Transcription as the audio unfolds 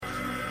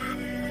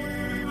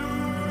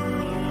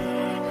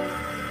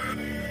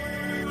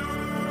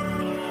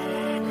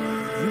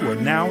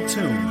now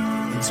tuned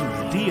into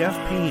the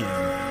DFPN,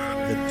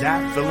 the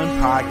Dat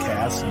Villain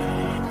Podcast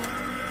Network.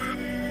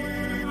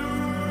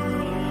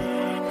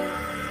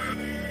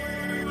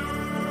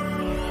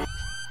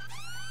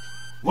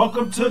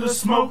 Welcome to the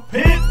Smoke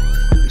Pit.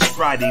 It's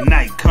Friday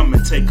night, come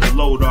and take a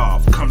load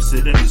off. Come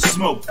sit in the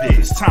Smoke Pit,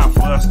 it's time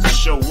for us to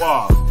show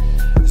off.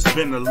 It's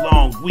been a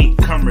long week,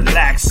 come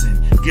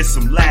relaxing, get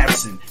some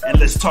laughs in, and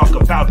let's talk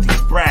about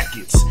these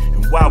brackets.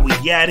 And while we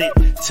at it,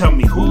 tell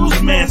me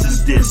whose man's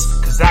is this?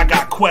 Cause I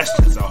got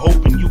questions, I'm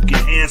hoping you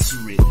can answer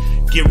it.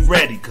 Get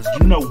ready, cause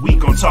you know we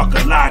gon' talk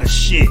a lot of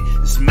shit.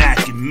 It's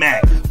Mac and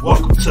Mac,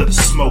 welcome to the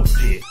Smoke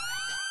Pit.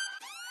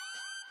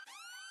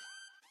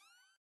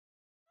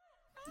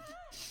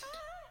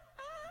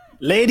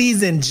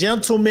 Ladies and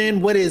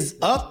gentlemen, what is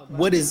up?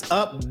 What is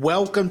up?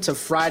 Welcome to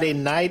Friday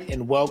night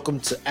and welcome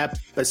to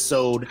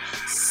episode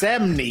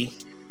 70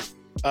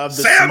 of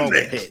the Smoke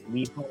Pit.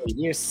 We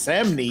year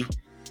 70,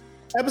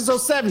 episode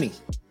 70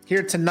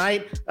 here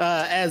tonight.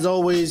 As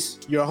always,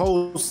 your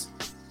host,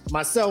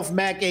 myself,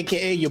 Mac,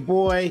 aka your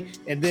boy,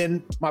 and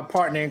then my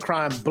partner in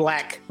crime,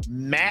 Black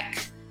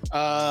Mac.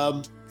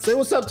 Say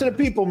what's up to the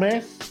people,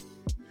 man.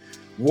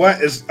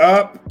 What is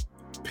up,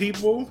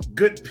 people?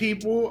 Good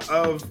people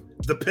of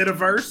the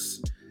Pitiverse.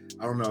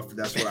 I don't know if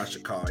that's what I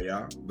should call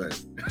y'all, but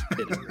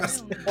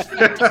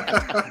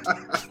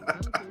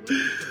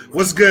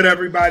what's good,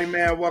 everybody,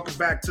 man? Welcome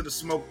back to the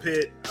Smoke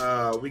Pit.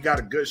 We got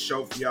a good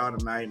show for y'all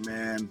tonight,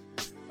 man.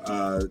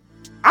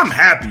 I'm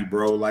happy,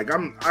 bro. Like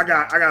I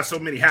got so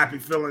many happy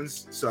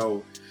feelings.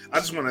 So I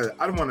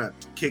don't wanna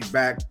kick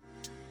back,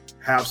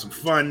 have some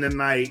fun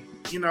tonight,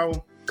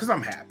 because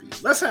I'm happy.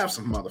 Let's have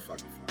some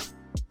motherfucking fun.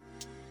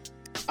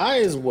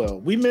 I as well.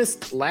 We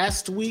missed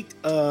last week.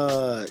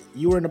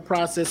 You were in the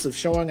process of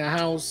showing a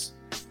house.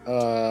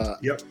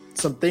 Yep.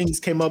 Some things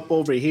came up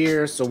over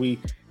here, so we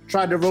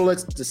tried to roll it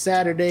to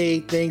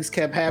Saturday. Things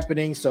kept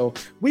happening, so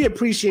we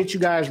appreciate you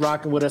guys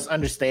rocking with us,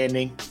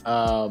 understanding.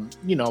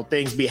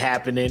 Things be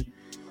happening,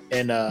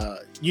 and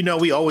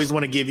we always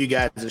want to give you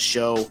guys a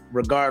show,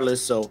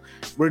 regardless. So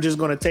we're just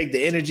going to take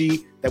the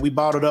energy that we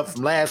bottled up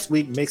from last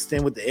week, mixed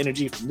in with the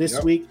energy from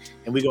this week,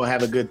 and we're gonna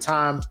have a good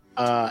time.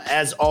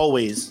 As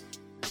always.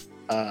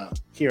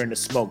 Here in the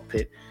Smoke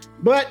Pit.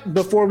 But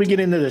before we get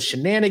into the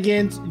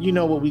shenanigans, you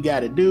know what we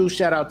got to do.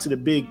 Shout out to the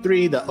big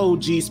three, the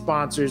OG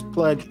sponsors,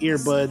 Plug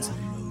Earbuds,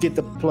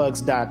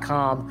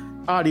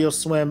 gettheplugs.com,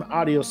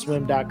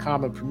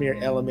 audioswim.com, and Premier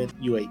Element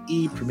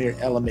UAE,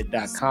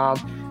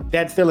 premierelement.com.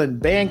 That Feeling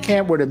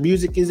Bandcamp, where the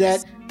music is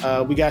at.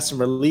 We got some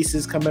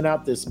releases coming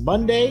out this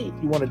Monday.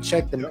 If you want to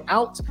check them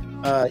out,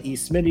 E.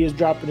 Smitty is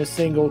dropping a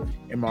single.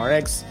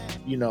 MRX,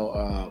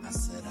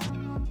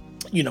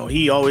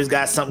 he always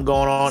got something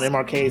going on.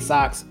 MRK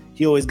Socks,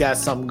 he always got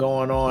something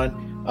going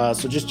on.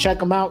 So just check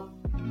them out.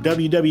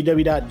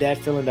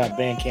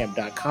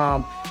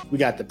 www.datfeeling.bandcamp.com. We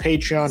got the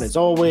Patreon as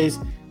always.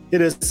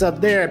 Hit us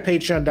up there at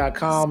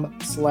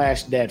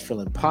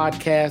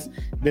patreon.com/datfeelingpodcast.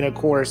 Then, of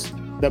course,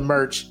 the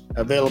merch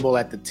available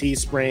at the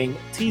Teespring,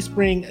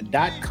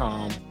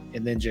 teespring.com.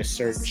 And then just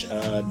search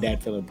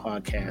Dat Feeling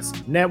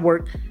Podcast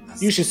Network.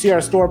 You should see our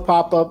store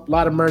pop up. A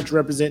lot of merch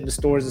representing the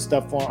stores and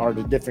stuff or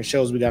the different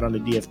shows we got on the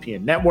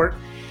DFPN network.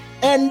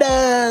 And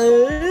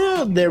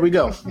there we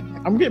go.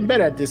 I'm getting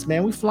better at this,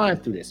 man. We flying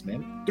through this,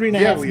 man.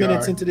 3.5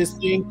 minutes into this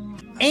thing,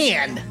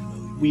 and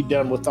we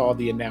done with all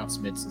the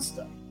announcements and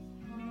stuff.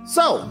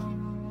 So,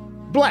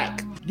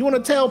 Black, you want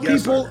to tell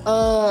people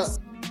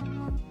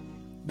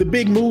the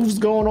big moves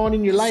going on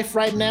in your life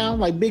right now?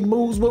 Like big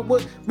moves.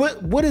 What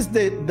is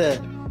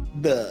the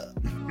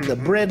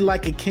bread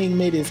like a king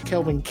made his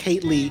Kelvin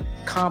Kately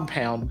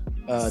compound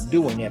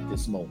doing at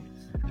this moment?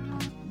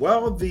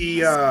 Well,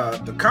 the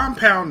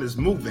compound is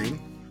moving.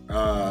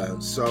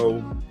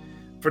 So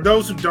for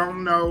those who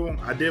don't know,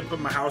 I did put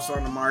my house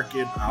on the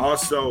market. I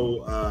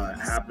also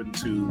happened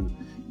to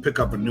pick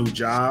up a new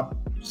job.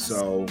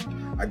 So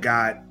I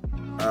got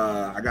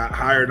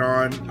hired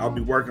on. I'll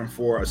be working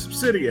for a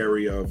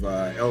subsidiary of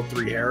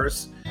L3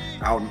 Harris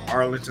out in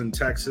Arlington,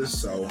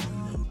 Texas. So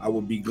I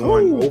will be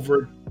going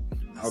over.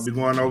 I'll be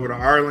going over to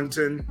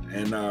Arlington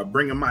and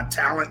bringing my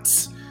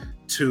talents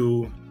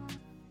to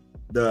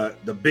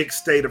the big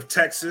state of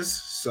Texas.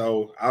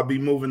 So I'll be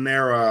moving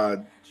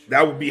there.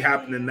 That will be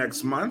happening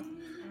next month.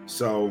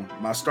 So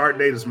my start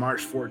date is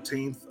March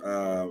 14th.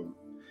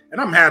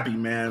 And I'm happy,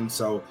 man.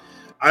 So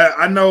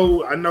I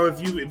know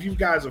if you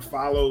guys have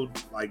followed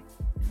like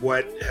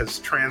what has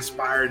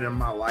transpired in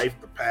my life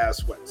the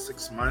past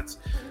 6 months,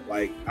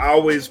 like I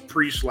always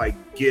preach like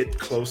get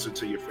closer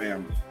to your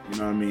family. You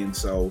know what I mean?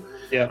 So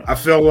yeah, I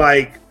feel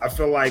like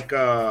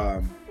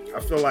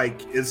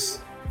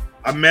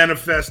I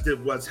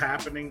manifested what's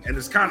happening, and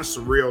it's kind of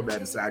surreal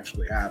that it's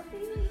actually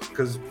happening.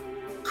 Because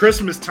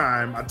Christmas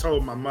time, I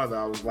told my mother,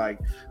 I was like,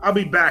 I'll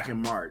be back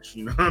in March.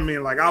 You know what I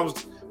mean? Like I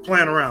was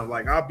playing around,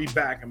 like I'll be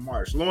back in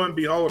March. Lo and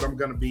behold, I'm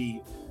gonna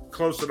be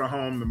closer to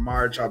home in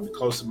March. I'll be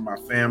closer to my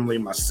family.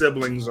 My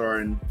siblings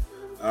are in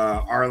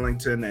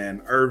Arlington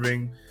and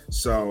Irving,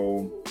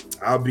 so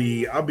I'll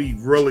be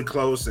really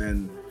close.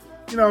 And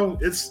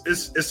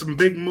it's some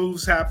big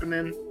moves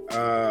happening.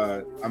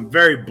 I'm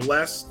very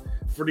blessed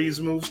for these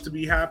moves to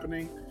be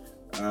happening.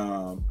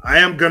 I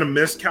am gonna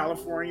miss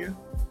California.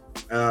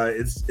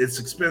 It's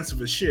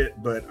expensive as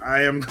shit, but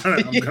I'm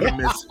gonna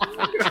miss it.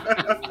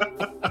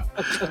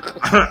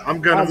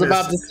 I'm gonna. I was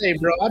about to say,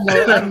 bro.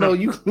 I know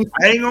you.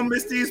 I ain't gonna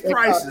miss these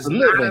prices,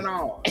 not at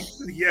all.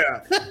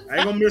 Yeah, I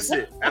ain't gonna miss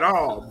it at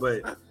all.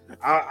 But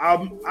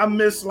I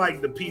miss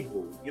like the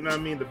people. You know what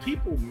I mean? The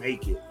people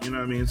make it. You know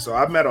what I mean? So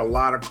I've met a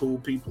lot of cool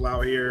people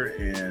out here,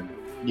 and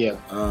yeah,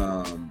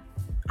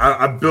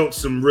 I built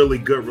some really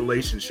good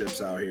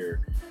relationships out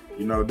here.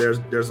 You know,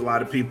 there's a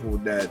lot of people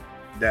that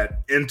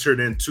entered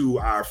into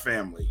our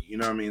family. You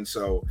know what I mean?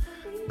 So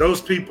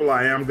those people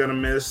I am gonna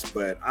miss,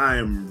 but I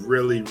am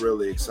really,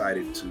 really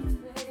excited to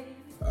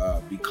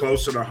be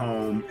closer to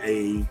home.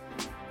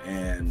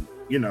 And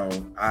you know,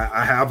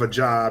 I have a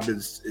job.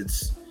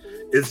 It's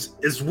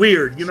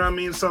weird. You know what I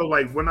mean? So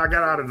like when I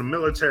got out of the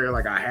military,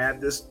 like I had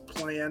this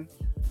plan,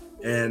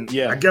 and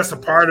I guess a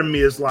part of me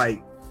is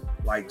like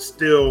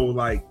still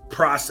like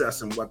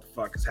processing what the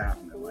fuck is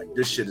happening. Like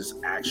this shit is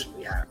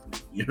actually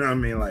happening. You know what I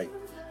mean? Like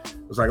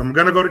it's like I'm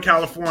gonna go to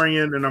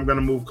California and I'm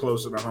gonna move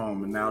closer to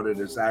home. And now that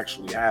it's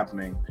actually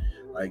happening,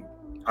 like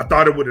I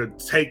thought it would have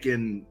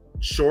taken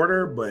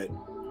shorter, but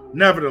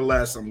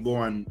nevertheless, I'm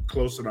going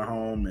closer to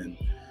home, and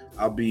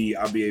I'll be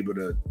able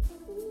to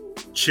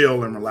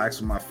chill and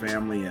relax with my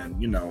family,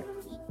 and you know,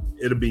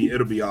 it'll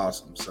be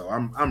awesome. So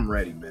I'm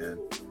ready, man.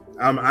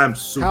 I'm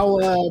super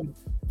ready.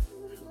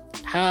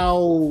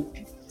 How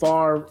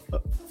far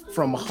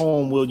from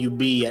home will you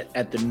be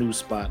at the new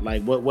spot?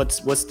 Like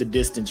what's the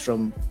distance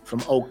from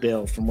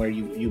Oakdale from where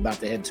you about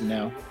to head to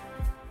now?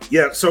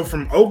 Yeah, so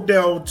from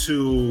Oakdale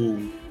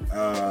to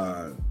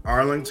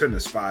Arlington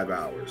is 5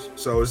 hours.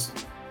 So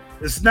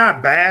it's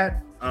not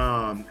bad.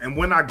 And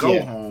when I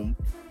go home,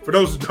 for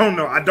those who don't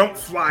know, I don't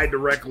fly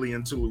directly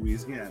into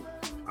Louisiana.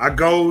 I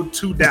go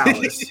to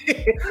Dallas.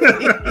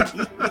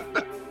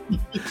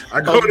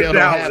 I go to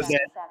Dallas.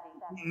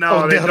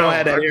 No, they don't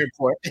have that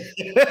airport.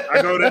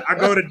 I go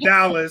to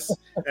Dallas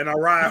and I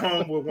ride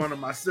home with one of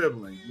my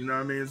siblings. You know what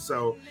I mean?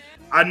 So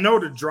I know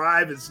the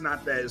drive. It's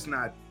not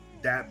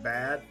that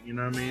bad. You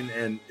know what I mean?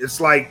 And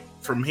it's like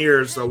from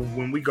here. So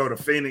when we go to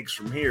Phoenix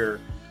from here,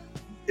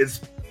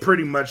 it's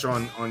pretty much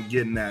on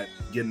getting that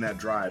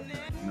drive done.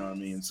 You know what I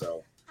mean?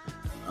 So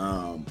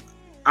I'm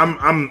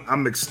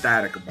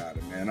ecstatic about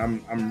it, man.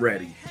 I'm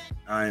ready.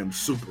 I am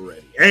super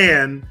ready,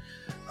 and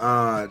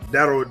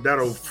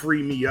that'll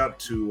free me up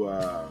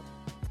to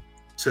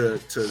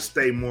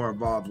stay more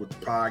involved with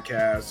the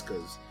podcast,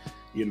 because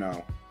you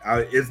know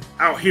it's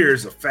out here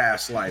is a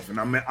fast life, and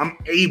I'm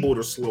able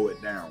to slow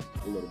it down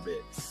a little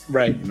bit,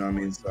 right? You know what I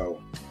mean?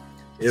 So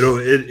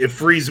it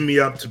frees me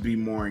up to be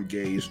more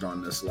engaged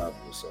on this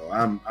level. So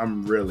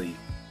I'm really.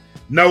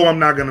 No, I'm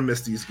not gonna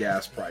miss these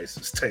gas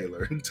prices,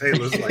 Taylor. And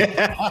Taylor's like,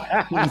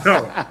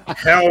 no,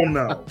 hell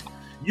no.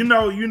 You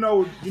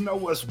know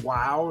what's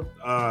wild?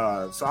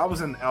 So I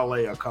was in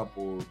LA a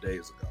couple of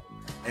days ago,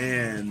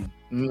 and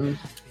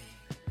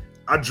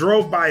I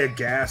drove by a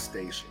gas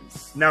station.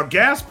 Now,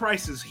 gas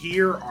prices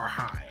here are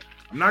high.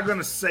 I'm not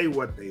gonna say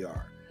what they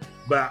are,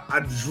 but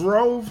I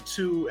drove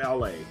to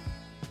LA,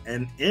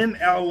 and in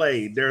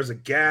LA, there's a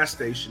gas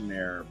station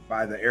there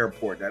by the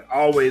airport that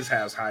always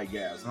has high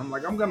gas. And I'm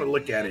like, I'm gonna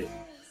look at it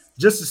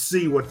just to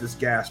see what this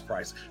gas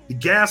price. The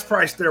gas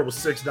price there was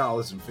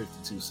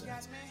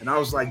 $6.52, and I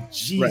was like,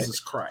 Jesus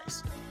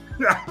Christ!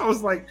 I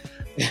was like,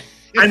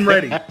 I'm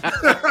ready.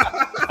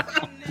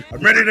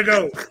 I'm ready to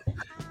go.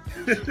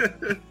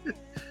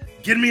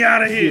 Get me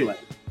out of here. Like,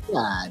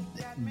 God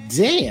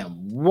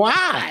damn!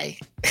 Why?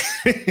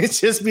 It's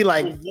just be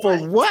like, for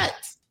what?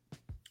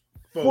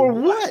 For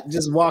what?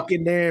 Just walk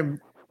in there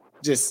and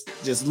just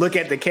look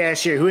at the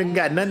cashier who ain't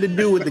got nothing to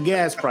do with the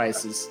gas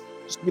prices.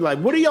 Just be like,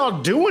 what are y'all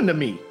doing to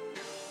me?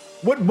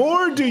 What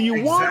more do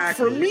you want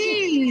from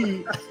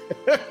me?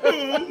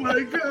 Oh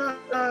my God.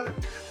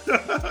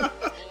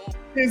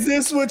 Is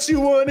this what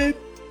you wanted?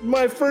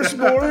 My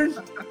firstborn?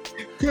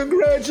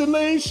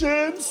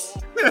 Congratulations.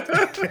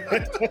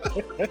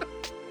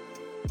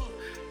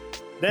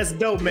 That's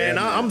dope, man. Yeah, man.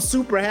 I'm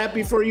super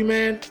happy for you,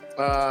 man.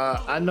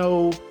 I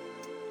know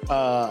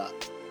how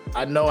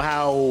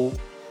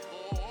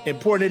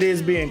important it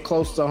is being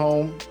close to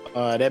home.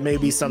 That may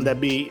be something that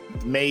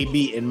may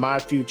be in my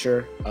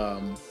future.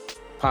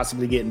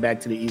 Possibly getting back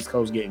to the East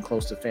Coast, getting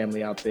close to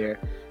family out there.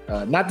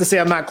 Not to say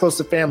I'm not close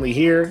to family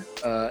here.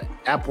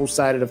 Apple's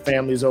side of the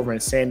family is over in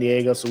San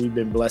Diego, so we've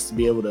been blessed to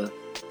be able to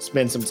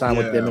spend some time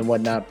with them and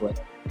whatnot.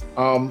 But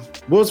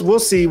we'll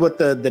see what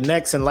the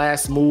next and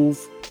last move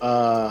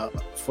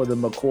for the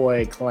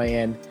McCoy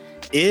clan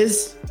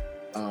is.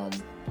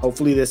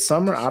 Hopefully this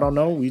summer. I don't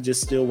know. We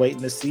just still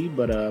waiting to see.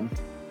 But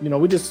you know,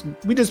 we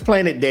just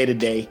playing it day to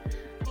day,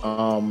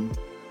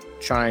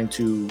 trying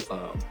to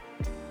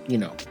you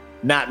know,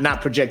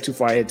 not project too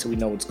far ahead till we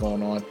know what's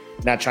going on.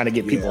 Not trying to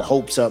get people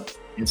hopes up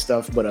and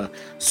stuff, but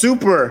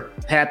super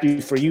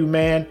happy for you,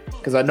 man,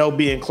 because I know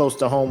being close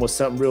to home was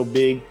something real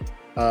big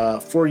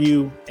for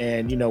you,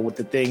 and you know, with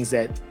the things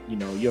that you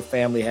know your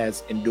family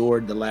has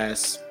endured the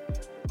last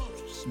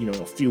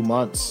a few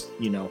months,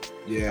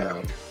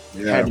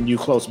 having you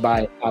close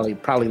by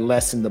probably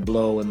lessen the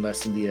blow and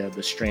lessen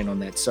the strain on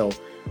that. So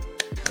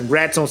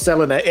congrats on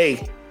selling that.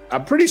 Hey,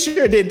 I'm pretty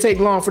sure it didn't take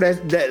long for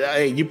that.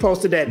 Hey, you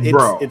posted that.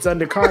 It's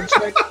under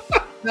contract.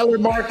 Seller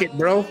market,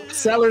 bro.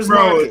 Seller's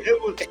market.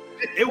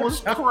 It was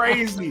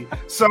crazy.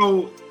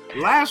 So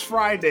last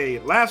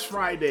Friday,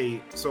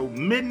 so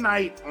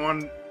midnight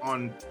on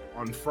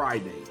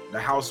Friday, the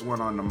house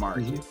went on the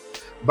market.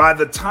 Mm-hmm. By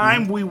the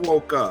time we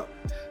woke up,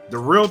 the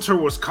realtor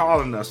was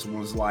calling us and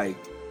was like,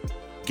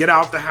 "Get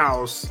out the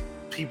house,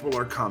 people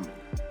are coming."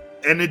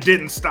 And it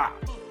didn't stop.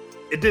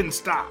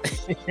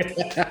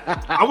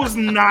 I was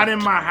not in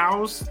my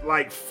house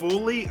like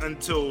fully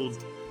until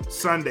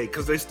Sunday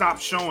because they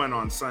stopped showing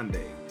on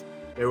Sunday.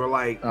 They were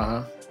like,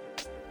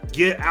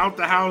 "Get out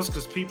the house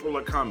because people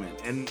are coming."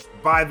 And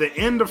by the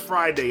end of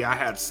Friday, I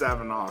had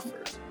 7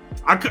 offers.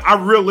 I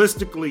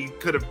realistically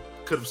could have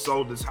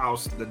sold this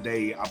house the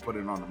day I put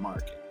it on the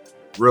market.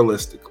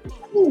 Realistically.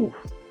 Ooh.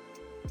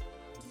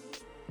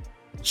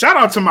 Shout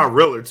out to my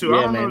realtor too. Yeah,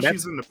 I don't man, know if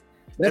she's in the.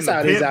 That's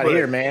how it is out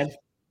here, man.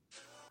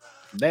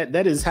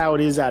 That is how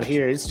it is out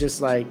here. It's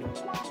just like,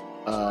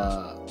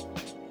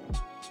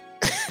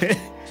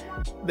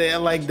 they're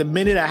like the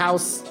minute a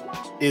house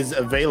is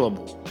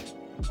available,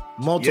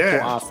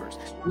 multiple offers,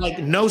 like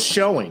no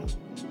showing.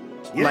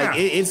 Yeah. Like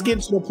it's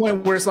getting to the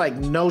point where it's like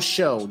no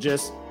show,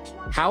 just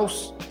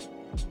house.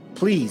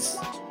 Please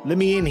let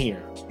me in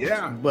here.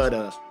 Yeah,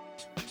 but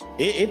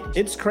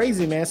it's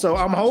crazy, man. So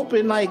I'm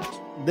hoping like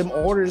them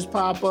orders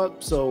pop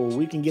up so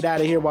we can get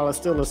out of here while it's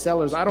still a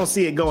sellers. I don't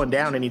see it going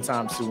down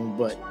anytime soon,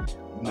 but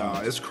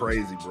no, it's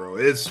crazy, bro.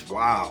 It's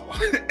wild.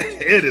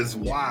 It is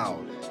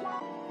wild.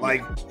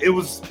 Like it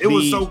was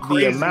so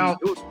crazy.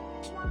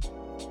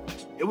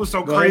 It was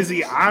so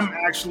crazy. I'm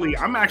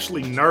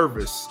actually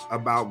nervous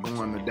about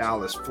going to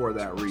Dallas for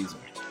that reason,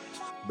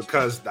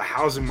 because the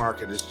housing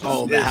market is just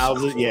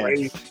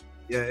crazy.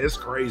 Yeah, it's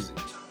crazy.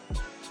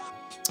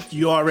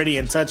 You already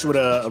in touch with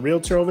a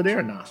realtor over there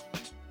or not?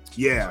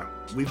 Yeah,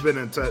 we've been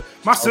in touch.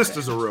 My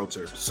sister's a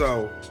realtor,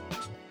 so.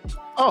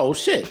 Oh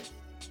shit,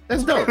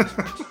 that's dope.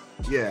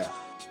 Yeah,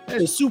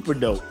 that is super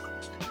dope.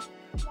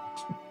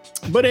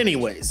 But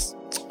anyways,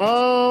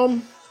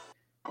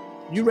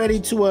 you ready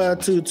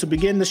to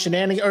begin the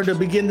shenanigans or to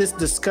begin this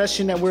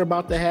discussion that we're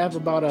about to have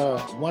about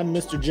one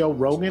Mr. Joe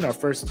Rogan, our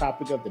first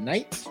topic of the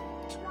night?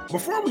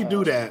 Before we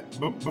do that,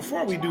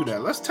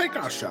 let's take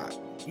our shot.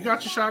 You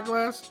got your shot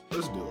glass?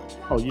 Let's do it.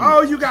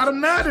 You got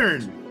another.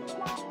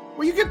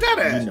 Where you get that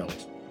at?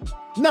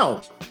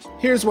 No.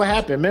 Here's what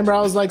happened. Remember,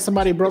 I was like,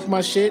 somebody broke my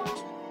shit.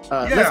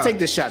 Let's take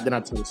this shot, then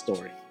I'll tell the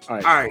story.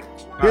 All right.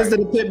 Here's to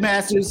the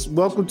Pitmasters.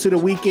 Welcome to the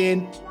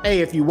weekend.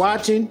 Hey, if you're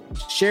watching,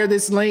 share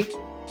this link.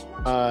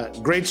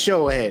 Great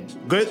show ahead.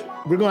 Good.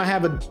 We're gonna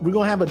have a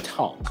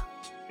talk,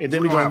 and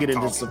then we're gonna get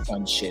into some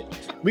fun shit.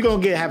 We're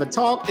gonna have a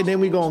talk, and then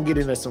we're gonna get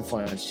into some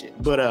fun shit.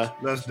 But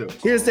let's do it.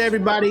 Here's to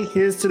everybody.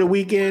 Here's to the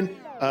weekend.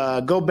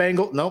 Go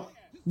Bengals. No,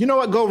 you know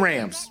what? Go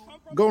Rams.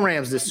 Go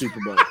Rams this Super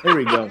Bowl. Here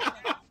we go.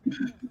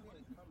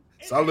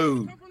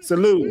 Salute.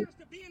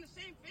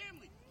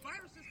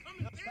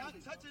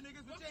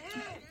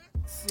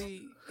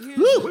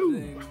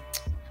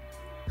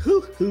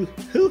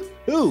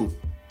 Who.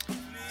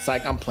 It's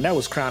like that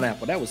was Crown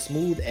Apple. That was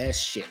smooth as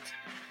shit.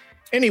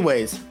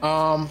 Anyways,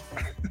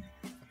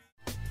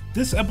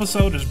 this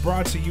episode is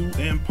brought to you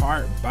in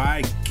part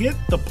by Get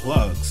the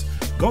Plugs.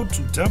 Go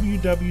to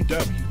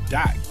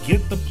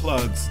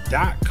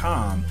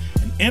www.gettheplugs.com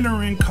and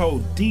enter in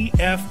code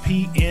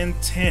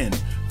DFPN10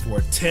 for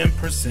a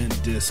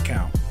 10%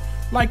 discount.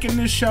 Liking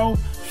this show,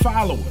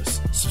 follow us,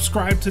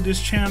 subscribe to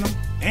this channel,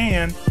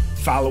 and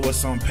follow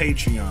us on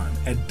Patreon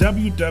at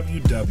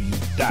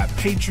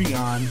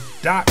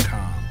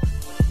www.patreon.com.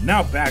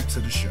 Now back to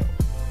the show.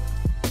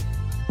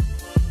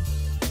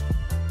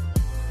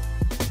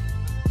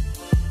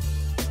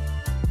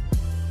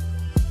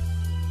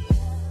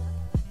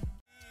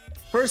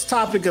 First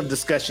topic of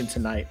discussion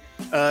tonight.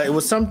 It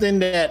was something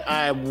that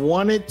I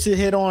wanted to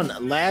hit on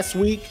last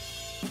week,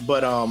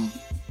 but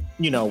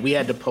we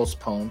had to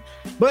postpone.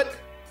 But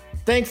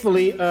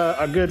thankfully,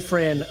 our good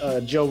friend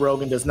Joe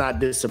Rogan does not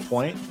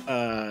disappoint.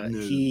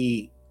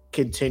 He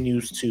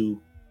continues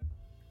to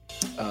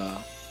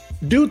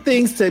do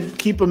things to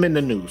keep him in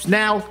the news.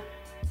 Now,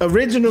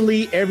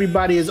 originally,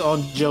 everybody is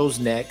on Joe's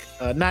neck.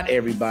 Not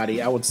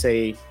everybody, I would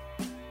say.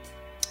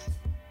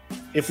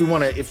 If we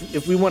want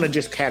to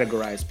just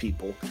categorize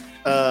people,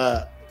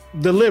 the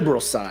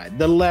liberal side,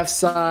 the left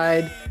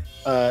side,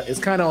 is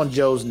kind of on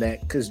Joe's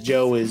neck because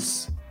Joe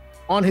is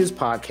on his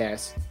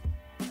podcast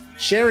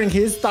sharing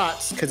his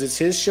thoughts, because it's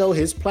his show,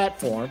 his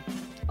platform,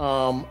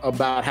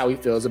 about how he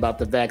feels about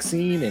the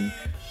vaccine and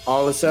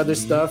all this other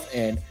stuff.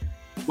 And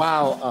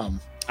while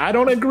I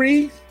don't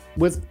agree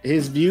with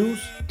his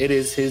views, it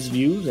is his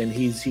views, and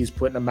he's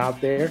putting them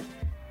out there.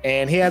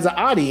 And he has an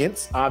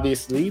audience,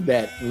 obviously,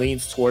 that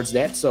leans towards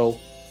that. So,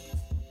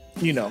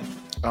 he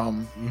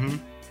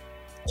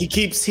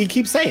keeps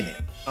saying it.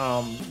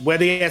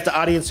 Whether he has the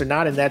audience or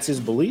not, and that's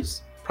his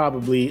beliefs,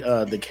 probably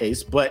the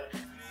case. But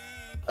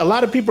a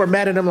lot of people are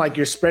mad at him like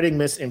you're spreading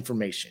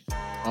misinformation.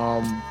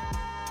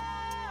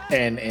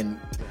 And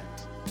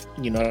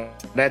you know,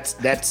 that's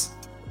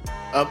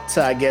up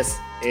to, I guess,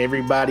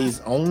 everybody's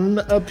own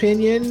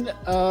opinion.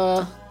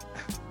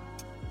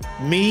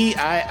 Me,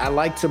 I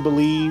like to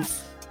believe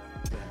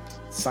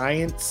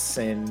science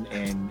and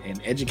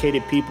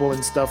educated people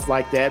and stuff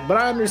like that, but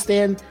I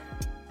understand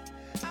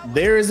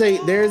there is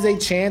a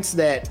chance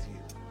that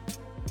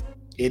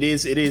it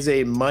is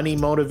a money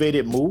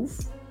motivated move.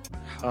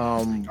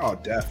 Oh,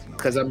 definitely.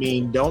 Because I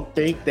mean, don't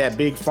think that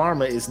Big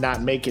Pharma is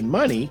not making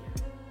money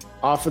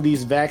off of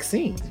these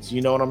vaccines.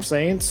 You know what I'm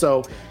saying?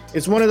 So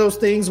it's one of those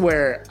things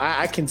where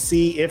I can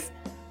see if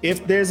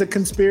there's a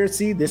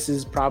conspiracy, this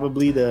is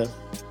probably the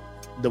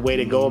way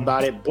to go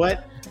about it.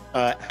 But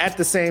at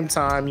the same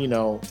time, you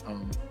know,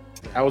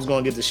 I was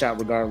going to get the shot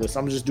regardless.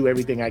 I'm gonna just do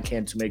everything I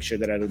can to make sure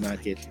that I do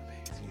not get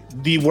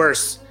the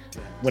worst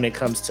when it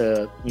comes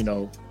to, you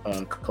know,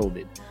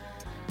 COVID.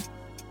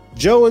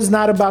 Joe is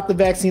not about the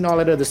vaccine, all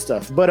that other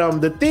stuff. But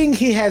the thing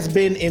he has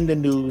been in the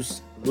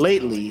news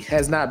lately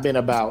has not been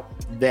about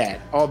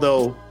that.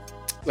 Although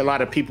a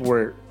lot of people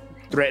were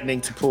threatening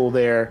to pull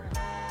their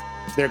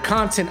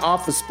content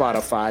off of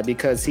Spotify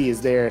because he is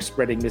there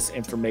spreading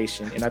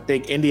misinformation. And I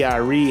think India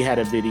Arie had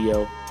a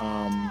video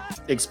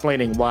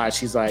explaining why.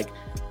 She's like,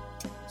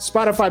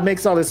 Spotify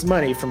makes all this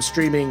money from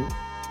streaming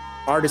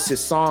artists'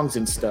 songs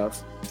and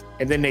stuff,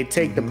 and then they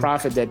take the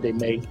profit that they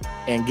make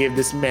and give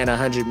this man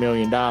 $100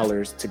 million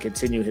to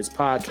continue his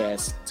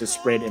podcast to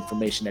spread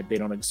information that they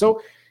don't.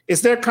 So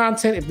it's their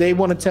content. If they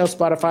want to tell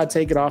Spotify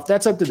take it off,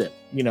 that's up to them.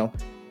 You know,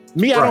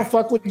 me, right. I don't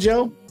fuck with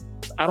Joe.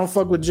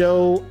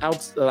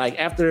 Like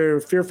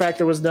after Fear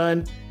Factor was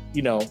done,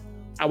 you know,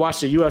 I watched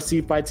the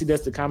UFC fights. He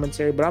does the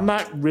commentary, but I'm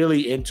not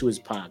really into his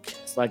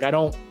podcast. Like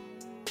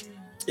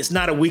it's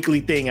not a weekly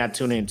thing I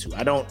tune into.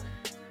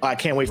 I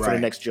can't wait for the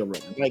next Joe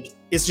Rogan. Like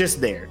it's just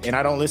there, and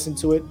I don't listen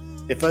to it.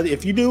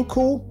 If you do,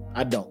 cool.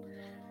 I don't.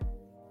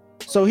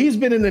 So he's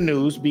been in the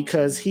news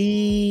because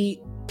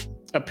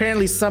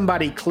apparently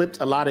somebody clipped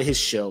a lot of his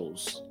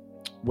shows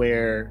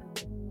where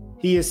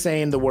he is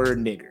saying the word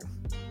nigger.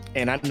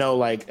 And I know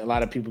like a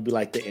lot of people be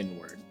like the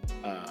N-word.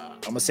 I'm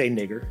gonna say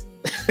nigger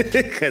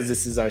because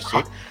this is our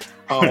shit.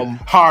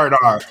 Hard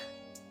R.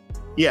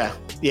 Yeah.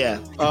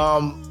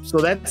 So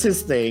that's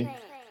his thing.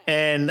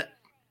 And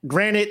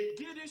granted,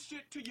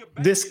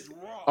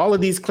 all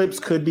of these clips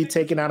could be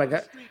taken out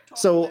of.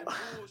 So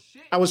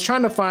I was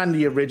trying to find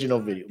the original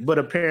video, but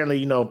apparently,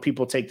 you know,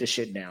 people take the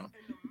shit down.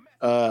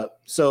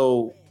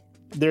 So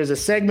there's a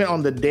segment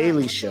on The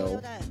Daily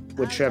Show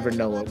with Trevor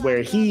Noah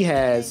where he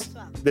has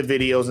the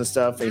videos and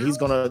stuff, and he's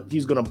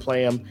gonna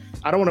play them.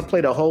 I don't want to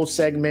play the whole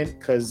segment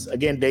because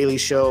again, Daily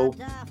Show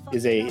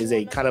is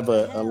a kind of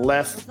a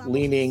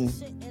left-leaning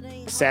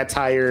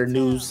satire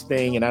news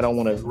thing, and I don't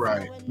want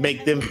to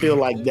make them feel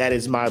like that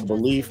is my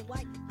belief.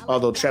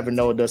 Although Trevor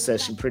Noah does say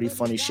some pretty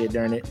funny shit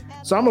during it.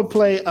 So I'm gonna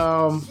play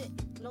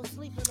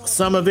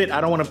some of it. I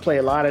don't want to play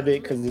a lot of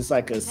it because it's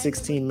like a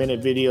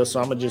 16-minute video.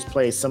 So I'm gonna just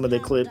play some of the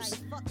clips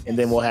and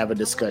then we'll have a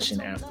discussion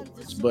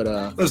afterwards. But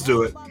let's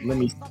do it.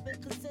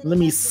 Let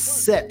me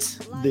set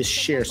this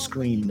share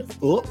screen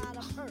up.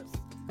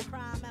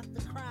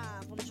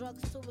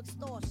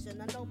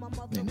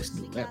 Man, this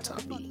new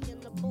laptop be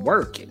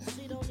working.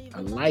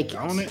 I like it.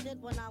 On it.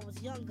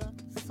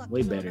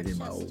 Way better than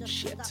my old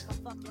shit.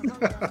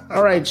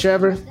 All right,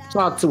 Trevor,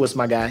 talk to us,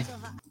 my guy.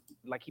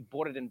 Like he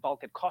bought it in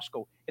bulk at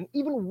Costco. An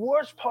even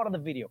worse part of the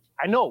video,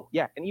 an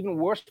even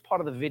worse part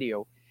of the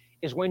video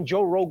is when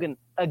Joe Rogan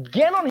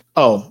again on.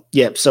 Oh,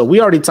 yeah. So we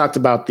already talked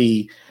about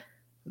the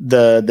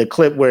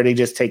clip where they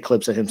just take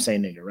clips of him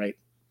saying nigger, right?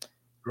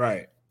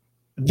 Right.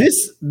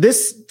 This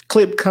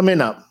clip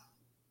coming up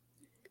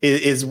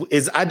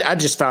is I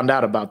just found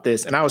out about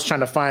this, and I was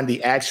trying to find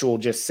the actual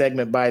just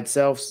segment by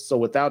itself, so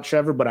without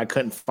Trevor, but I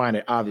couldn't find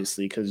it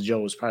obviously because Joe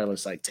was probably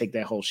just like take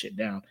that whole shit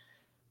down.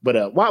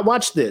 But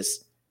watch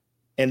this,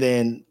 and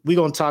then we're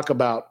gonna talk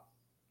about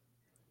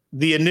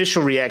the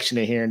initial reaction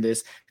to hearing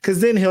this,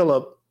 because then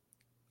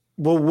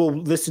we'll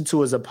listen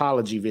to his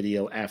apology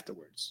video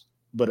afterwards.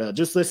 But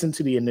just listen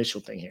to the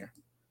initial thing here.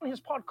 On his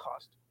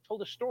podcast,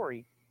 told a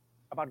story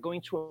about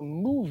going to a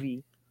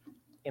movie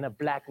in a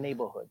black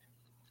neighborhood.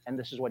 And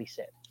this is what he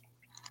said.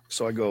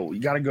 So I go, you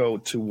got to go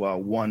to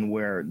one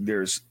where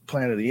there's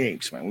Planet of the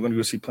Apes, man. We're going to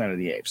go see Planet of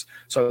the Apes.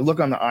 So I look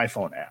on the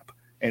iPhone app,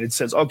 and it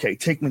says, okay,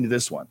 take me to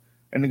this one.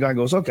 And the guy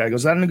goes, okay. I go,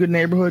 is that in a good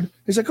neighborhood?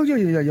 He's like, oh,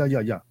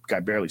 yeah. Guy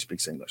barely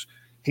speaks English.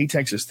 He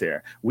takes us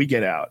there. We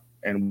get out,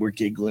 and we're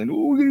giggling.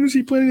 Oh, we're going to go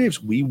see Planet of the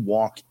Apes. We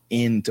walk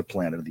into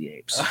Planet of the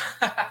Apes.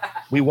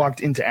 We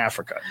walked into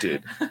Africa,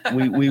 dude.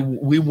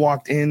 We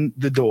walked in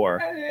the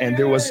door, and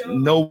there was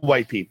no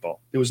white people.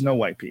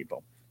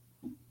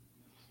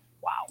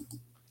 Wow.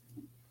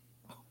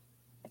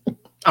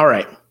 All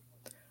right.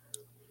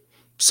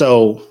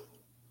 So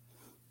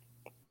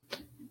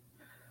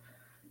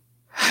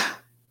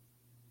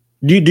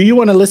do you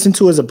want to listen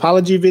to his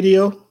apology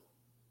video?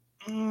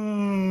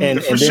 And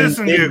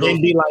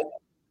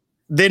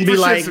then be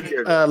like,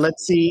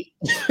 let's see.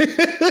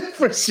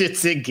 For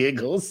shits and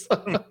giggles.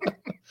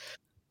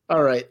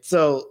 All right.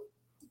 So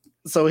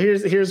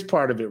here's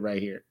part of it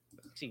right here.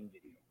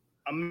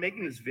 I'm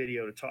making this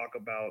video to talk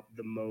about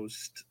the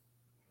most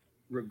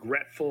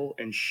regretful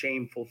and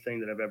shameful thing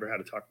that I've ever had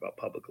to talk about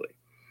publicly.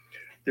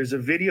 There's a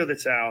video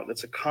that's out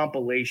that's a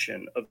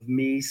compilation of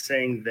me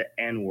saying the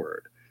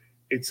N-word.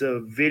 It's a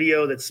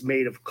video that's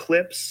made of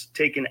clips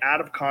taken out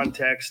of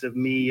context of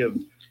me of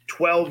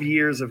 12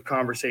 years of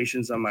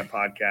conversations on my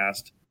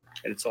podcast,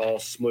 and it's all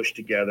smushed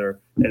together,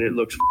 and it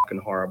looks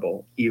fucking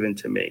horrible, even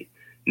to me.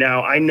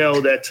 Now, I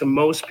know that to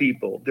most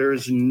people,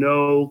 there's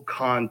no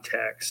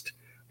context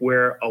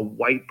where a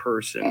white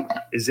person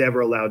is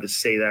ever allowed to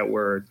say that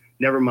word,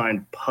 never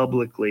mind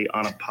publicly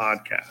on a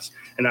podcast.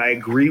 And I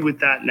agree with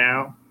that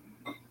now.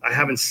 I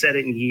haven't said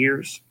it in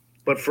years,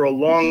 but for a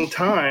long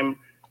time,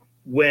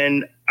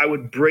 when I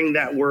would bring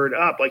that word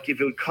up, like if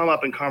it would come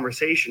up in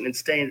conversation,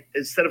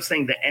 instead of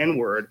saying the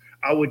N-word,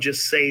 I would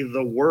just say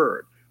the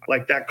word.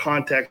 Like that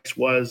context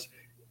was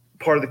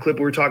part of the clip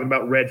we were talking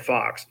about Red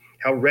Fox,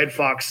 how Red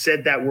Fox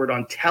said that word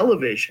on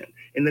television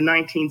in the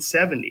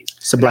 1970s.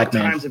 It's a black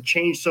man. Times have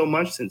changed so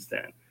much since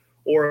then.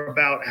 Or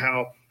about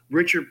how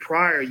Richard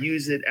Pryor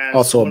used it as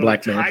also one a black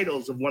of the man.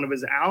 titles of one of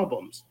his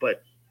albums.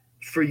 But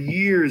for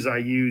years, I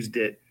used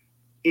it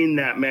in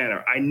that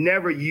manner. I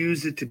never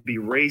used it to be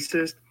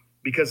racist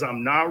because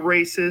I'm not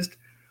racist.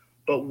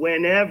 But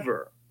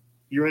whenever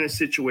you're in a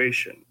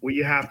situation where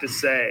you have to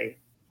say,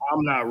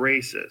 I'm not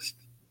racist,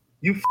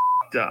 you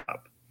fucked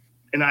up.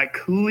 And I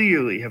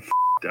clearly have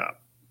fucked up.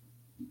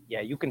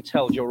 Yeah, you can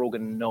tell Joe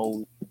Rogan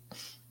knows.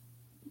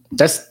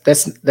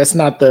 That's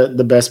not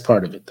the best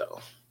part of it, though.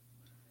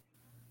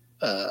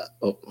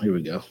 Here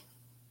we go.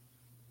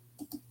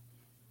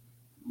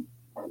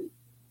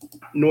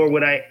 Nor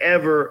would I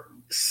ever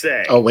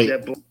say. Oh, wait.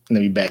 Let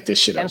me back this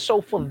shit up. And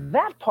so for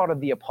that part of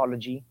the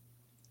apology,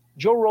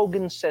 Joe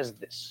Rogan says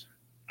this.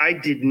 I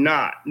did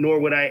not, nor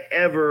would I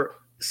ever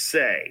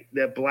say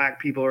that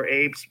black people are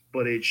apes,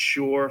 but it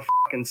sure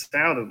fucking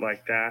sounded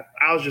like that.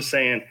 I was just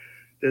saying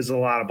there's a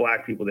lot of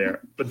black people there.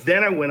 But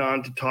then I went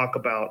on to talk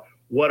about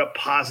what a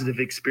positive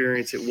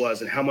experience it was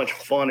and how much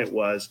fun it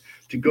was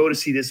to go to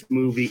see this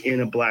movie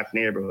in a black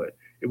neighborhood.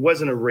 It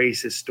wasn't a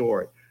racist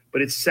story,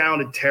 but it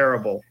sounded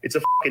terrible. It's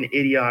a fucking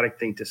idiotic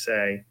thing to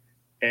say.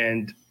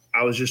 And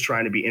I was just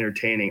trying to be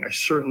entertaining. I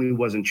certainly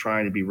wasn't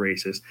trying to be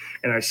racist.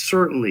 And I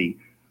certainly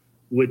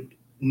would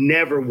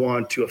never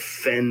want to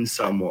offend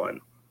someone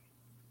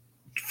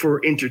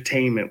for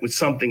entertainment with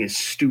something as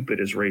stupid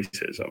as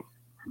racism.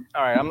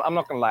 All right, I'm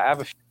not gonna lie.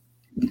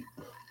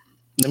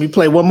 Let me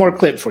play one more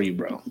clip for you,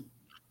 bro,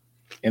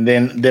 and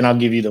then I'll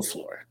give you the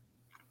floor.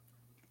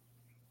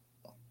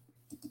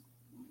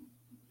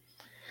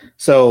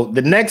 So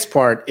the next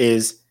part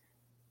is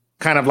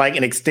kind of like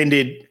an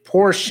extended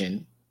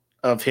portion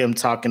of him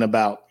talking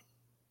about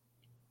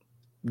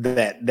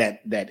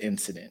that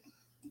incident.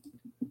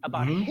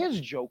 About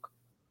his joke,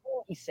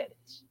 he said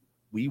it.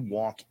 We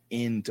walk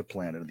into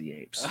Planet of the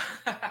Apes.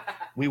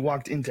 We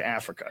walked into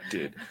Africa,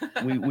 dude.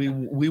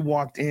 We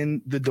walked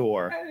in the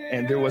door,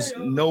 and there was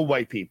no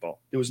white people.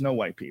 There was no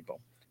white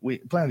people.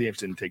 Planet of the Apes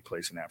didn't take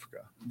place in Africa.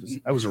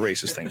 That was a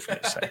racist thing for me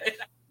to say.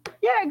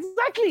 Yeah,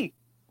 exactly.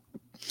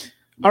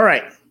 All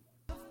right.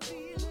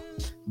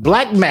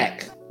 Black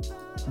Mac,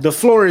 the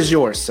floor is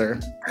yours, sir.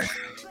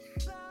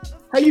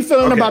 How you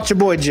feeling about your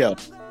boy Joe?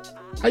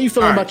 How you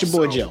feeling about your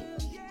boy Joe?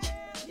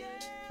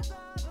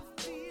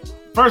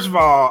 First of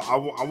all,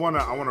 I want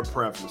to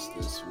preface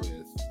this with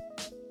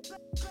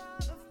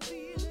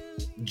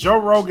Joe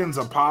Rogan's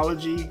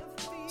apology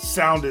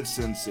sounded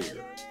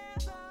sincere.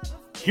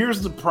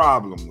 Here's the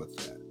problem with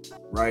that,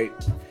 right?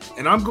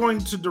 And I'm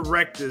going to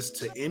direct this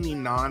to any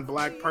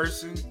non-black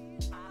person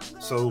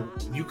so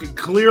you can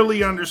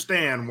clearly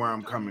understand where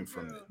I'm coming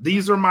from.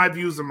 These are my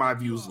views and my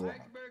views alone,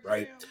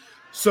 right?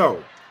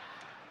 So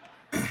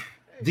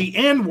the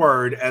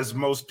N-word, as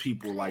most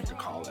people like to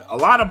call it, a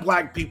lot of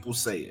black people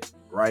say it,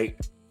 right?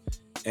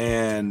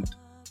 And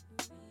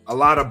a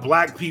lot of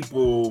black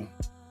people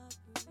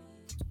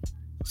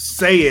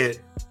say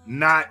it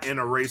not in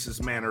a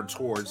racist manner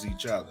towards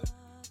each other.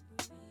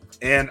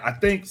 And I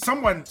think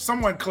someone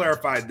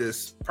clarified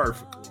this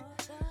perfectly.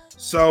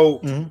 So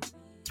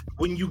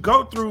when you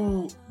go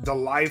through the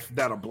life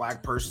that a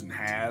black person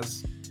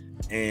has,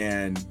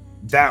 and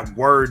that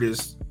word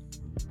is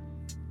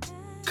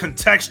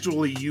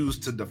contextually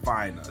used to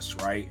define us,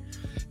 right?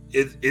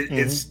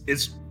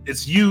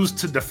 It's used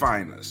to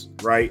define us,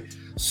 right?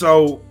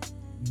 So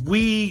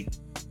we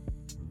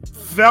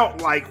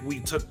felt like we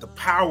took the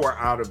power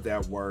out of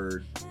that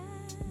word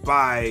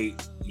by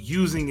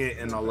using it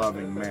in a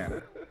loving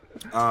manner,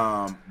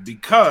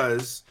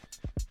 because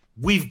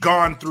we've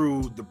gone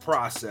through the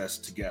process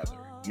together.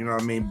 You know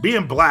what I mean?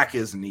 Being black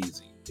isn't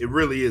easy. It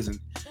really isn't.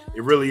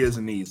 It really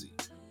isn't easy.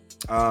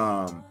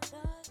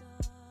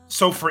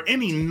 So for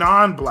any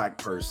non-black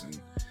person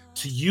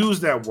to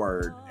use that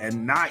word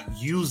and not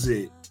use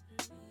it,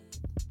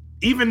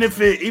 even if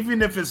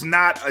it's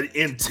not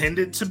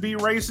intended to be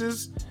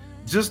racist,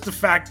 just the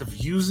fact of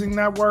using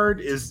that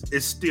word is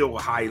still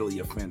highly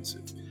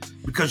offensive.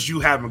 because you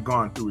haven't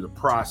gone through the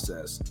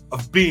process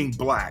of being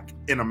black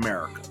in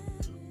America.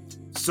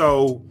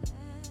 So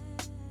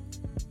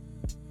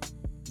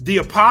the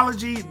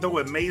apology, though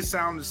it may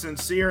sound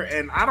sincere,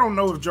 and I don't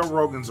know if Joe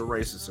Rogan's a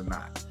racist or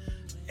not,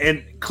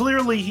 and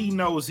clearly he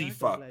knows he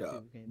fucked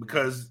up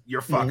because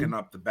you're fucking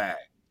up the bag,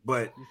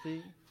 but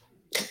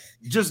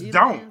just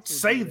don't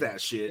say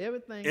that shit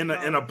in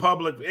a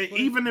public,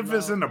 even if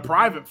it's in a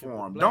private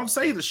forum. Don't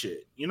say the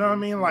shit. You know what I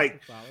mean?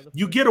 Like,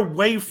 you get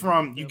away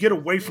from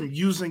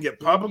using it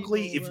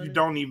publicly if you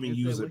don't even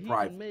use it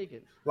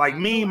privately. Like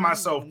me,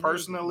 myself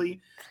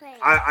personally,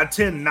 I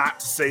tend not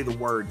to say the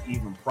word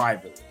even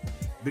privately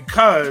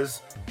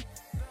because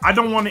I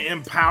don't want to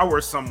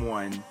empower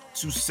someone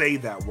to say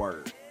that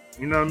word.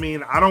 You know what I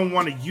mean? I don't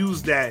want to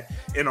use that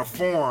in a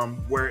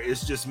forum where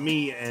it's just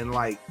me and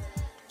like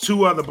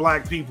 2 other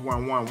black people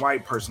and 1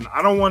 white person.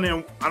 I don't want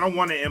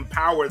to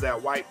empower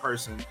that white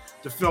person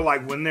to feel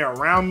like when they're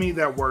around me,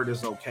 that word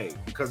is okay,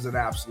 because it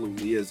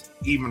absolutely is,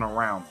 even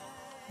around me.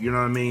 You know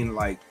what I mean?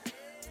 Like,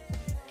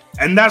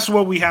 and that's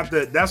what we have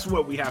to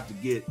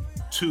get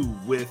to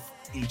with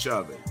each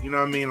other. You know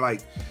what I mean?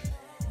 Like,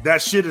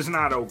 that shit is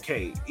not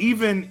okay.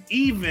 Even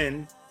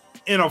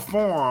in a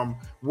forum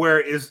where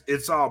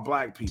it's all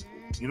black people.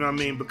 You know what I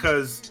mean?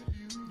 Because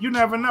you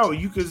never know.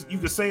 You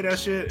could say that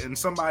shit and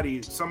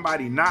somebody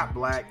not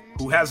black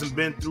who hasn't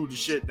been through the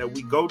shit that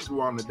we go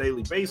through on a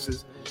daily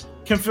basis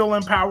can feel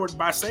empowered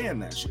by saying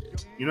that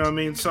shit. You know what I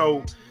mean?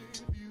 So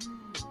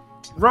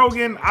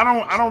Rogan, I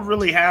don't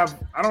really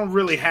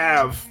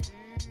have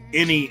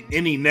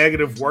any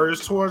negative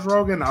words towards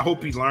Rogan. I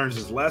hope he learns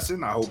his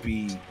lesson. I hope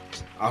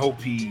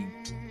he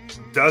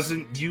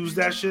doesn't use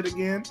that shit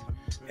again.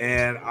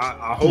 And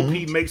I hope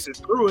he makes it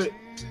through it.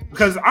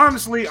 Because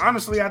honestly,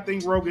 I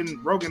think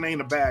Rogan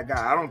ain't a bad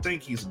guy. I don't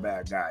think he's a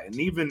bad guy. And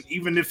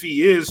even if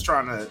he is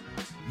trying to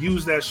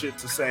use that shit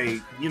to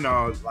say, you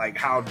know, like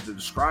how to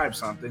describe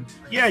something,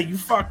 yeah, you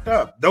fucked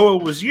up. Though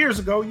it was years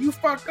ago, you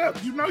fucked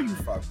up. You know you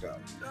fucked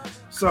up.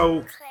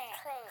 So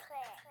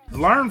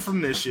learn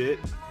from this shit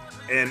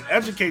and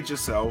educate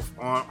yourself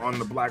on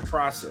the black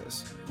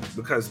process,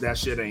 because that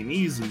shit ain't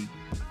easy.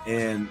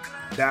 And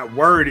that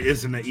word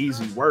isn't an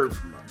easy word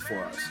for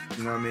us.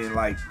 You know what I mean?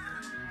 Like,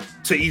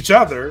 to each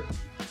other,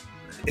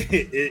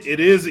 it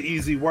is an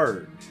easy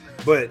word,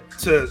 but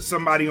to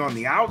somebody on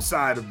the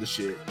outside of the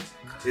shit,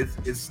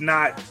 it's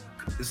not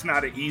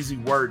an easy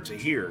word to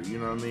hear. You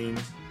know what I mean?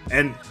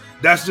 And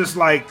that's just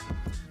like,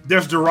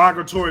 there's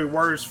derogatory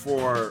words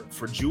for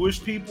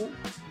Jewish people.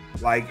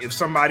 Like, if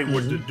somebody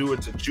were to do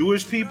it to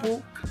Jewish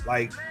people,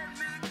 like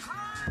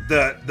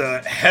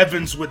the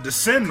heavens would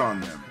descend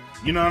on them.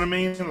 You know what I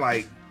mean?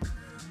 Like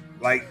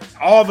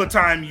all the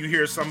time you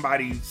hear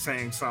somebody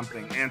saying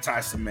something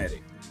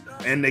anti-Semitic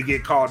and they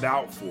get called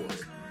out for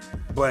it.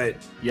 But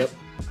you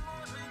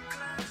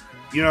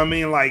know what I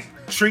mean? Like,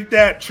 treat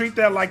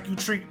that like you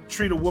treat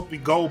a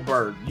Whoopi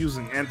Goldberg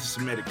using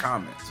anti-Semitic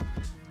comments.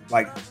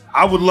 Like,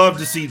 I would love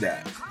to see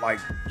that. Like,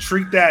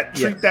 treat that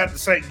the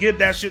same, give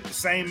that shit the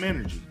same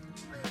energy.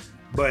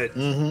 But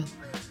you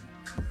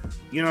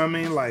know what I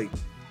mean? Like,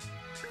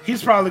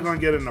 he's probably gonna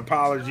get an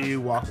apology,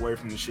 walk away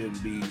from the shit,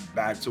 and be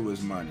back to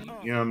his money.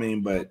 You know what I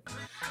mean? But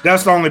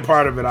that's the only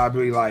part of it. I'd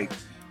be like,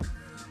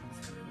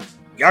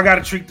 y'all got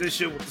to treat this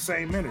shit with the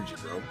same energy,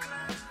 bro.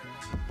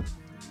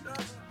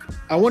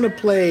 I want to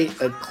play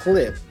a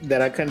clip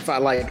that I couldn't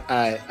find. Like,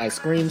 I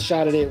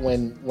screenshotted it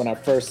when I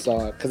first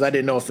saw it because I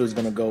didn't know if it was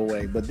gonna go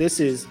away. But this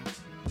is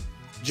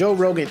Joe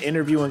Rogan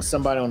interviewing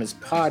somebody on his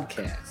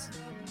podcast,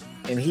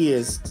 and he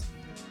is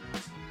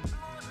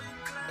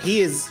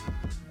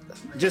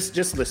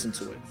just listen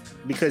to it,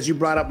 because you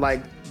brought up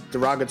like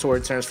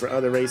derogatory terms for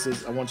other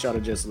races. I want y'all to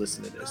just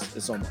listen to this.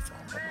 It's on my phone.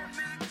 Hold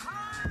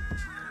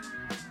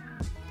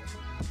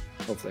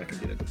on. Hopefully I can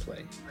get it to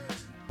play.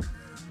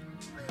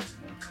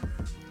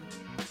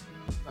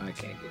 I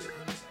can't get it.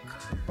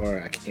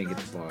 Or I can't get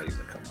the volume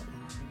to come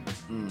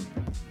up.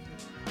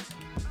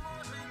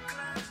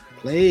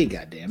 Play,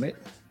 goddammit.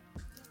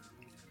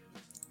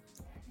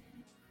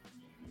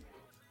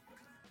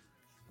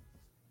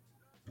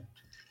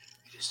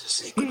 It's a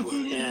sacred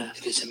word. Yeah.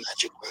 It is a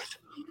magic word.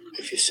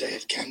 If you say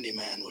it,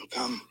 Candyman will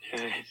come.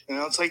 Yeah. You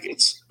know,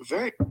 it's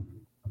very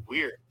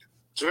weird.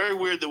 It's very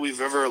weird that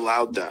we've ever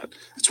allowed that.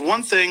 It's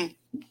one thing,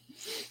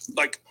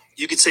 like,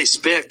 you could say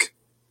spick.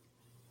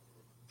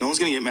 No one's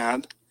going to get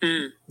mad.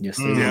 Yes,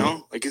 you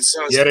know? Like, it's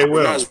they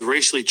will. Not as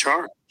racially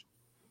charged.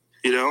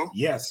 You know?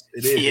 Yes,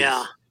 it is.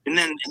 Yeah. And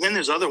then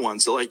there's other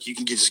ones that, like, you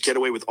can just get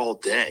away with all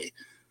day.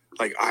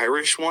 Like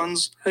Irish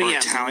ones or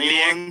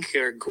Italian ones.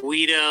 Or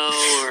Guido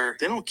or...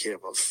 They don't give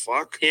a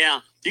fuck.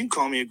 Yeah. You can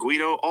call me a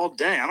Guido all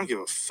day. I don't give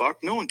a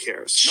fuck. No one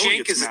cares.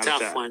 Shank is a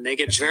tough one. They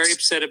get very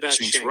upset about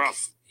Shank.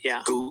 Rough.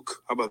 Yeah. Gook.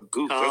 How about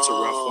Gook? That's a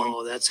rough one.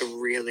 Oh, that's a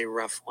really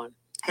rough one.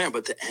 Yeah,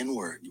 but the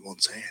N-word, you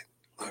won't say it.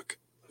 Look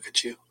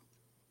at you.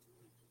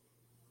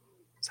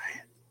 Say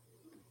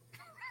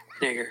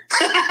it. Nigger.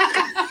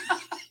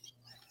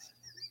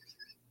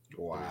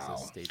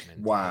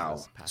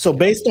 Wow. So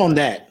based on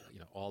that,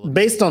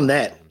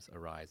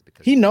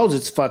 he knows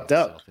it's fucked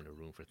up.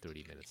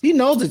 He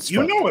knows it's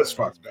You know it's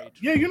fucked up.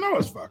 Yeah, you know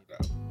it's fucked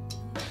up.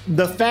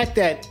 The fact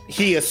that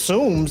he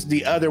assumes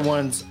the other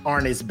ones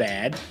aren't as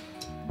bad,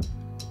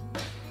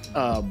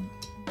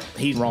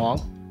 he's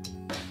wrong.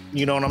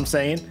 You know what I'm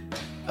saying?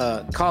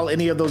 Call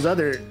any of those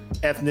other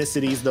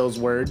ethnicities those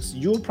words,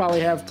 you'll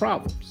probably have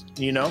problems.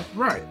 You know?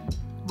 Right.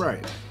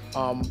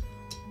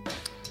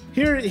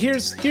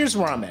 Here's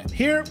where I'm at.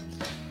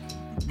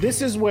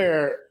 This is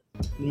where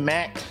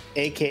Mac,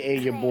 aka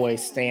your boy,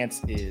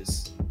 stance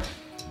is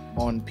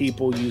on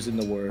people using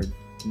the word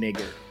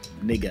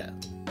nigga,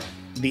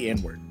 the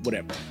N-word,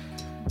 whatever.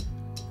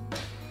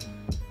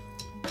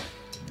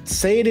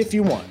 Say it if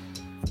you want.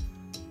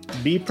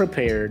 Be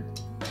prepared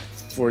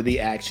for the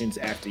actions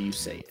after you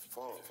say it.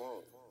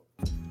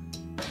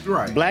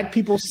 Right. Black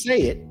people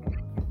say it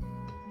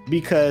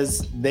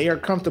because they are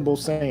comfortable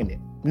saying it.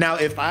 Now,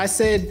 if I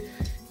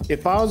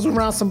was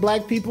around some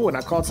black people and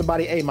I called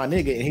somebody, hey, my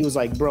nigga, and he was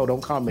like, bro,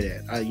 don't call me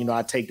that.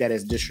 I take that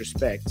as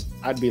disrespect.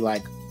 I'd be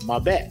like, my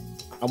bad.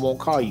 I won't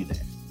call you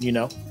that, you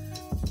know?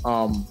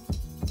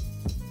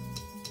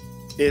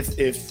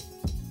 If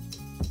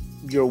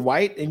you're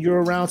white and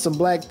you're around some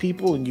black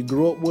people and you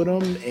grew up with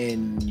them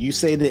and you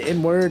say the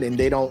N-word and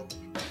they don't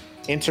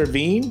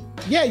intervene,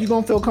 yeah, you're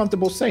going to feel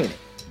comfortable saying it.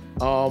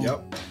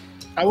 Yep.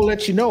 I will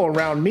let you know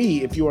around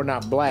me, if you are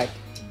not black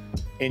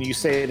and you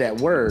say that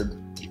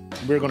word,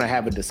 we're going to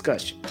have a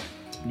discussion,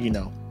 you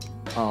know?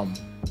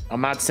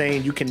 I'm not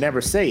saying you can never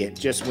say it.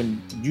 Just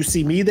when you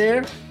see me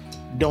there,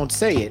 don't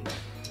say it,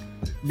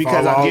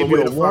 because I'll give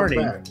you a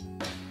warning.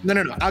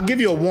 No. I'll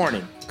give you a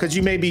warning because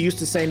you may be used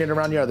to saying it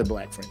around your other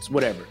black friends,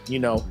 whatever. You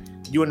know,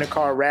 you in the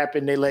car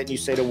rapping, they letting you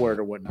say the word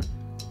or whatnot.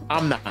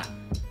 I'm not,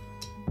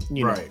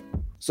 you know?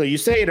 So you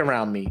say it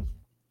around me,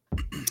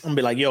 I'm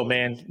be like, yo,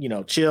 man, you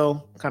know,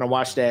 chill, kind of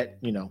watch that.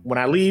 You know, when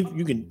I leave,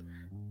 you can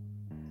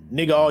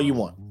nigga all you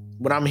want.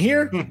 When I'm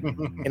here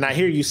and I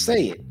hear you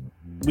say it,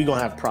 we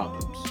gonna have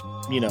problems,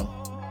 you know?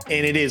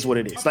 And it is what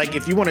it is. Like,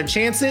 if you want to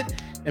chance it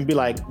and be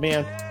like,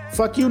 man,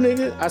 fuck you,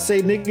 nigga. I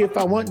say nigga if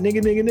I want,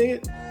 nigga.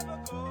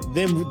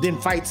 Then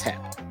fights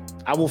happen.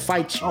 I will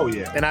fight you. Oh,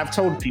 yeah. And I've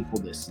told people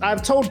this.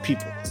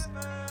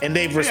 And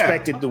they've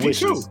respected the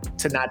wishes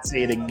to not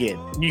say it again.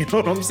 You know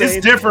what I'm saying?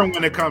 It's different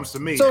when it comes to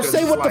me. So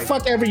say what the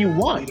fuck ever you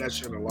want. Leave that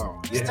shit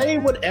alone. Yeah. Say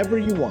whatever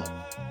you want.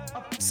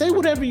 Say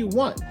whatever you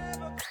want.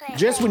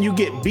 Just when you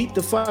get beat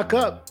the fuck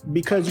up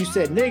because you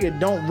said nigga,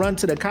 don't run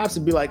to the cops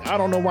and be like, I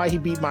don't know why he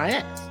beat my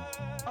ass.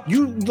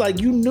 You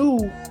knew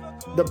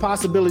the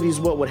possibilities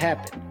what would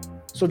happen.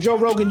 So Joe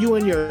Rogan, you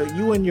in your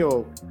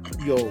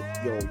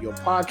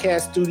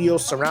podcast studio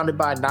surrounded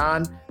by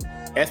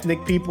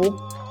non-ethnic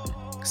people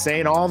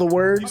saying all the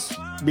words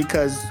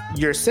because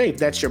you're safe.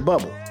 That's your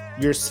bubble.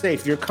 You're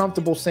safe. You're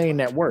comfortable saying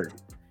that word.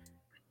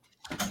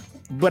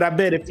 But I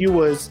bet if you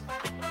was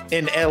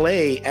in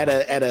LA at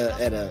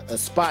a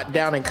spot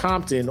down in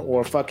Compton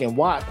or fucking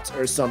Watts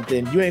or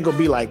something, you ain't gonna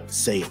be like,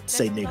 say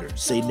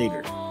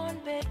nigger.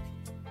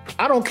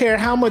 I don't care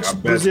how much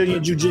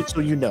Brazilian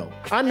Jiu-Jitsu you know.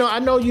 I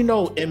know you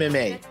know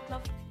MMA,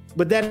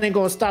 but that ain't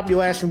gonna stop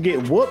your ass from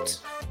getting whooped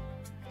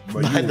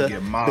by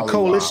the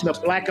coalition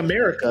of Black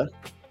America.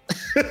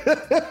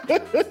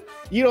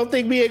 You don't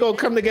think we ain't gonna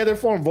come together,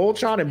 form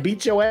Voltron, and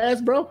beat your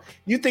ass, bro?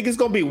 You think it's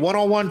gonna be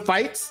one-on-one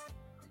fights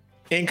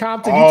in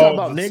Compton? You talk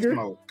about nigger?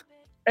 Smoke.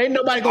 Ain't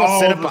nobody gonna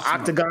set up an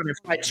octagon and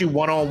fight you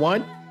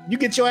one-on-one. You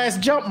get your ass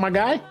jumped, my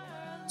guy.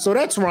 So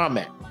that's where I'm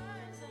at.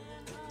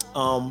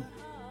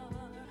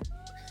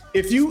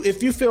 If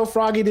you feel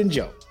froggy, then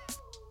jump.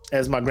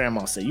 As my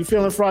grandma said, you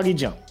feeling froggy,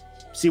 jump.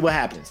 See what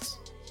happens.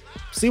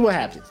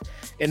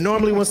 And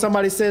normally when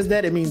somebody says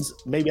that, it means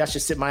maybe I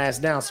should sit my ass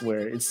down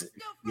somewhere. It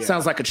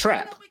sounds like a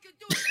trap.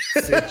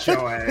 Sit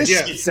your ass.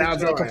 It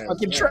sounds like a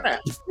fucking trap.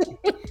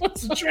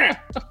 It's a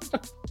trap.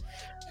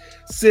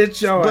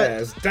 Sit your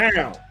ass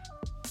down.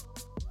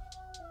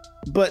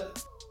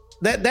 But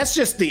that's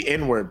just the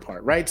N-word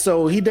part, right?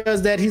 So he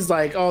does that. He's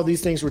like, oh,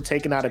 these things were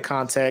taken out of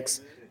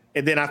context.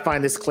 And then I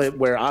find this clip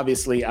where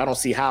obviously I don't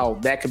see how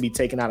that can be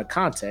taken out of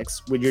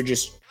context when you're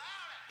just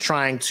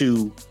trying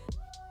to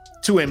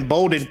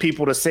embolden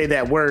people to say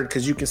that word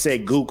because you can say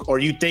gook, or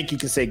you think you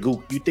can say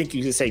gook, you think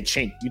you can say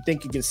chink, you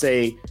think you can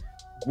say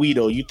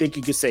Guido, you think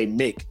you can say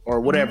Mick or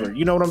whatever. Mm-hmm.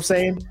 You know what I'm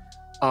saying?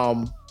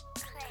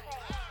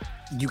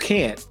 You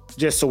can't,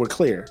 just so we're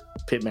clear,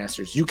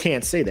 Pitmasters, you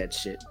can't say that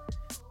shit.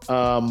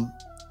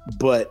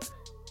 But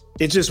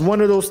it's just one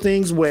of those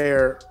things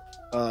where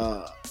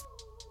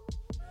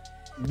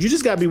you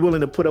just gotta be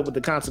willing to put up with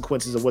the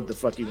consequences of what the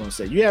fuck you're gonna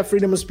say. You have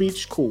freedom of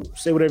speech, cool.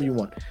 Say whatever you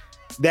want.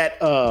 That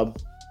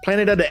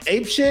Planet of the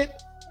Apes shit.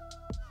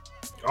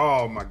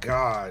 Oh my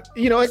God.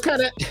 You know, it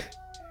kind of,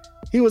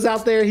 he was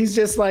out there, he's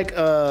just like,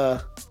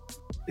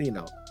 you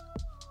know,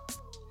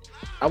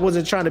 I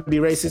wasn't trying to be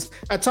racist.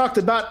 I talked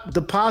about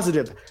the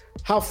positive,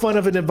 how fun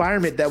of an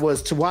environment that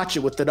was to watch it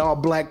with an all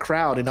black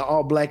crowd in an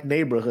all black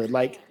neighborhood.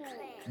 Like,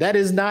 that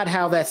is not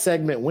how that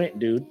segment went,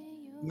 dude.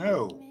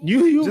 No,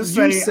 you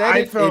said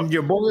it in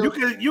your boy.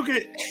 You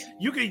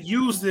could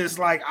use this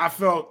like I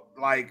felt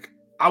like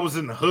I was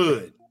in the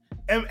hood,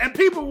 And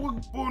people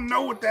will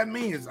know what that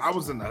means. I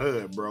was in the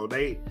hood, bro.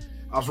 I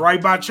was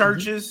right by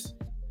churches.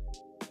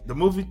 The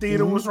movie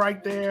theater was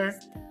right there.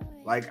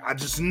 Like, I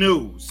just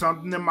knew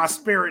something in my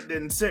spirit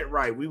didn't sit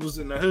right. We was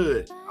in the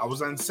hood. I was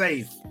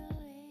unsafe.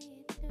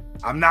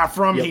 I'm not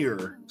from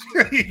here.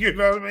 You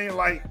know what I mean?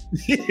 Like,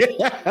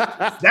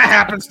 that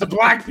happens to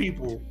black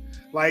people.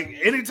 Like,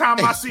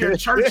 anytime I see a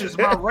churches,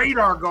 my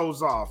radar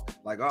goes off.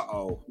 Like,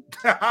 uh-oh.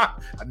 I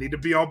need to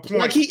be on point.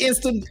 Like, he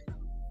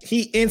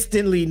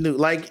instantly knew.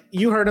 Like,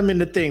 you heard him in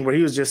the thing where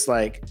he was just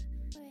like,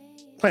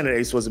 Planet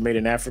Apes wasn't made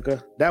in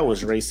Africa. That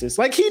was racist.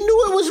 Like, he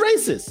knew it was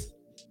racist.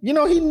 You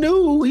know, he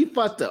knew he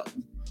fucked up.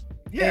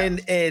 Yeah.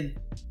 And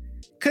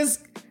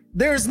because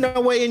there's no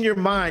way in your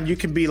mind you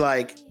can be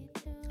like,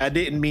 I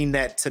didn't mean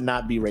that to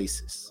not be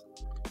racist.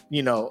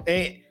 You know,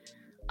 and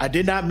I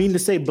did not mean to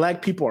say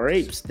black people are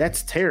apes.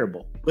 That's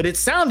terrible. But it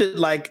sounded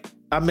like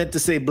I meant to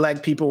say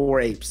black people were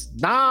apes.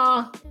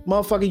 Nah,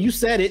 motherfucker, you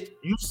said it.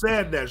 You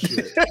said that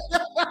shit.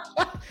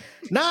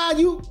 Nah,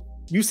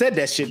 you said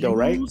that shit though,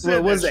 right?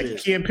 What was that?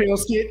 Key and Peele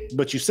skit?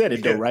 But you said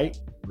it though, right?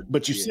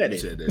 But you said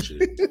it. You said that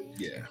shit.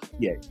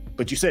 Yeah.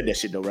 But you said that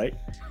shit though, right?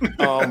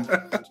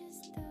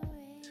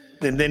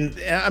 And then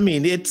I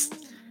mean,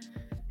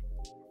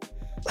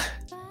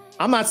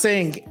 I'm not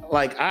saying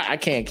like I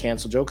can't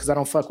cancel Joe because I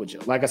don't fuck with Joe.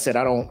 Like I said,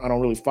 I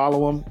don't really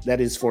follow him. That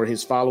is for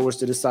his followers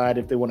to decide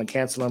if they want to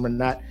cancel him or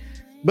not.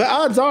 But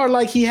odds are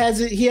like he has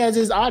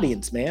his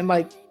audience, man.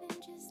 Like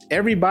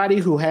everybody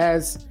who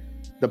has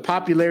the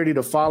popularity,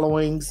 the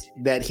followings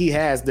that he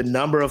has, the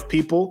number of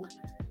people,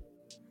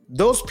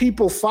 those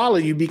people follow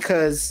you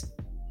because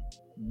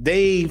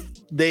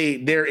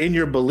they're in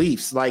your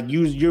beliefs. Like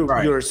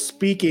you're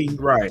speaking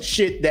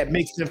shit that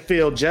makes them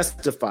feel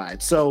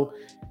justified. So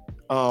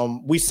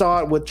we saw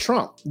it with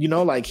Trump, you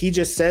know, like he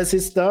just says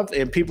his stuff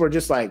and people are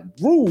just like,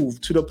 woo,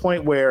 to the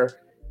point where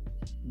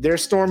they're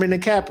storming the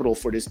Capitol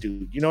for this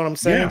dude. You know what I'm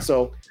saying? Yeah.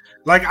 So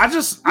like, I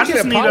just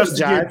need us to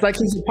get... Like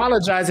he's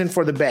apologizing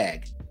for the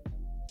bag.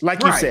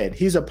 Like you said,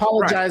 he's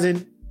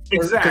apologizing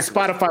because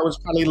Spotify was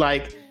probably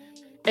like,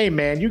 hey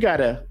man,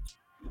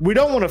 we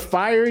don't want to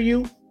fire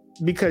you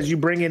because you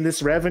bring in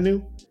this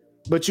revenue,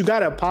 but you got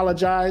to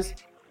apologize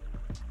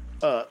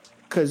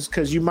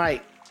because you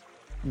might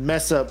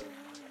mess up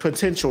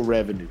potential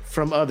revenue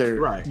from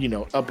other, you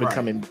know, up and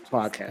coming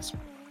podcasts.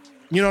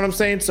 You know what I'm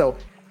saying? So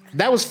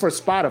that was for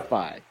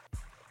Spotify.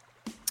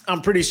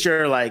 I'm pretty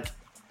sure like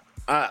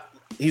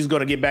he's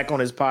going to get back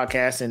on his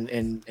podcast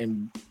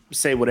and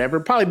say whatever.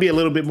 Probably be a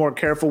little bit more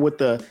careful with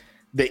the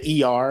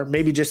ER.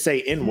 Maybe just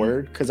say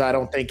N-word because I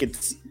don't think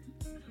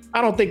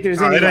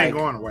there's any. It ain't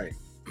going away.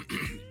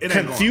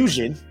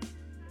 Confusion.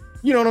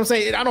 You know what I'm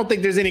saying? I don't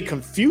think there's any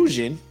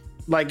confusion.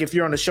 Like if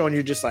you're on the show and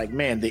you're just like,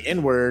 man, the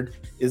N-word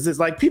is this,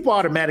 like people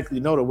automatically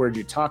know the word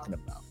you're talking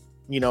about.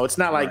 You know, it's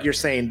not like you're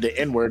saying the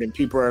N-word and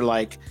people are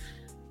like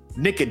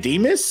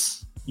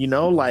Nicodemus, you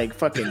know, like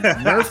fucking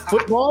Nerf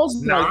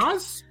footballs.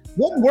 Nas? Like,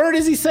 what word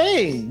is he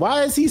saying?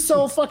 Why is he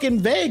so fucking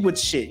vague with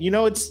shit? You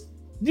know,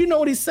 you know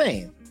what he's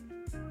saying.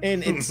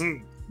 And it's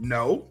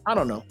no, I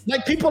don't know.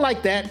 Like people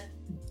like that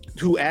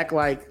who act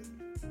like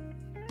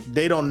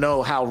they don't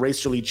know how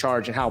racially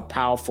charged and how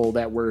powerful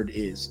that word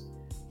is.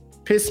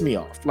 Piss me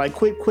off. Like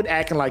quit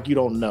acting like you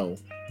don't know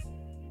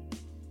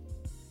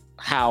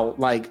how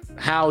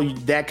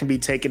that can be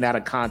taken out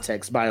of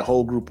context by a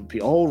whole group of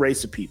people, a whole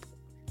race of people.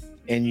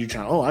 And you're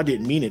trying, I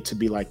didn't mean it to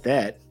be like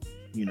that.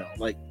 You know,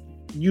 like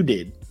you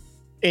did.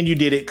 And you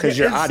did it because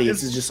your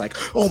audience is just like,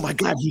 oh my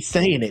God, he's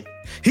saying it.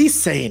 He's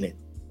saying it.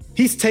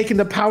 He's taking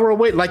the power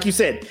away. Like you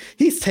said,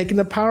 he's taking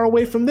the power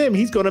away from them.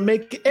 He's going to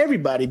make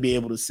everybody be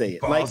able to say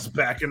it. Balls like,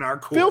 back in our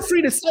court. Feel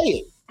free to say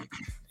it.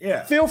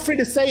 Yeah. Feel free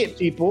to say it,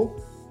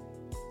 people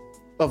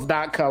of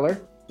that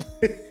color.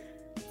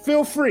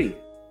 Feel free.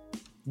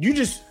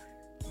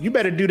 You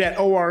better do that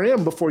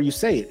ORM before you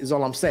say it, is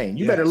all I'm saying.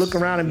 You better look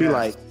around and be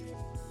like,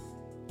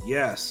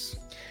 yes.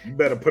 You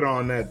better put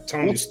on that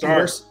Tony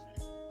Stark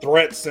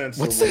threat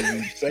sensor when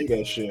you say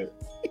that shit.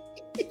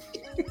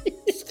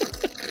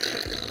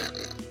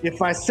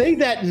 If I say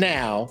that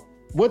now,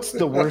 what's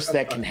the worst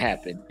that can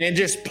happen? And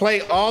just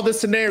play all the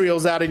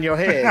scenarios out in your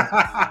head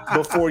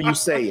before you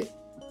say it.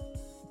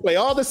 Play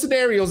all the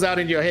scenarios out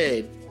in your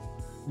head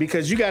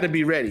because you got to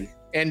be ready.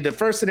 And the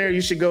first scenario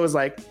you should go is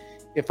like,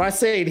 if I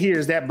say it here,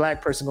 is that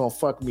black person gonna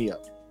fuck me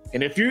up?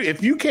 And if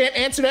you can't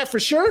answer that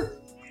for sure,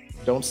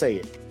 don't say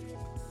it.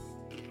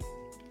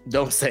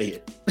 Don't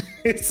say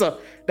it. So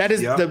that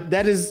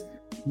is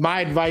my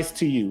advice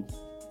to you,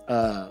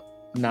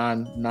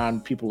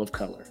 non people of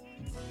color.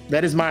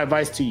 That is my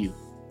advice to you.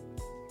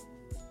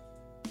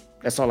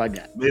 That's all I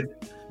got.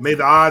 May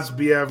the odds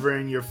be ever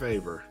in your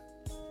favor.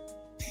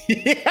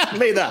 Yeah,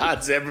 may the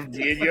odds ever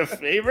be in your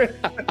favor.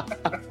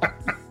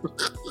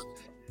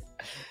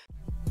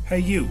 Hey,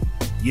 you.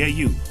 Yeah,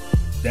 you.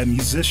 That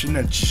musician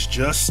that's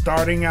just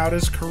starting out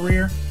his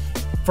career.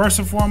 First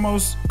and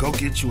foremost, go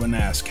get you an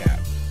ASCAP.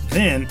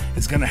 Then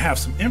it's going to have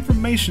some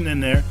information in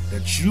there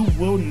that you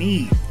will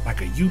need, like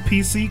a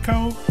UPC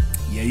code.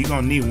 Yeah, you're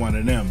going to need one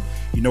of them.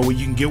 You know where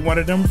you can get one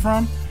of them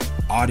from?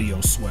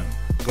 Audio Swim.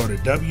 Go to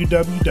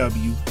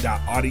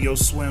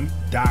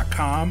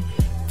www.audioswim.com.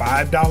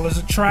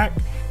 $5 a track.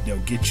 They'll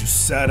get you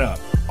set up.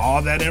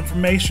 All that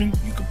information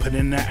you can put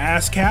in the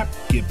ASCAP,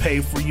 get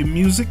paid for your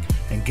music,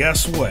 and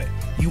guess what?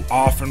 You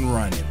off and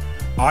running.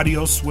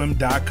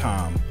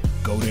 Audioswim.com.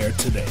 Go there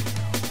today.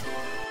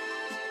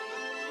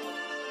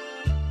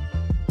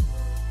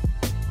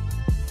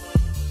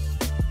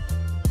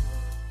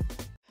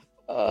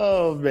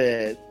 Oh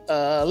man,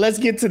 let's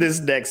get to this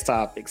next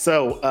topic.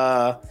 So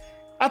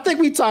I think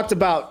we talked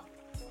about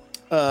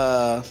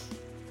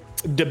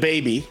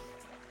DaBaby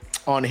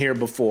on here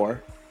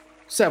before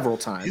several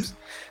times.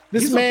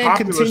 This man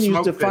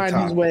continues to find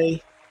his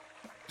way.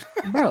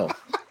 Bro,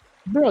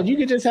 you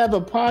could just have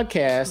a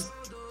podcast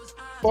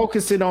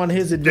focusing on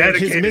his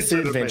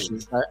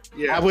misadventures.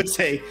 I would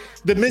say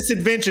the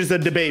misadventures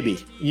of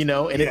DaBaby, you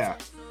know, and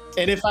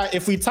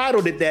if we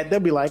titled it that, they'll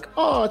be like,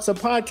 oh, it's a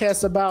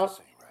podcast about,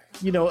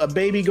 you know, a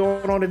baby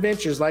going on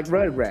adventures like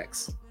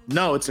Rugrats.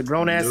 No, it's a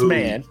grown-ass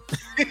man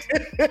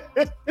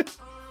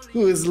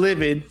who is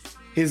living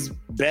his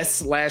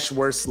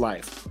best/worst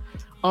life.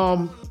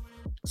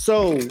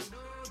 So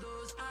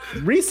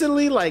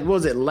recently, like,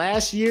 was it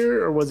last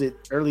year or was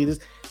it early this?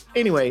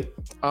 Anyway,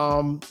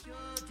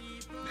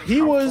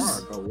 he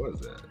was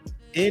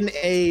in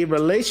a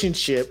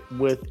relationship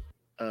with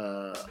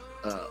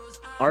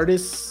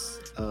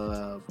artist.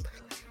 An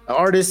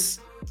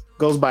artist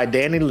goes by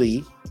Danny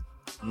Lee.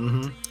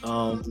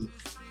 Mm-hmm.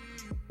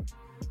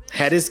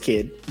 Had his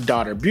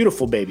daughter,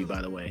 beautiful baby,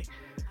 by the way.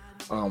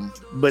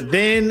 But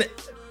then,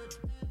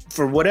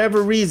 for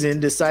whatever reason,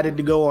 decided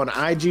to go on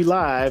IG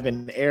Live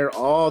and air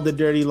all the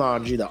dirty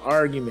laundry, the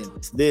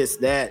arguments, this,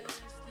 that.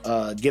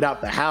 Get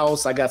out the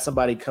house. I got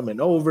somebody coming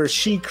over.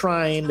 She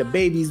crying. The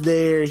baby's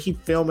there. He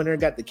filming her.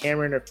 Got the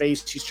camera in her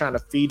face. She's trying to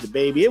feed the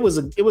baby. It was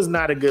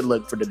not a good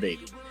look for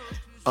DaBaby.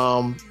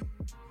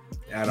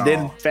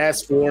 Then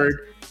fast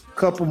forward, a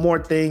couple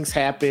more things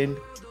happen.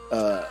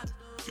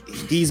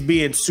 He's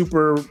being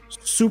super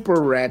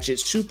ratchet,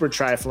 super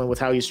trifling with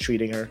how he's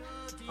treating her.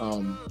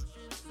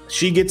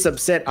 She gets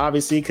upset,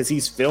 obviously, because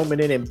he's filming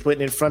it and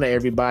putting it in front of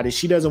everybody.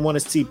 She doesn't want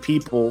to see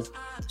people.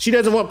 She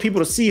doesn't want people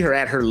to see her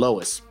at her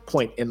lowest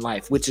point in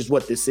life, which is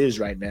what this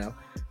is right now.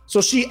 So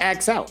she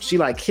acts out. She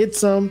like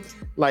hits him,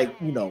 like,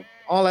 you know,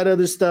 all that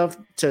other stuff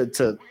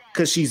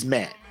because she's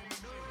mad.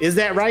 Is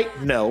that right?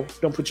 No,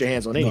 don't put your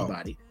hands on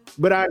anybody. No.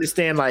 But I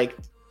understand like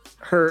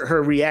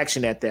her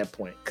reaction at that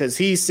point, because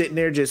he's sitting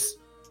there just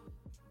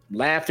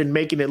laughing,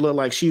 making it look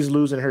like she's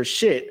losing her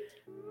shit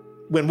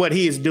when what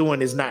he is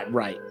doing is not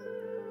right.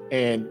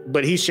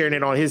 But he's sharing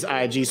it on his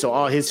IG, so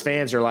all his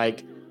fans are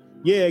like,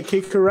 yeah,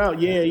 kick her out,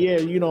 yeah,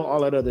 you know,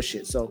 all that other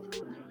shit. So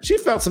she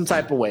felt some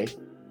type of way,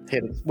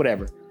 hit him,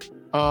 whatever.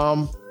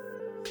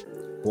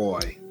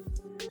 Boy.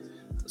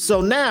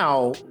 So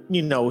now,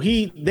 you know,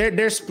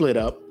 they're split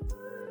up.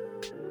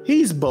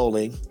 He's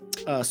bowling.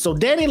 So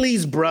Danny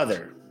Lee's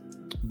brother,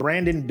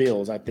 Brandon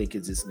Bills, I think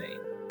is his name,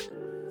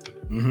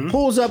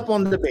 pulls up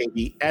on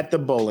DaBaby at the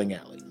bowling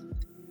alley,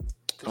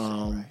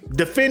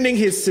 defending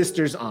his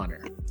sister's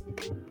honor.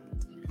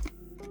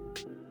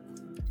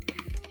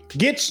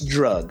 Gets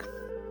drugged.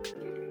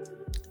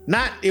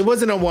 It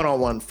wasn't a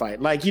one-on-one fight.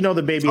 Like, you know,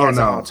 DaBaby has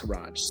an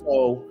entourage.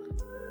 So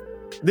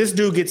this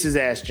dude gets his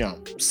ass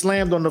jumped,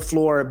 slammed on the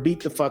floor, beat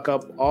the fuck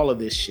up, all of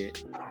this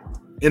shit.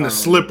 In a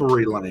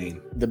slippery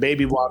lane.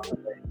 DaBaby walks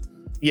away.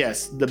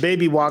 Yes,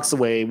 DaBaby walks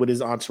away with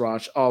his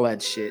entourage, all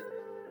that shit.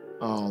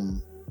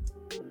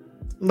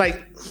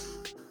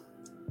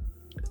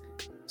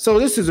 So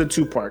this is a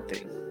two-part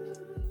thing.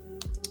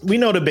 We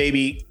know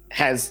DaBaby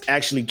has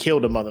actually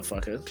killed a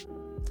motherfucker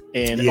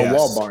in a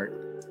Walmart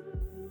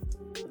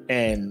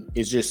and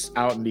is just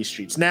out in these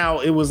streets. Now,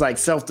 it was like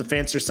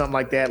self-defense or something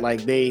like that.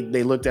 Like they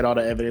looked at all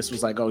the evidence,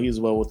 was like, oh, he was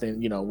well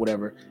within, you know,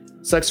 whatever.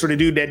 Sucks for the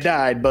dude that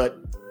died, but,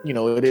 you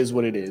know, it is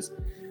what it is.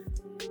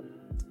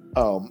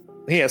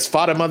 He has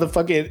fought a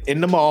motherfucker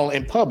in the mall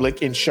in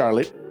public in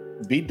Charlotte,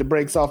 beat the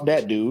brakes off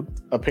that dude,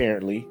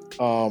 apparently.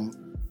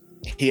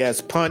 He has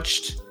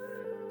punched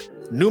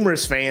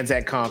numerous fans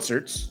at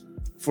concerts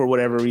for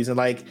whatever reason.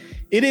 Like,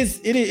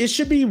 it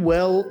should be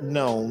well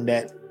known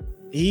that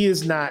he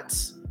is not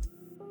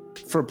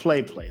for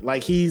play.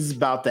 Like, he's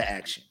about the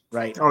action,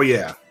 right? Oh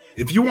yeah.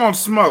 If you want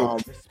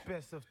smoke,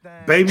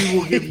 baby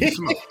will give you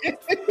smoke.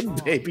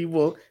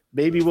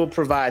 baby will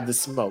provide the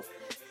smoke.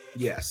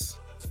 Yes.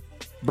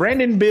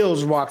 Brandon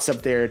Bills walks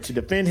up there to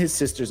defend his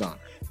sister's honor.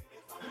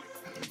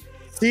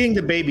 Seeing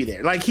DaBaby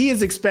there, like, he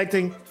is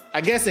expecting,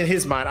 I guess in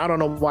his mind, I don't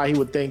know why he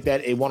would think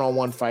that a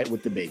one-on-one fight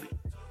with DaBaby,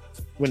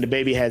 when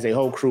DaBaby has a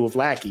whole crew of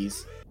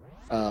lackeys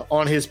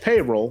on his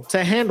payroll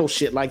to handle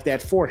shit like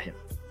that for him.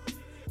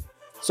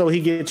 So he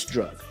gets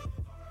drugged.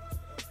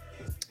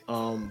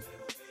 In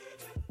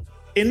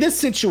this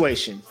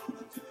situation,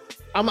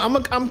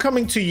 I'm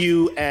coming to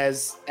you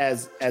as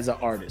an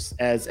artist,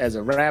 as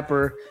a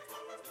rapper.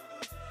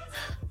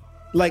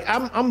 Like,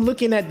 I'm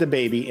looking at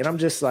DaBaby and I'm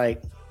just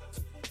like,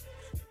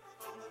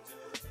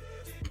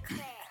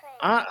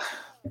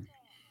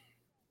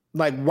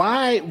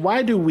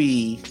 why do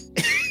we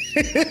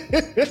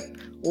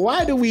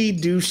why do we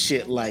do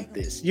shit like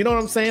this? You know what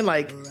I'm saying?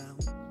 Like,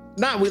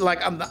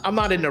 I'm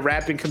not in the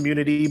rapping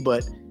community,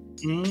 but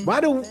why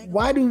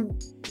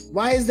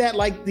is that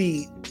like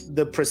the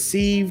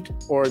perceived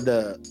or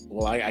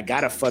I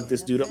gotta fuck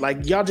this dude up?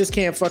 Like, y'all just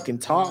can't fucking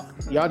talk.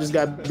 Y'all just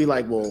gotta be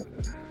like, well,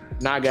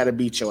 now I gotta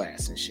beat your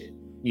ass and shit,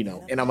 you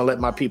know, and I'm gonna let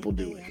my people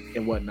do it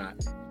and whatnot.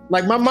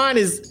 Like, my mind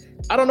is,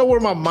 I don't know where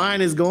my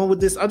mind is going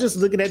with this. I'm just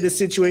looking at this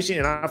situation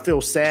and I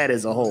feel sad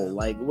as a whole.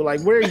 Like where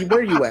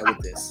are you at with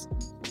this?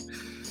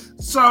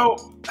 So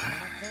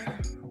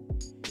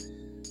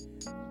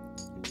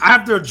I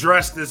have to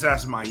address this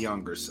as my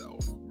younger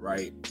self,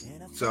 right?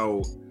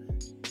 So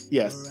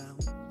yes.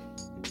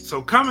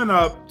 So coming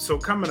up,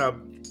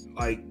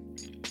 like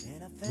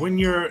when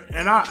you're,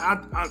 and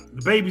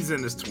the baby's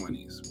in his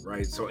 20s,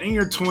 right? So in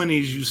your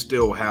 20s, you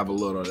still have a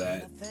little of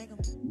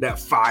that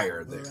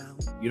fire there.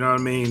 You know what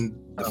I mean?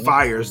 The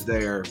fire's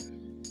there,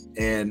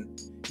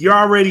 and you're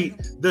already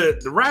the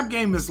rap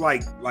game is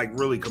like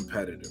really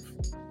competitive,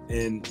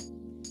 and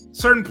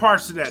certain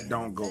parts of that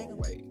don't go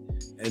away,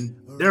 and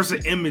there's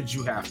an image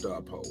you have to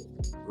uphold,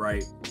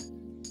 right?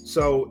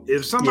 So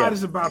if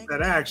somebody's about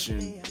that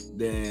action,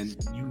 then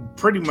you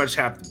pretty much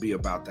have to be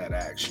about that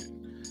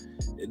action.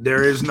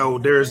 There is no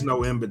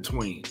in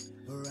between.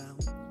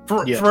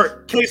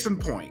 For case in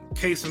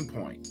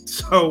point.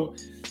 So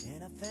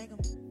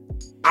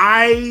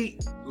I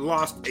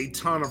lost a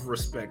ton of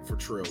respect for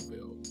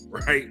Trillville,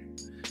 right?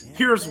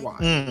 Here's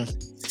why.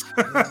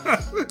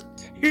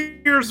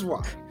 Here's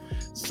why.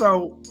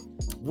 So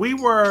we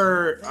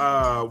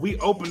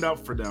opened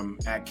up for them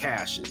at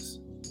Cash's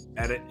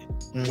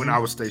when I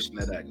was stationed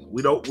at Agnew.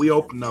 We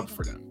opened up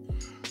for them,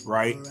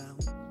 right?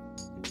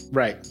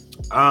 Right.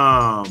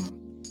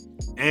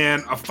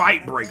 And a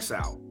fight breaks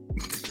out.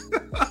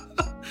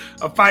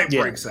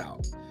 Breaks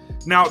out.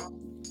 Now,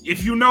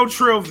 if you know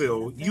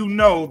Trillville, you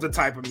know the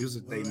type of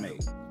music they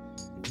make.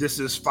 This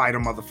is fight a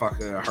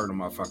motherfucker, hurt a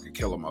motherfucker,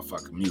 kill a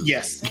motherfucker music.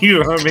 Yes. You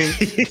know what I mean?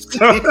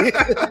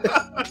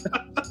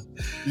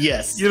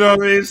 Yes. You know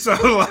what I mean? So,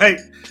 like,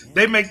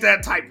 they make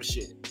that type of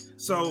shit.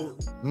 So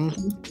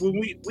when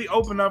we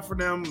open up for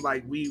them,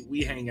 like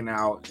we hanging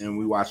out and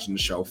we watching the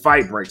show.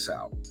 Fight breaks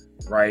out,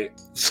 right?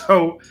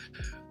 So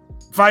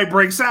fight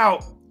breaks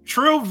out.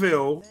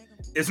 Trillville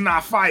is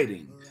not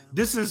fighting.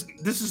 This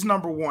is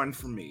number one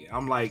for me.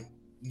 I'm like,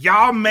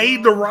 y'all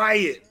made the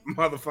riot,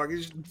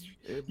 motherfuckers.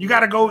 You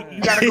gotta go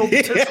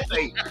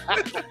participate.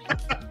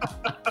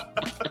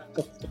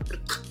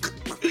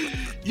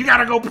 You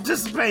gotta go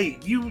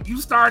participate.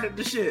 You started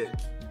the shit.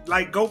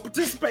 Like, go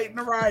participate in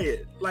the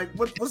riot. Like,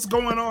 what's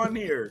going on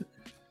here?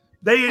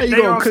 They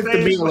gonna cook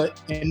the meal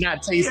and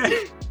not taste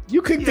it.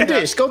 You cook the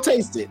dish. Go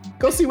taste it.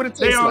 Go see what it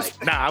tastes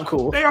like. Nah, I'm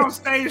cool. They on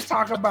stage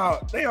talk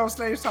about,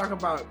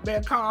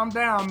 man, calm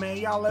down, man.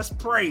 Y'all, let's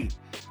pray.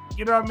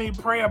 You know what I mean?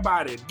 Pray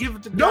about it. Give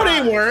it to God. No,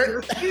 they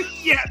weren't.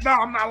 Yeah, no,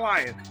 I'm not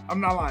lying.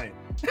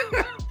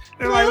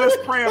 They're like, let's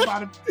pray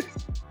about it.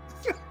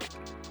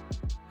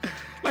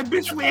 Like,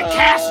 bitch, we at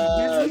Cassius,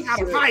 bitch. We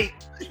gotta fight.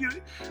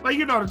 Like,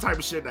 you know the type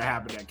of shit that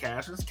happened at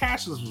Cassius.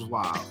 Cassius was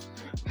wild.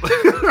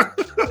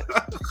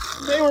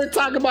 They were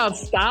talking about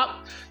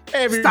stop.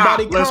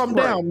 Everybody calm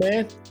down,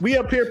 man. We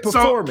up here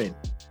performing.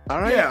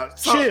 All right? Yeah.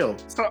 Chill.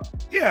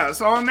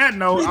 So on that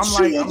note,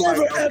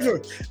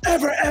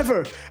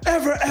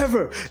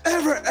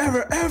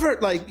 ever.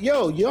 Like,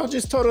 yo, y'all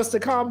just told us to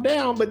calm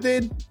down, but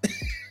then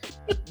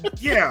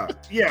yeah.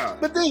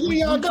 But then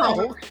here y'all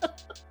go.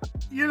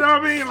 You know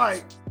what I mean?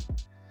 Like,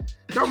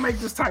 don't make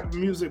this type of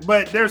music,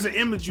 but there's an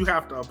image you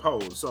have to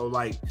uphold. So,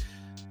 like,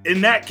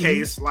 in that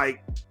case,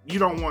 like, you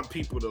don't want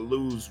people to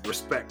lose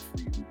respect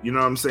for you. You know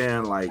what I'm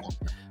saying? Like,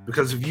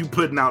 because if you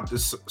putting out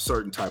this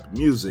certain type of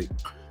music,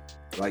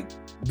 like,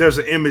 there's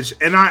an image,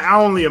 and I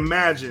only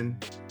imagine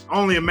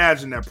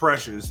that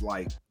pressure is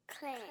like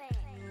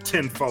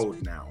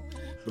tenfold now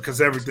because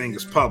everything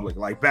is public.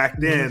 Like, back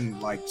then,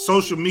 like,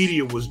 social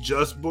media was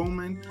just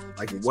booming.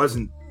 Like, it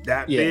wasn't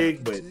that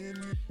big, but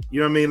you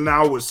know what I mean?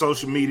 Now with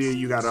social media,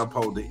 you got to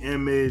uphold the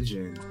image,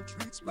 and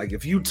like,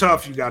 if you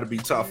tough, you got to be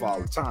tough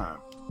all the time.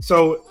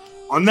 So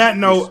on that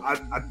note,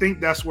 I think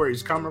that's where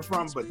he's coming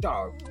from. But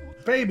dog,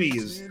 Baby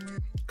is,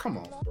 come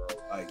on, bro.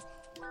 Like,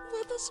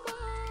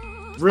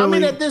 really? I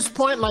mean, at this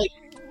point, like,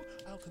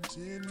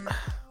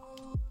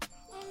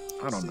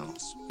 I don't know.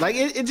 Like,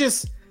 it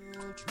just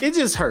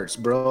hurts,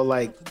 bro.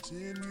 Like,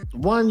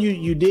 one,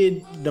 you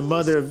did the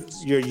mother of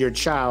your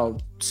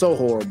child so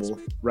horrible,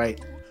 right?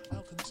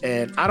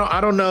 And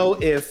I don't know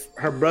if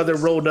her brother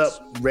rolled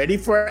up ready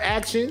for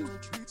action,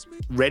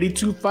 ready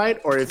to fight,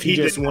 or if he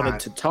just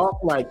wanted to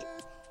talk. Like,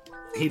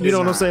 you know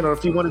what I'm saying? Or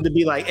if he wanted to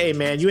be like, hey,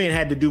 man, you ain't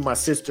had to do my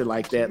sister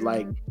like that.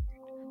 Like,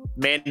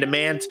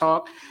 man-to-man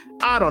talk.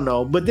 I don't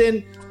know. But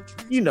then,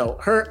 you know,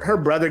 her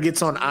brother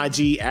gets on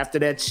IG after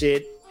that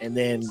shit, and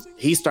then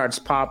he starts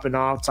popping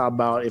off, talking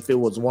about if it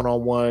was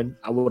one-on-one,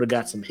 I would have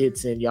got some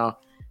hits in. Y'all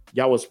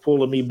was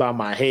pulling me by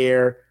my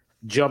hair.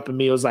 jumping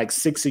me. It was like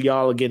 6 of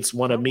y'all against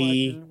one of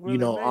me, you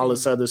know, all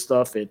this other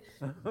stuff. And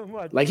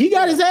like he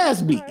got his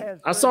ass beat.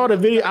 I saw the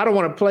video. I don't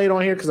want to play it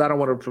on here because I don't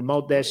want to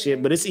promote that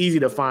shit, but it's easy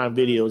to find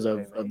videos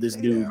of this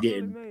dude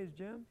getting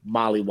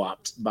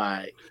mollywopped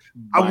by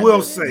I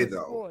will say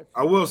though,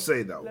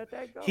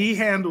 he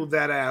handled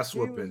that ass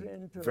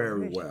whooping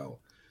very well.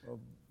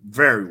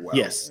 Very well.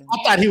 Yes.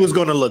 I thought he was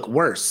going to look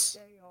worse.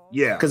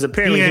 Yeah. Because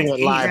apparently he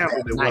went live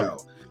handled it night.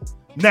 well.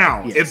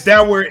 Now, Yes. if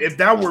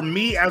that were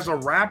me as a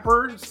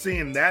rapper,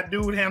 seeing that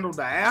dude handle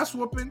the ass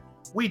whooping,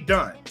 we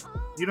done.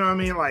 You know what I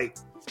mean? Like,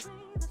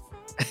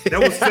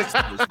 there was 6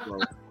 of us, bro.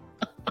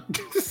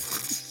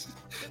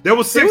 There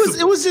was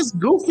 6. It was just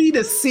goofy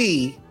to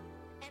see.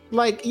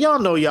 Like, y'all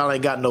know y'all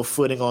ain't got no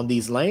footing on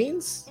these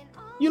lanes.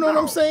 You know what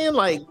I'm saying?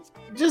 Like,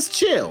 just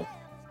chill.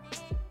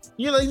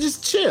 You know,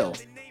 just chill.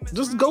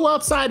 Just go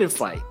outside and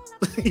fight.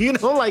 You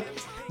know, like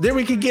then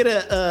we could get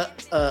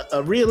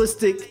a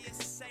realistic,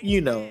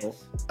 you know,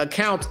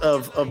 account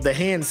of the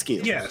hand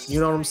skills. Yes. You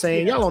know what I'm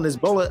saying? Y'all on this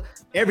bullet,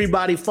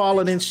 everybody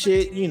falling and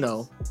shit, you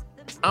know.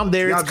 I'm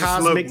there, Y'all it's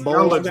just Cosmic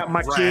Bowl. I got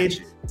my ratchet.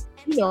 kid.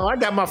 You know, I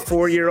got my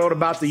 4-year-old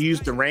about to use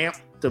the ramp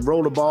to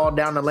roll the ball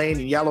down the lane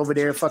and y'all over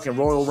there fucking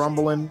Royal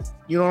Rumbling.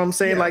 You know what I'm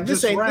saying? Yeah, like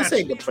this ain't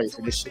the place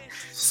for this shit.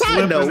 Side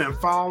Slipping note, and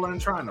falling,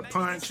 trying to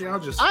punch.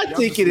 I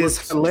think it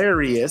is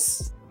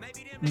hilarious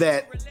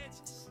that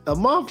a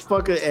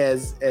motherfucker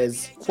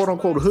as quote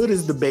unquote hood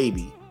is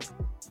DaBaby.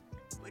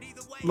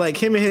 Like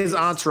him and his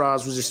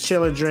entourage was just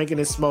chilling, drinking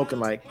and smoking.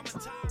 Like,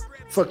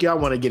 fuck y'all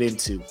want to get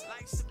into?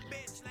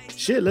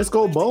 Shit, let's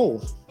go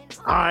bowl.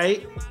 All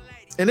right.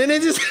 And then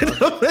it just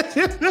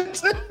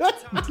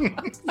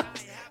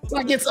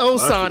like it's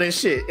Osan and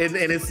shit, and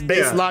it's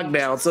base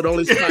lockdown. So the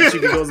only spot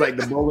you can go is like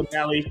the bowling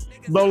alley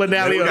We on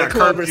the got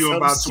club or curfew some in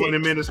about shit. 20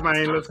 minutes,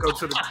 man. Let's go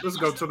to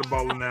the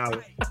bowling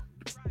alley.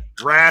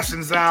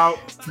 Rations out.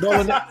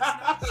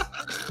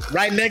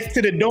 Right next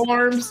to the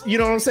dorms. You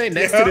know what I'm saying?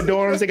 Next to the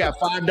dorms, they got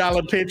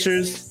 $5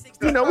 pitchers.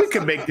 You know, we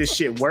can make this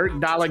shit work.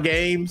 $1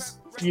 games.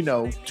 You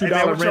know, $2 Hey,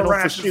 man, what's your rental for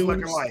rations shoes.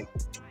 looking like?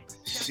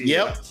 Shit,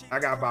 Yep. I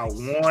got about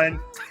 1.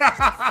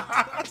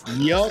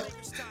 Yep.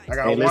 I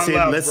got Hey,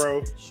 1 left,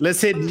 bro.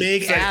 Let's hit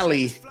Mig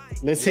Alley.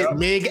 Let's hit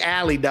Mig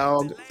Alley,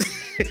 dog.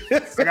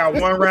 I got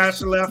 1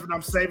 ration left, and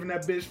I'm saving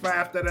that bitch for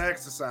after the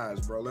exercise,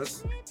 bro.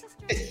 Let's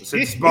hit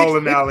this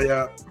bowling alley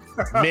up.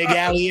 Mig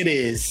Alley it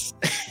is.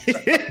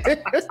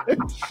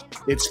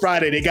 It's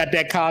Friday. They got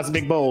that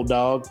Cosmic Bowl,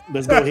 dog.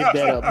 Let's go hit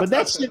that up. But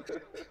that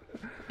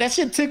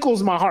shit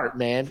tickles my heart,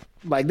 man.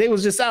 Like they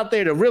was just out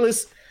there, the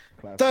realest,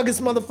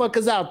 thuggest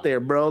motherfuckers out there,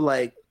 bro.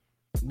 Like,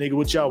 nigga,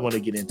 what y'all want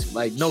to get into?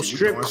 Like, no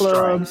strip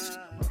clubs,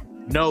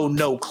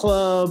 no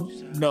club,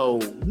 no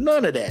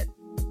none of that,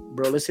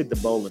 bro. Let's hit the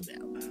bowling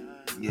now.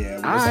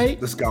 Yeah,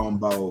 let's go and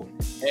bowl.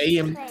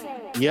 AM,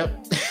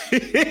 yep.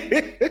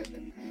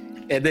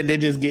 And then they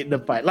just get in the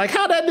fight. Like,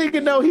 how that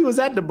nigga know he was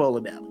at the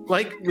bowling alley?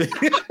 Like, the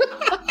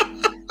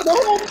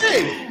whole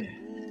thing.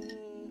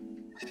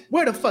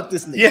 Where the fuck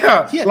this nigga?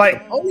 Yeah, he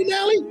like bowling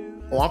alley.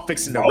 Oh, I'm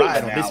fixing to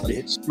ride on this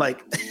bitch.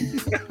 Like,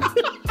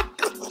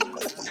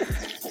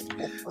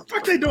 what the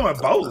fuck they doing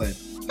bowling?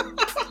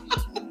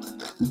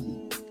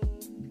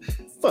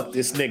 fuck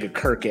this nigga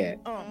Kirk at.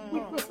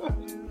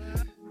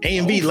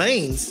 A&B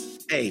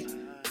lanes. Hey,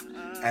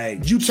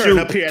 you turn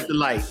up here at the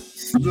light.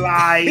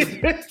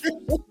 Slide.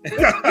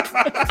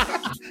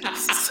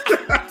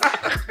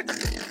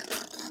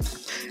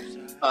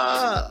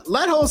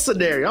 That whole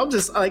scenario, I'm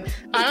just like,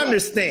 I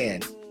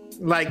understand.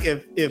 Like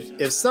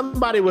if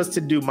somebody was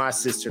to do my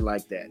sister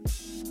like that,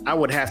 I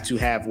would have to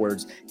have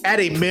words at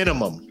a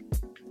minimum,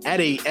 at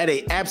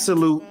a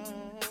absolute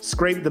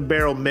scrape the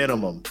barrel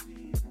minimum.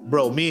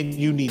 Bro, me and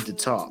you need to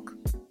talk.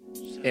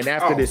 And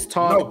after this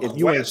talk, if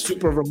you ain't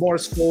super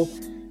remorseful,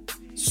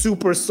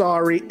 super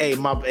sorry,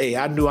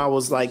 I knew I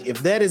was like,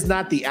 if that is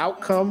not the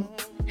outcome,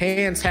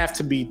 hands have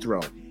to be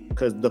thrown.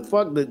 Because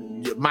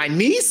my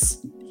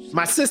niece,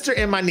 my sister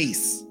and my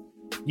niece,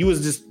 you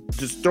was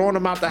just throwing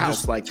them out the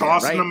house like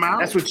that, right? Them out?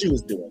 That's what you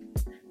was doing.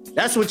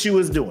 That's what you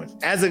was doing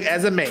as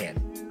a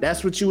man.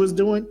 That's what you was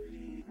doing.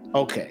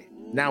 Okay,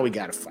 now we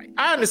gotta fight.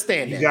 I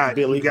understand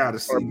Billy, you gotta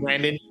see. Or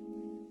Brandon.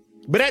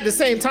 But at the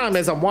same time,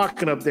 as I'm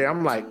walking up there,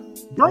 I'm like,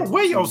 bro,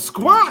 where your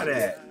squad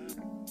at?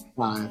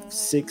 5,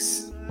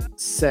 6,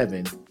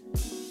 7.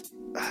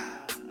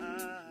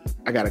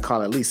 I gotta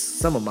call at least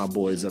some of my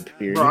boys up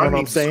here. Bro, you know what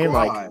I'm saying?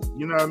 Squad. Like,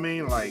 you know what I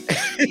mean? Like,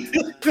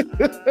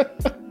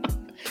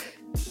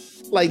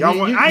 like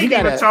I ain't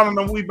gotta, even telling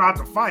them we about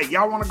to fight.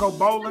 Y'all want to go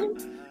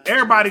bowling?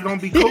 Everybody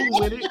gonna be cool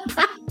with it.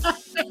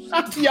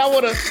 Y'all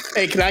wanna?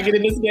 Hey, can I get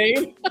in this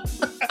game?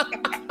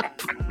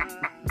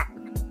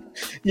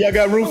 Y'all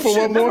got room for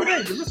one more?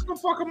 Let's go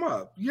fuck them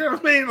up. You know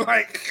what I mean?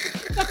 Like,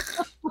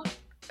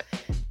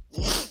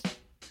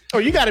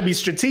 or you got to be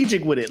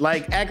strategic with it.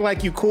 Like, act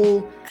like you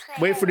cool.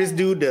 Wait for this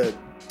dude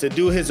to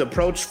do his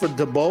approach for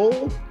the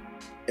bowl,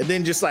 and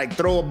then just like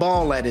throw a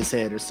ball at his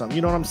head or something.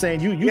 You know what I'm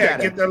saying? You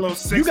gotta get that little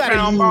 6-pound you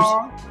gotta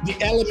ball. use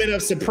the element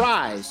of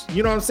surprise.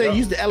 You know what I'm saying?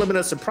 Use the element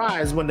of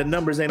surprise when the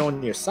numbers ain't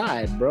on your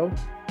side, bro.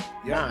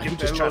 Yeah, get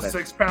that little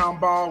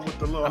 6-pound ball with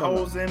the little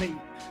holes in it.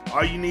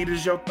 All you need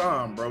is your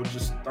thumb, bro.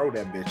 Just throw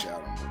that bitch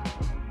out.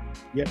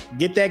 Yep.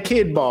 Get that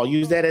kid ball.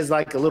 Use that as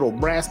like a little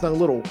brass knuckle,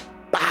 little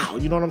bow.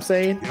 You know what I'm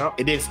saying? Yep.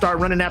 And then start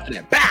running after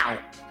that. Bow.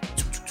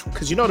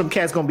 Because you know them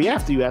cats gonna be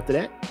after you after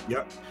that.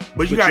 Yep.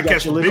 But you gotta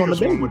catch the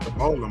biggest one with the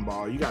bowling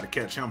ball. You gotta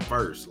catch him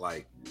first.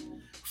 Like,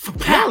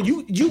 pow.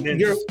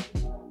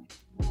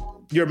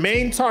 Your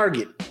main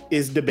target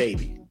is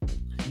DaBaby.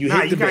 You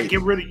gotta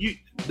get rid of you.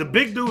 The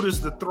big dude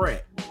is the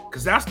threat,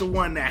 because that's the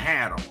one that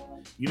had him.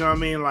 You know what I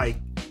mean? Like,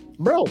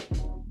 bro,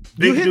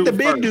 you hit the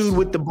big dude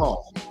with the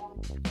ball.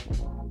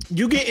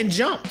 You getting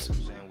jumped.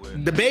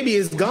 DaBaby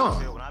is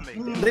gone.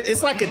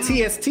 It's like a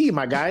TST,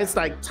 my guy. It's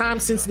like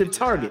time-sensitive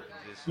target.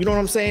 You know what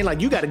I'm saying?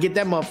 Like, you got to get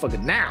that motherfucker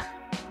now.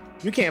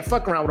 You can't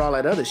fuck around with all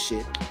that other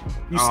shit.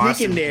 You sneak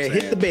in there,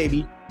 hit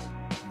DaBaby,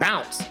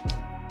 bounce.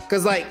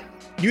 Because, like,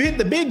 you hit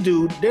the big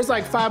dude, there's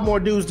like 5 more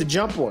dudes to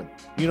jump on.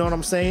 You know what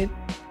I'm saying?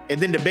 And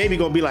then DaBaby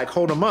gonna be like,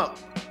 hold him up.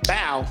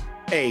 Bow.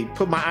 Hey,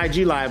 put my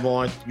IG live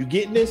on. You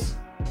getting this?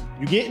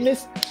 You getting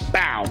this?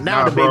 Bow.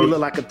 Now DaBaby look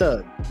like a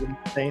thug. You know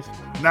what I'm saying?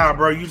 Nah,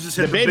 bro, you just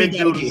hit the big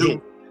dude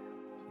and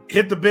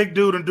hit the big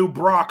dude and do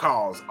bra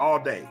calls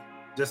all day.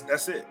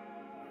 That's it.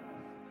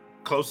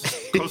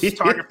 Closest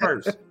target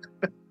first.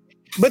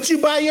 But you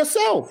by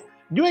yourself.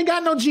 You ain't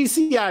got no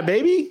GCI,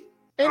 baby.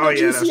 Ain't no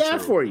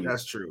GCI for you.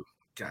 That's true.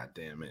 God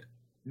damn it.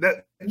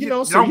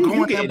 So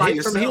you get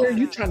hit from here.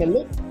 You trying to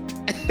look?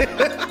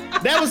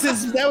 that was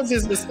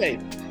his mistake.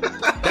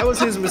 That was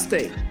his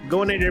mistake.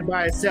 Going in there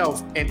by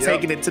himself and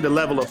taking it to the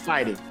level of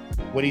fighting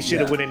when he should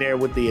have went in there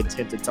with the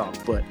intent to talk.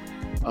 But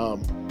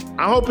I'm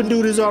hoping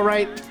dude is all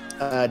right.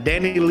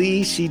 Danny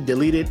Lee, she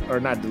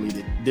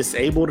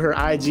disabled her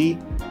IG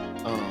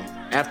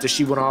after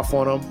she went off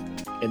on him,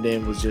 and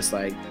then was just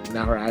like,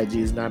 now her IG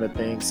is not a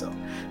thing. So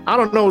I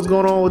don't know what's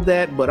going on with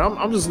that, but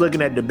I'm just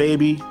looking at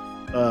DaBaby.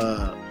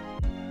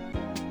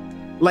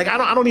 Like,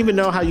 I don't even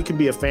know how you can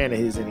be a fan of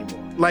his anymore.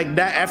 Like,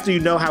 that after you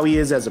know how he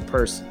is as a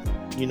person,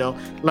 you know?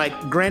 Like,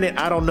 granted,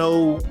 I don't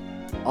know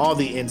all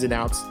the ins and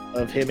outs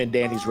of him and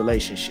Danny's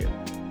relationship.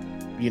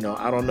 You know,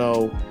 I don't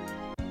know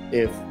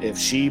if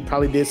she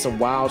probably did some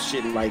wild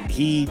shit, like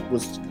he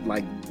was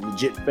like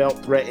legit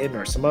felt threatened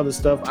or some other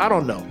stuff. I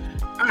don't know.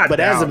 But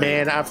as a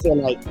man, I feel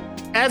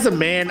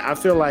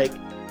like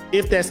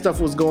if that stuff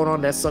was going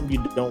on, that's something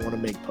you don't want to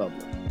make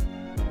public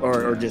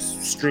or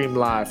just stream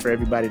live for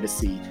everybody to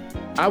see.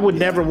 I would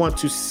never want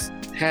to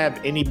have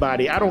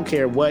anybody, I don't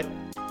care what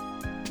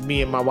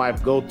me and my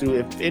wife go through,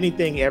 if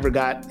anything ever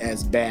got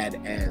as bad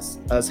as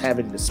us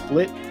having to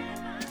split,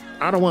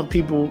 I don't want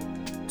people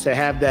to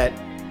have that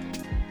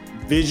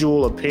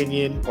visual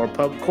opinion or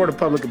court of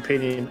public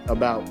opinion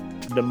about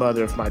the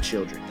mother of my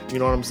children. You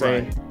know what I'm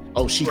saying? Right.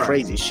 Oh, she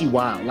crazy, she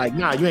wild. Like,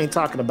 nah, you ain't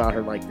talking about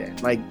her like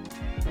that. Like,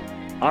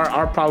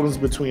 our problems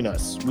between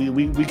us.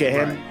 We can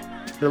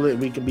handle it.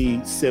 We can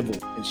be civil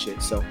and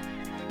shit. So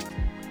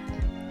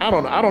I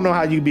don't know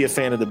how you be a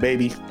fan of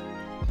DaBaby.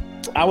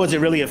 I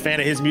wasn't really a fan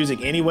of his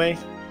music anyway.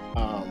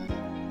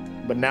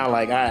 But now,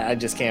 like, I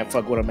just can't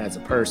fuck with him as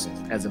a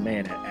person, as a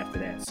man after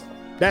that. So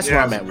that's where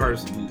I'm at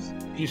with him.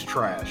 He's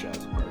trash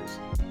as a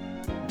person.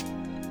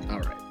 All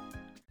right.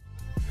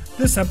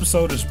 This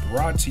episode is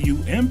brought to you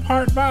in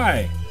part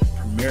by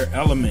Premier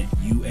Element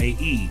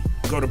UAE.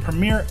 Go to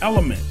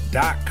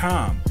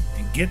premierelement.com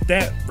and get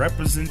that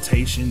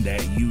representation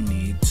that you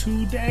need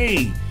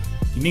today.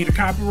 You need a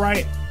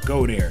copyright?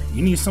 Go there.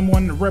 You need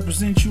someone to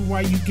represent you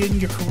while you're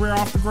getting your career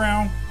off the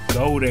ground?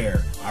 Go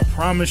there. I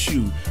promise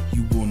you,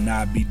 you will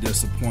not be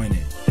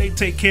disappointed. They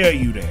take care of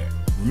you there.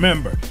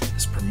 Remember,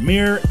 it's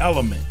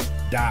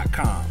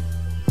premierelement.com.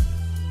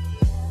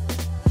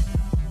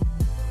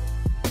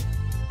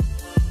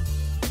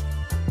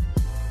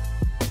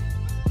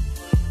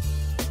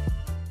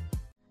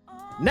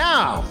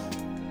 Now,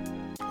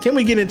 can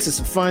we get into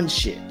some fun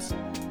shit?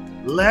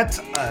 Let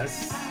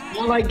us.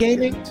 Y'all like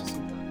gaming?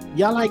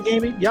 Y'all like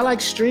gaming? Y'all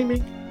like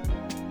streaming?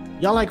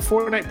 Y'all like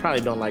Fortnite?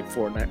 Probably don't like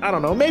Fortnite. I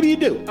don't know. Maybe you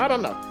do. I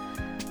don't know.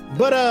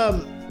 But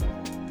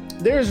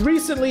there's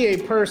recently a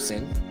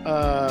person,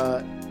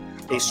 a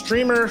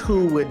streamer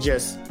who would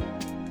just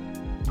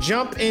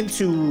jump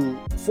into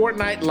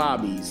Fortnite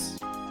lobbies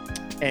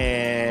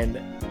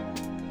and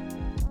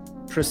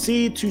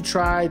proceed to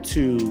try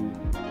to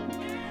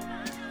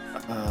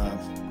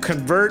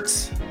convert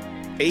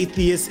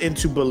atheists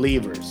into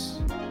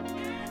believers.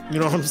 You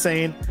know what I'm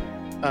saying?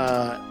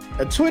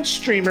 A Twitch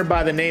streamer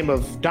by the name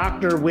of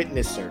Dr.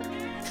 Witnesser.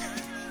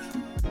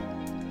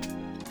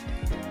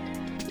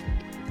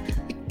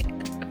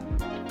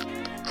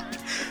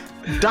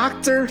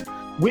 Dr.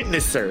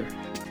 Witnesser,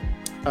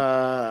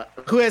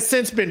 who has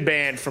since been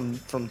banned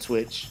from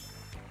Twitch,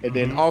 and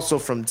then also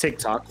from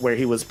TikTok, where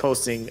he was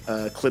posting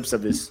clips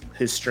of his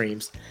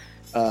streams.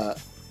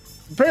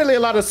 Apparently, a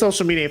lot of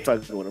social media ain't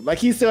fucking with him. Like,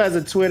 he still has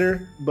a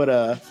Twitter,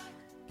 but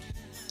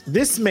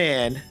this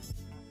man,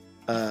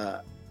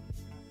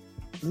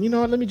 you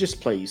know what? Let me just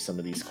play you some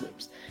of these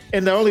clips.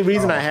 And the only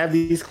reason I have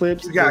these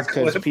clips is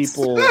because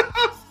people.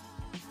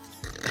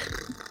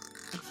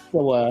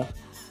 So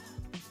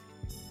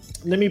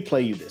Let me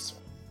play you this one.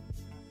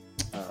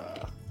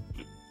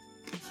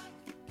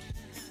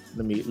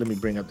 Let me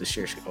bring up the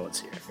share screen. Oh,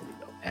 it's here. Here we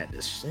go. Add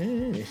this.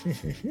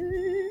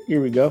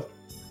 Here we go.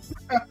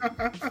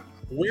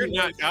 We're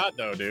not God,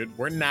 though, dude.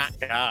 We're not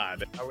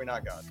God. How are we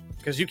not God?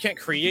 Because you can't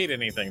create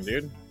anything,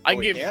 dude. Oh,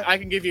 I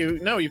can give you.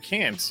 No, you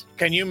can't.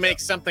 Can you make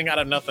something out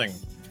of nothing?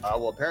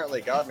 Well,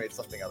 apparently God made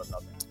something out of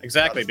nothing.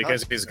 Exactly,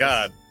 because he's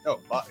God. No,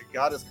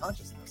 God is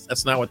consciousness.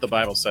 That's not what the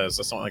Bible says.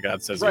 That's not what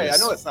God says. Right. I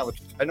know it's not what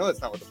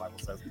the Bible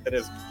says. That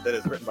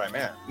is written by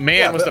man.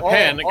 Man was the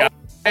pen.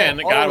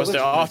 God was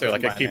the author.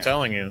 Like I keep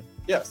telling you.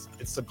 Yes,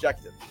 it's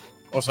subjective.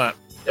 Well, it's not.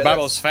 The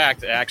Bible is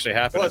fact. It actually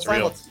happened. Well, it's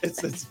real.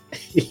 It's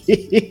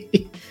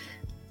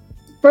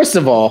First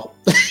of all,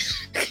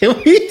 can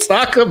we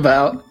talk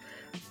about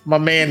my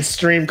man's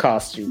stream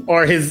costume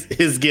or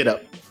his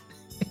getup?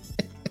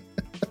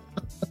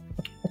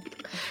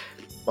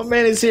 My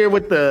man is here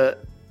with the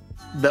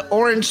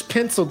orange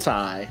pencil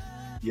tie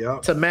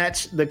to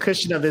match the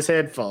cushion of his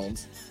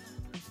headphones,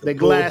 the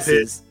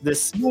glasses, the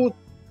smooth,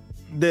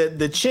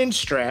 the chin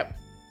strap,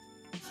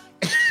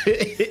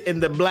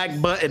 and the black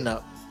button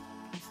up.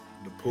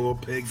 The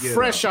pulpit getup.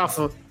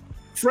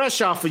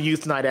 Fresh off of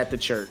youth night at the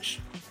church.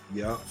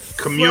 Yeah,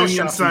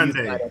 Communion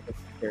Sunday.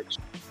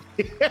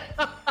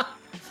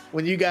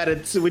 when you got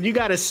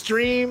a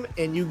stream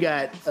and you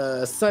got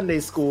Sunday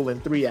school in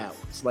 3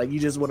 hours, like you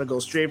just want to go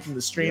straight from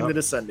the stream to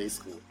the Sunday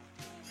school.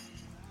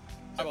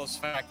 Bible's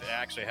fact. It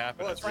actually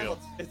happened. Well, it's real.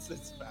 It's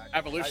fact.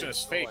 Evolution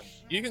is fake.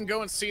 You can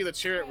go and see the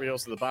chariot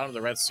wheels at the bottom of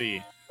the Red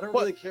Sea. I don't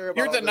really care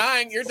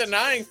about. You're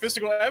denying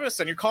physical evidence,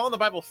 and you're calling the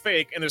Bible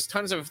fake. And there's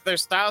thousands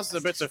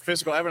of bits of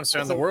physical evidence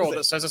in the world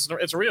that says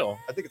it's real.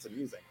 I think it's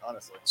amusing,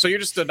 honestly. So you're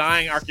just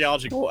denying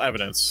archaeological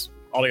evidence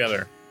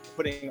altogether.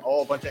 Putting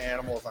a bunch of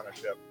animals on a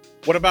ship.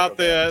 What about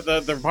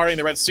the party in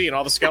the Red Sea and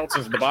all the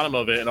skeletons at the bottom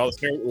of it and all the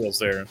chariot wheels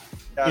there?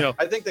 Yeah,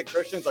 I think that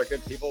Christians are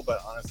good people,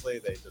 but honestly,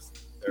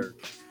 they're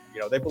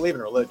they believe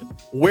in religion.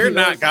 We're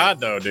not God,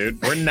 though,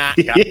 dude. We're not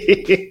God.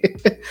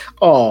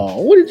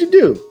 Oh, what did you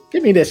do?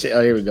 Give me that shit.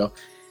 Oh, here we go.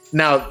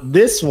 Now,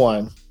 this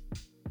one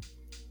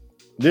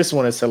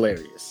is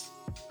hilarious.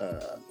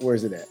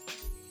 Where's it at?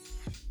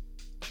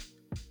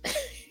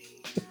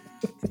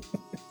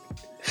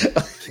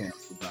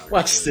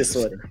 Watch this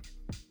one.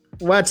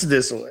 Watch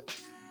this one.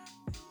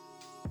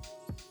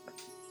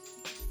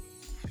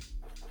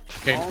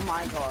 Okay. Oh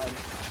my god.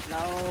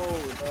 No,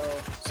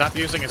 bro. Stop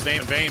using his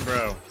name in vain,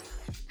 bro.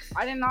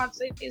 I did not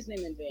say his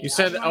name in vain. You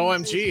said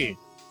OMG.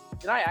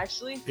 Did I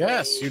actually?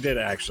 Yes, you did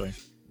actually.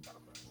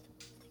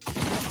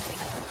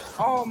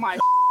 Oh my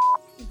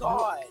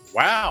god.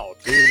 Wow,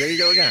 dude, there you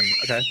go again.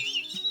 Okay.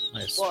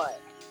 Nice. What?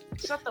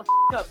 Shut the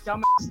up,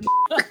 dumbass.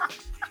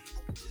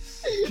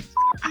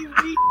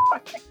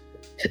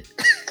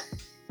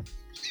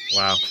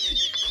 Wow.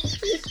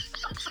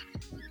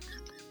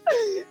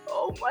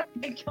 Oh my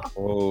god.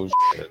 Oh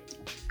shit.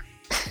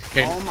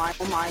 Okay. Oh my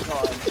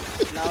god.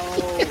 No.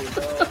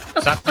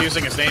 Stop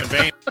using his name in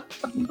vain.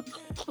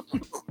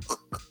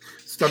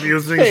 Stop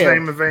using his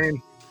name in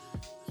vain.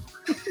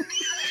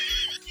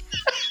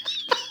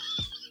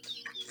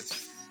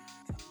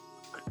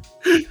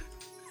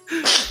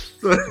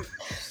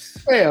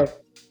 Damn.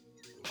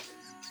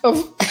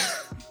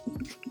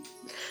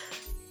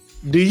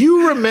 Do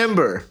you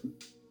remember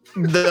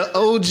the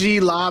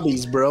OG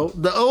lobbies, bro?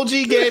 The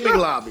OG gaming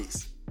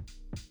lobbies.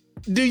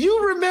 Do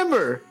you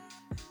remember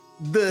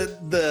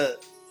the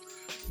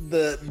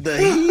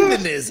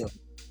heathenism?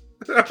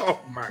 Oh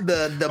my!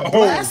 The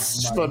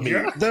blasphemy,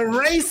 the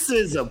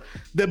racism,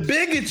 the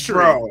bigotry,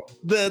 bro.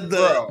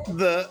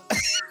 The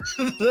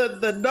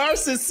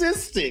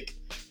narcissistic,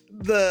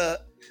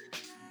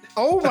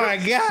 oh my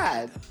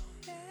god!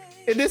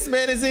 And this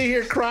man is in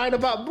here crying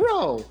about,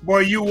 bro. Boy,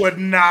 you would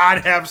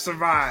not have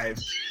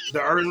survived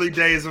the early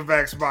days of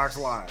Xbox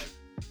Live.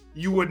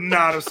 You would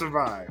not have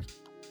survived.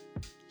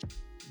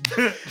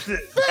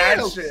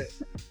 That shit.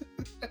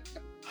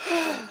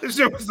 This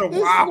shit was the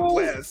Wild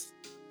West.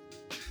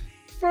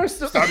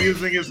 First, stop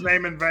using his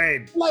name in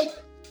vain. Like,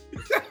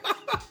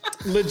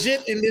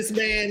 legit in this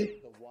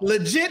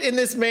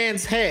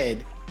man's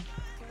head,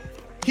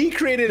 he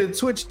created a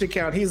Twitch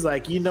account. He's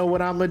like, you know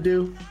what I'm gonna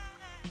do?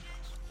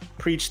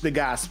 Preach the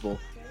gospel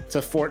to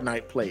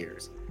Fortnite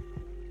players.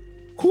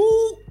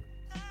 Who?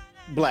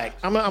 Black.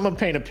 I'm gonna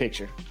paint a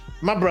picture.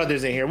 My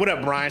brother's in here. What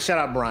up, Brian? Shout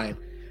out, Brian.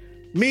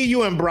 Me,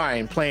 you, and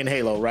Brian playing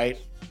Halo, right?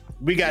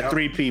 We got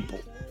 3 people.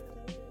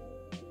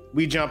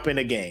 We jump in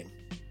a game.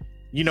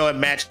 You know, it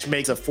match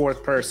makes a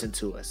 4th person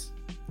to us.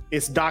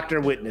 It's Dr.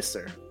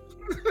 Witnesser.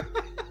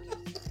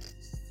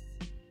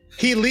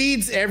 He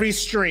leads every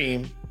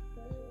stream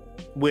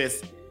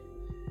with,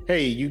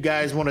 hey, you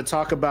guys want to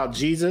talk about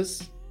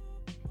Jesus?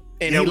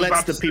 And he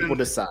lets the people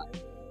decide.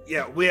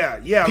 Yeah.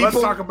 Let's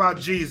talk about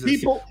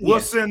Jesus. We'll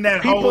send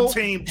that whole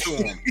team to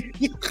him.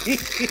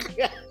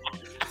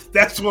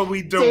 That's what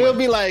we do. So he'll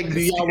be like,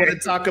 do y'all want to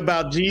talk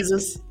about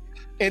Jesus?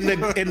 And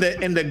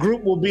the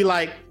group will be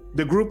like,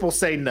 the group will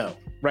say no.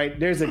 Right?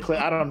 There's a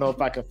clip. I don't know if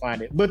I can find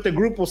it, but the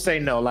group will say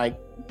no. Like,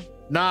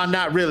 nah,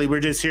 not really. We're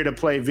just here to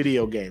play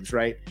video games,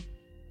 right?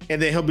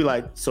 And then he'll be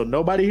like, so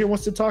nobody here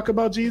wants to talk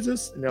about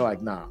Jesus? And they're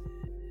like, nah.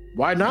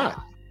 Why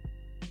not?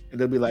 And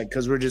they'll be like,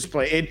 because we're just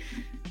playing. And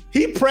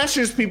he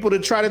pressures people to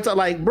try to talk,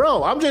 like,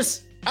 bro, I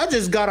just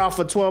got off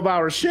a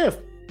 12-hour shift.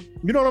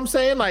 You know what I'm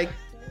saying? Like,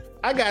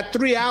 I got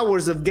 3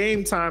 hours of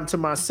game time to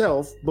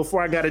myself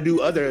before I got to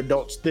do other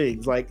adult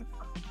things. Like,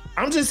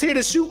 I'm just here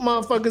to shoot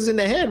motherfuckers in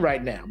the head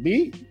right now,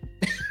 B.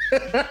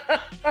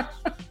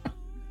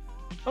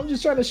 I'm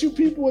just trying to shoot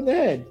people in the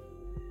head.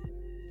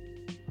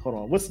 Hold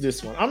on, what's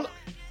this one?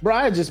 Bro,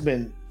 I just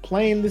been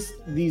playing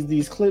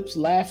these clips,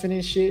 laughing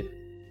and shit.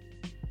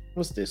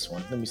 What's this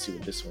one? Let me see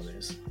what this one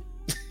is.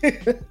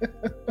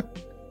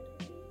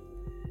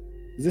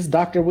 Is this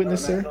Dr.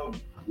 Witnesser?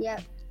 Yeah.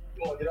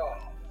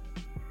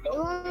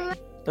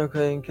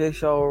 Okay, in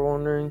case y'all were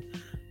wondering,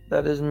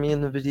 that is me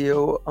in the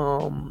video.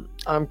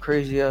 I'm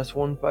Crazy Ass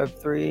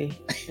 153,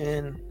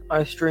 and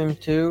I stream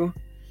too.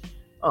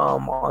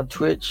 On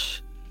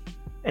Twitch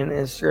and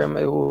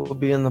Instagram. It will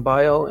be in the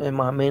bio, and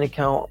my main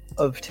account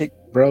of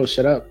TikTok. Bro,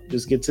 shut up.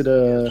 Just get to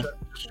the.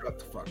 Shut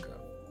the fuck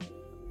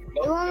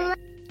up.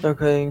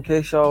 Okay, in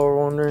case y'all were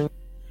wondering,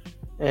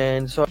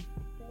 and so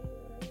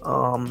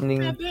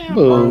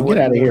Boo, get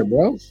out of here,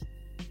 bro.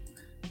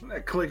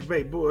 That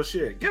clickbait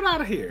bullshit. Get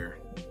out of here.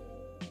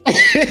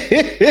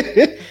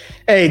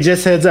 Hey,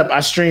 just heads up, I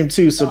stream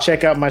too, so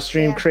check out my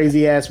stream,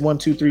 Crazy Ass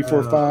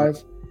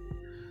 12345.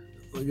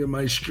 Look at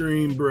my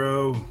stream,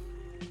 bro.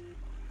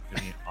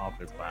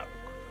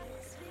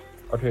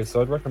 Okay,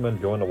 so I'd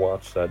recommend going to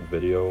watch that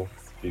video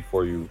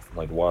before you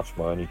watch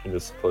mine. You can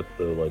just click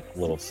the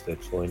little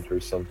stitch link or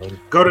something.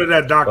 Go to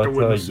that Dr.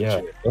 Witness.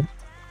 Yeah, don't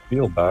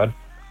feel bad.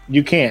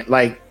 You can't,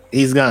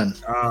 he's gone.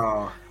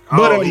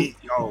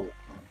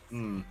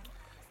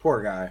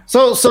 Poor guy.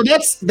 So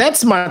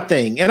that's my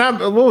thing. And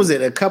what was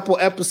it? A couple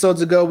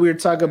episodes ago, we were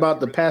talking about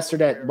the pastor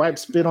that wiped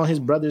spit on his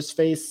brother's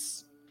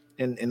face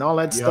and all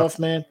that stuff,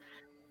 man.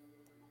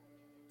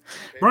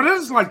 Bro, that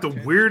is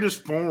the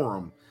weirdest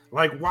forum.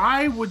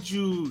 Why would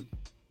you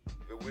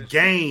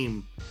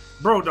game?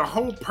 Bro, the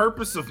whole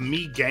purpose of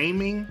me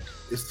gaming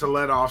is to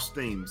let off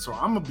steam. So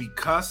I'm going to be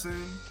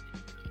cussing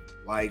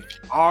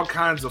all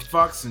kinds of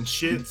fucks and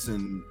shits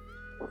and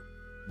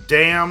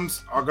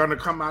damns are going to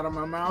come out of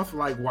my mouth.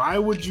 Why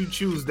would you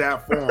choose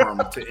that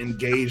forum to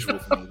engage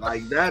with me?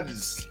 That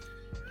is...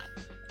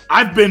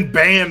 I've been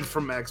banned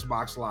from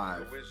Xbox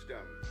Live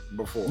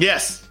before.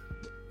 Yes.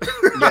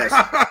 Yes.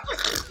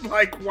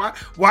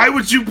 Why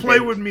would you play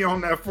with me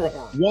on that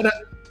forum?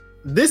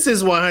 This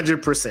is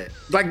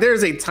 100%.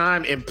 There's a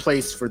time and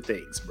place for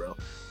things, bro.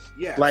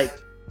 Yeah. I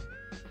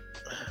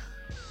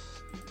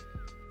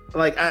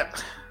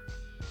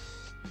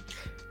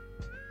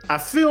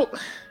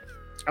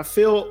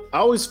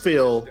always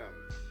feel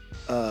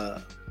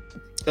a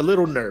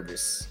little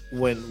nervous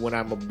when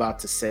I'm about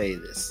to say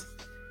this.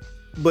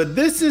 But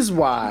this is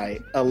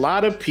why a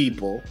lot of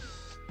people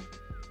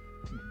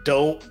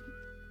don't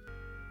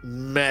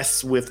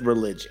mess with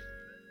religion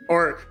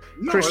or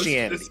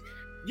Christianity.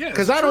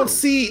 Because I don't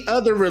see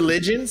other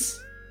religions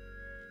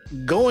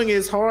going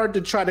as hard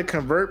to try to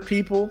convert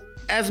people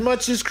as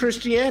much as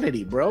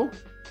Christianity, bro.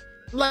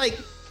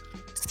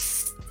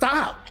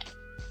 Stop.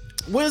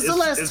 When's the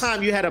last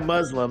time you had a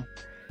Muslim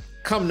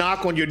come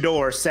knock on your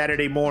door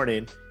Saturday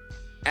morning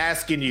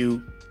asking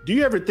you, do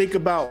you ever think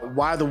about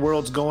why the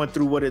world's going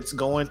through what it's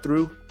going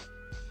through?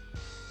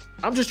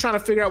 I'm just trying to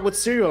figure out what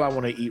cereal I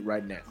want to eat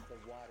right now.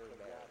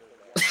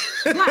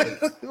 Right.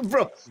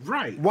 Bro,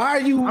 right. Why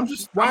are you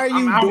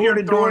door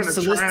to door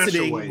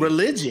soliciting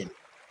religion?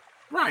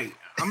 Right.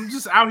 I'm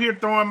just out here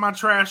throwing my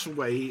trash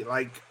away.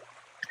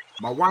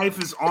 My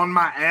wife is on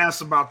my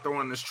ass about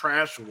throwing this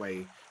trash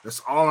away.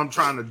 That's all I'm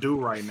trying to do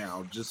right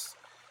now. Just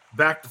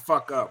back the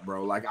fuck up,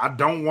 bro. I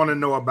don't want to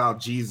know about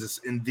Jesus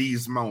in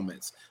these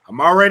moments. I'm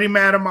already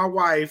mad at my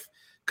wife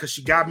because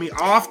she got me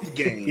off the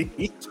game.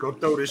 Let's go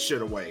throw this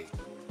shit away.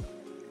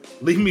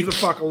 Leave me the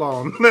fuck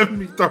alone. Let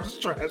me throw this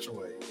trash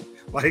away.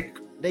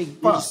 They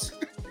just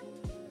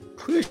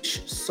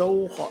push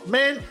so hard,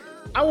 man.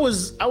 I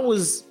was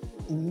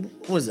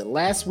it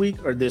last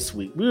week or this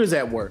week? We was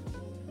at work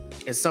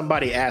and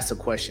somebody asked a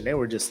question. They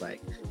were just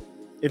like,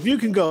 if you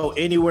can go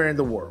anywhere in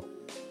the world,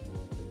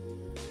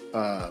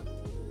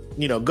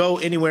 go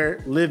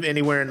anywhere, live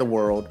anywhere in the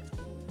world,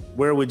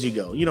 where would you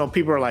go?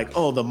 People are like,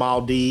 oh, the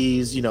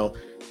Maldives,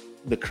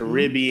 the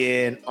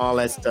Caribbean, all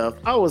that stuff.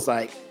 I was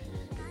like,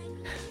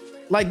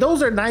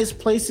 those are nice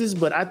places,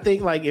 but I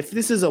think if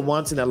this is a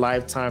once in a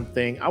lifetime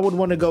thing, I would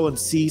want to go and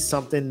see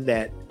something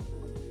that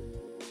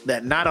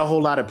not a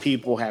whole lot of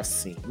people have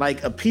seen,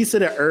 a piece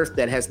of the earth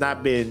that has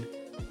not been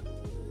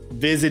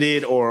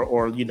visited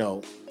or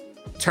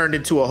turned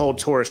into a whole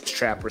tourist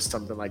trap or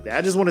something like that.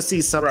 I just want to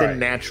see something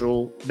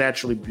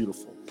naturally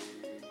beautiful.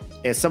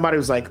 And somebody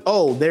was like,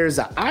 oh, there's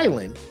an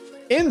island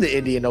in the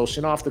Indian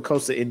Ocean off the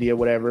coast of India,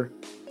 whatever,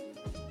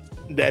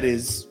 that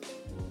has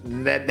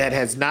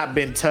not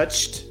been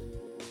touched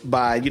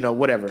by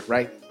whatever,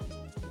 right?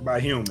 By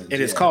humans. And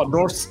it's called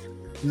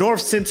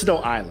North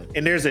Sentinel Island.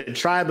 And there's a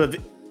tribe of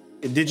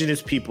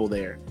indigenous people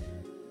there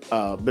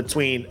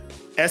between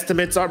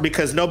estimates are,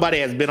 because nobody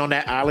has been on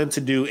that island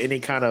to do any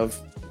kind of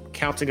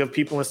counting of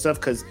people and stuff,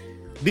 because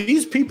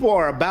these people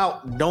are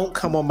about don't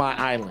come on my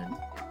island.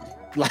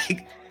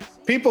 Like,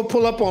 people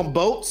pull up on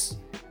boats,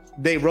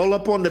 they roll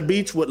up on the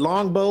beach with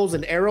longbows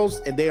and arrows,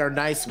 and they are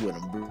nice with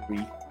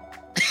them.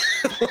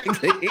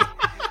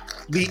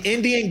 The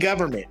Indian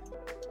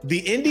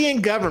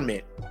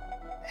government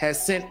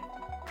has sent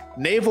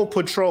naval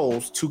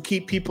patrols to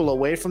keep people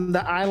away from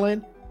the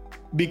island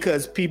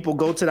because people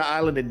go to the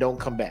island and don't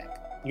come back.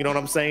 You know what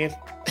I'm saying?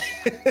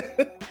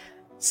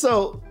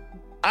 So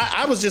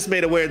I was just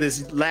made aware of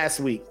this last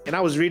week, and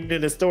I was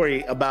reading a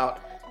story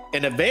about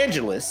an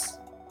evangelist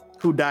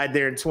who died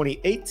there in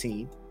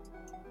 2018,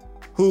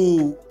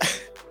 who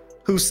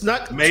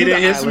snuck made to it the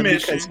his island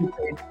mission.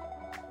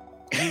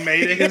 He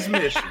made it his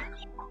mission.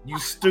 You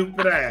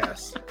stupid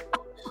ass.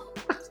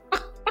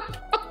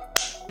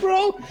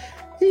 Bro,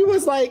 he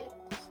was like,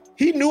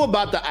 he knew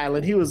about the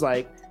island. He was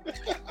like,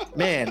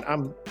 man,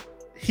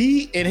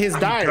 he in his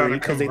diary,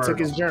 because they took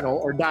his journal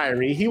or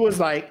diary, he was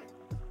like,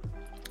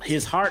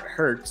 his heart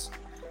hurts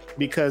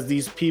because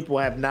these people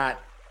have never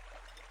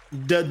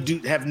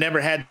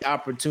had the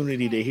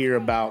opportunity to hear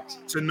about,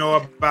 to know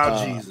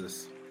about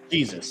Jesus.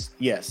 Jesus,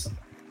 yes.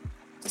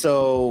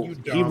 So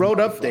he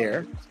rode up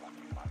there.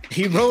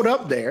 He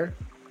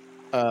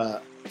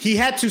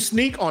had to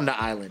sneak on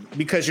the island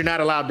because you're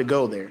not allowed to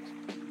go there.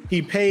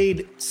 He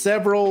paid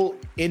several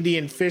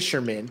Indian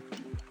fishermen,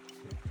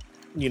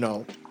 you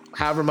know,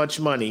 however much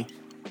money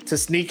to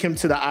sneak him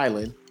to the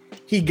island.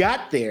 He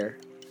got there,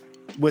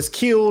 was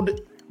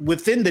killed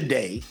within the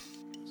day,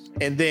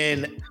 and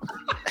then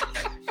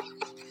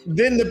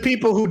the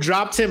people who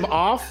dropped him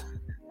off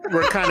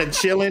were kind of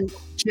chilling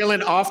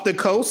off the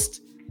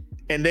coast,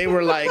 and they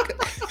were like,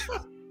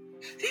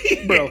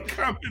 bro,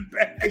 coming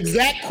back.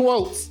 Exact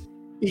quotes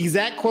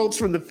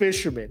from the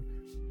fishermen.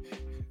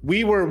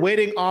 We were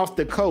waiting off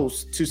the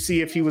coast to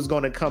see if he was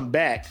going to come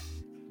back,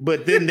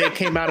 but then they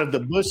came out of the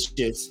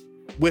bushes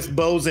with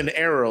bows and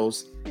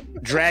arrows,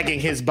 dragging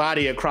his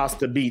body across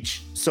the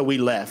beach. So we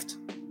left.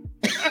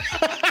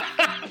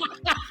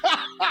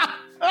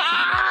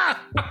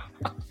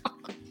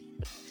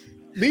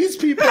 These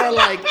people are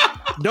like,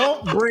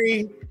 don't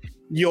bring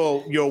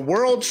your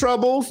world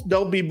troubles.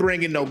 Don't be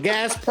bringing no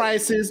gas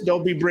prices.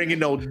 Don't be bringing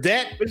no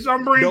debt.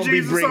 Don't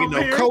be bringing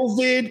no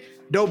COVID.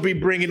 Don't be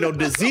bringing no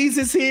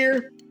diseases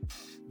here.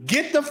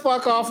 Get the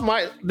fuck off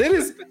my.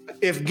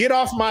 If get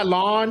off my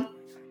lawn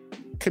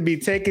could be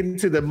taken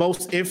to the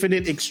most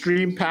infinite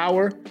extreme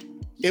power,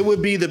 it would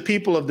be the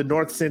people of the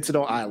North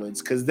Sentinel Islands,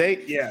 because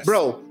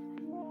bro.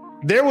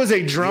 There was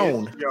a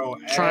drone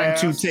trying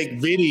to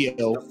take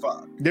video.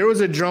 There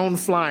was a drone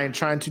flying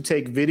trying to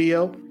take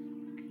video.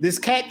 This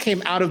cat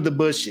came out of the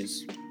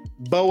bushes,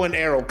 bow and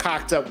arrow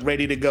cocked up,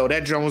 ready to go.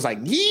 That drone was like,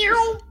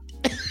 "Yeow!"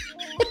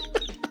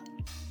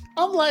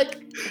 I'm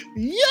like,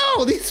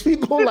 yo, these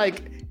people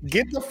like,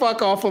 get the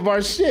fuck off of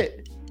our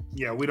shit.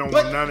 Yeah, we don't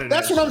want none of that.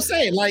 That's what I'm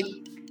saying. Like,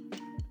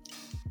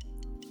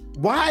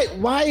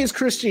 why is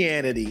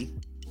Christianity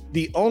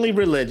the only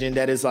religion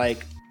that is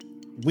like,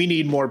 we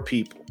need more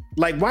people?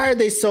 Like, why are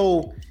they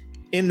so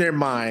in their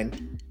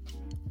mind,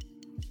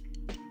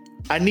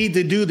 I need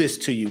to do this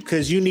to you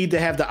because you need to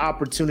have the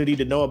opportunity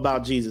to know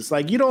about Jesus?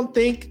 Like, you don't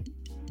think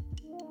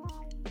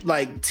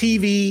like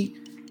TV,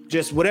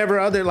 just whatever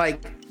other,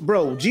 like,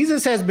 bro,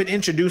 Jesus has been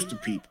introduced to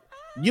people.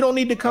 You don't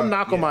need to come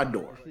knock on my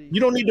door. You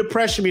don't need to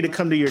pressure me to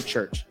come to your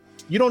church.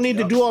 You don't need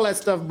to do all that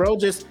stuff, bro.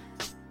 Just,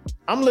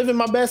 I'm living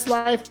my best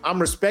life. I'm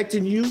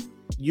respecting you.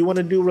 You want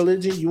to do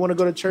religion? You want to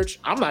go to church?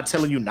 I'm not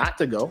telling you not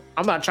to go.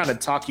 I'm not trying to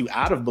talk you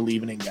out of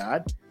believing in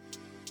God.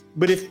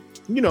 But if,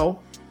 you know,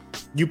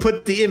 you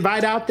put the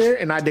invite out there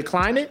and I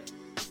decline it,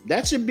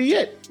 that should be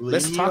it.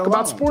 Let's talk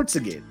about sports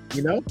again,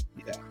 you know?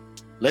 Yeah.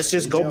 Let's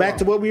just go back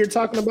to what we were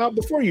talking about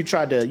before you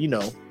tried to, you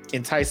know,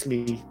 entice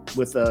me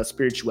with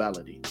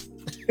spirituality.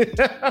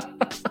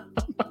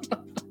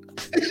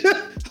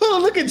 Oh,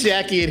 look at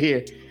Jackie in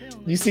here.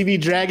 You see me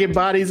dragging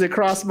bodies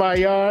across my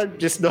yard?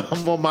 Just know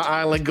I'm on my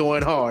island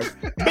going hard.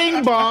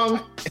 Bing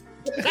bong.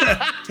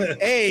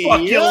 Hey,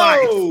 fuck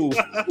yo.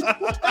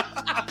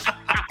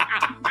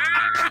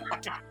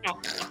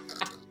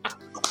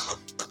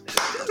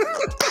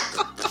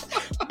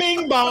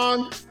 Bing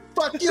bong.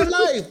 Fuck your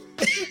life.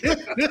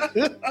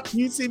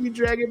 You see me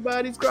dragging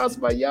bodies across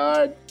my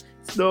yard?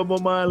 Know I'm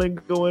on my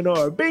island going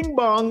hard. Bing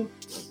bong.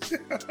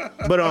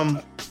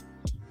 But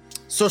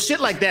so shit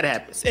like that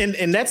happens,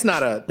 and that's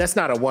not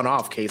a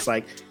one-off case.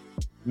 Like,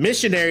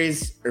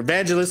 missionaries,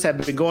 evangelists have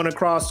been going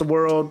across the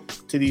world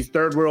to these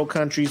third world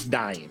countries,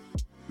 dying.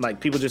 Like,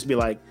 people just be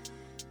like,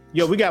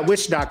 "Yo, we got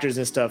witch doctors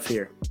and stuff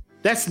here."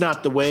 That's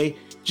not the way.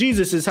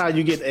 Jesus is how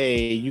you get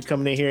you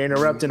coming in here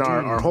interrupting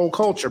our whole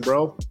culture,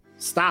 bro.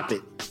 Stop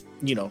it.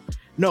 You know,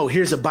 no.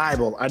 Here's a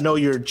Bible. I know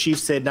your chief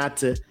said not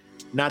to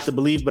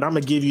believe, but I'm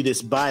gonna give you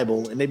this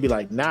Bible, and they'd be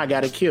like, "Nah, I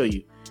gotta kill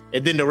you."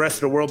 And then the rest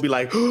of the world be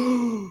like,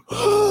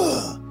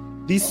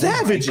 these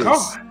savages.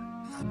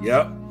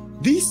 Yep.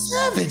 These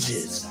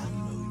savages.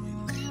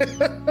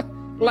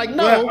 Like,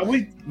 no,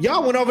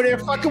 y'all went over there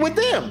fucking with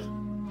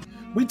them.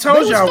 We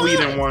told y'all we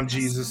didn't want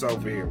Jesus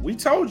over here. We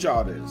told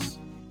y'all this.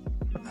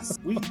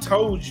 We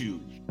told you.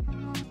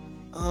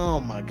 Oh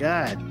my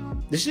God.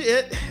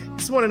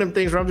 It's one of them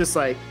things where I'm just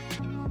like,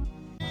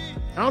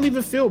 I don't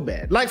even feel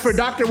bad. Like for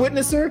Dr.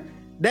 Witnesser,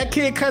 that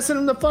kid cussing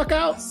him the fuck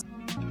out.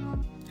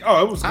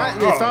 Oh, it was.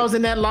 If I was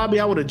in that lobby,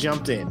 I would have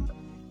jumped in.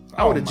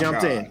 I would have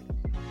jumped in.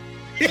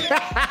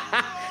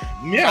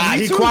 Yeah,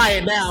 he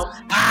quiet now.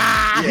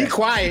 He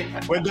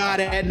quiet. Where God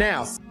at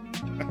now?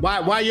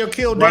 Why your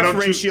kill death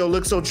ratio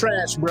looks so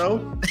trash,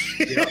 bro?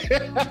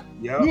 Yep.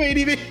 You ain't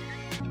even.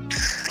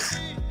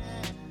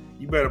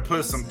 You better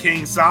put some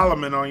King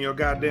Solomon on your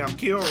goddamn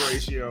kill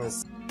ratio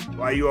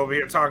while you over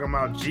here talking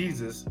about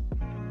Jesus.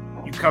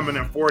 You coming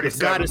in 47th If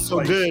God is so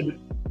place. good,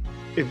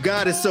 if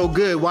God is so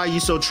good, why are you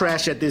so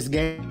trash at this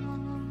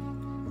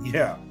game?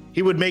 Yeah,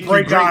 he would make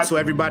you great so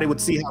everybody would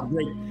see how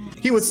great.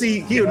 He would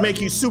make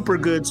you super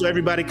good so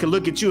everybody could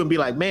look at you and be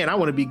like, man, I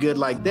want to be good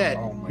like that.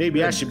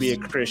 Maybe I should be a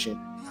Christian.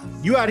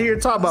 You out here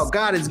talking about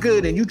God is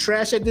good and you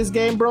trash at this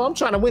game, bro. I'm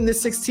trying to win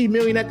this 16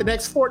 million at the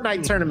next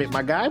Fortnite tournament,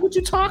 my guy. What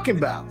you talking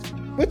about?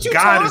 What you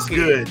God talking? is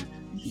good.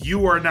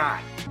 You are not.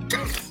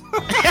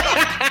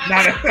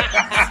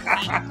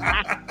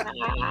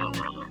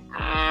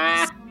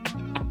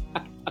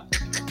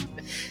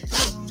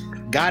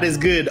 God is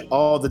good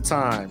all the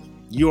time.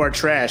 You are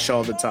trash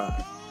all the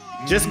time.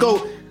 Just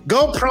go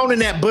prone in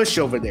that bush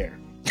over there.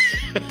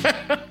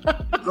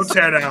 Go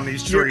tear down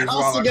these trees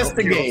while I against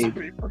the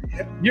game.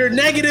 You're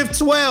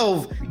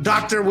 -12,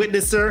 Dr.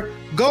 Witnesser.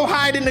 Go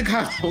hide in the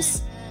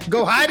house.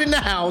 Go hide in the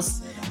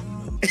house.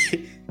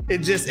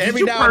 And just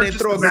every now and then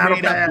throw a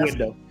grenade out the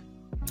window.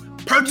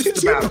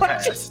 Purchase the battle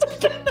pass.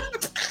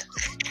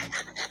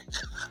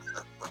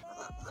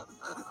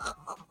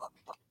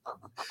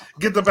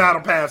 Get the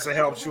battle pass that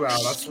helps you out.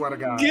 I swear to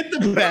God. Get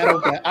the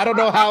battle pass. I don't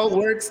know how it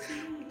works.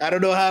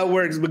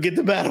 But get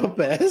the battle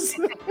pass.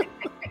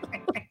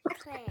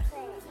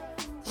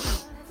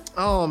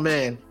 Oh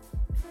man.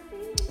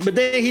 But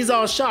then he's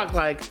all shocked,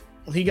 like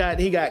he got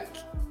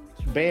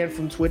banned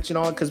from Twitch and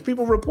all, because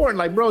people reporting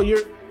like, bro,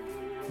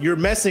 you're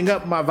messing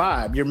up my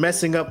vibe. You're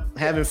messing up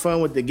having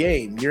fun with the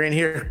game. You're in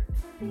here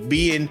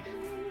being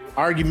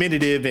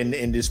argumentative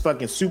and just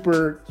fucking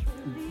super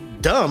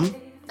dumb,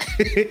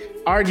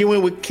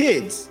 arguing with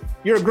kids.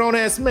 You're a grown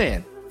ass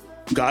man.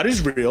 God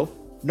is real.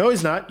 No,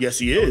 he's not. Yes,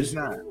 he is. He's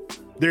not.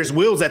 There's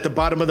wheels at the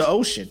bottom of the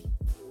ocean.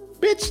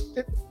 Bitch.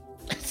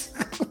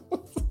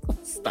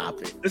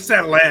 Stop it. It's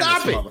that land,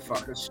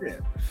 motherfucker.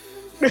 Shit.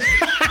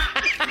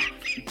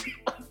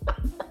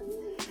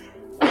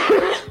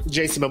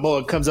 Jason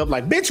Momoa comes up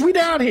like, bitch, we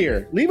down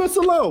here. Leave us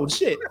alone.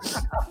 Shit.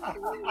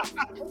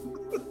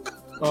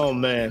 Oh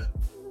man.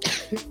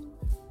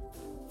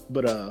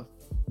 But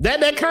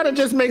that kind of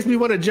just makes me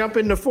want to jump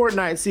into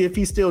Fortnite, see if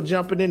he's still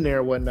jumping in there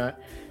or whatnot.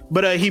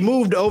 But he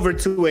moved over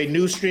to a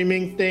new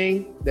streaming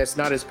thing that's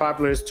not as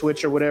popular as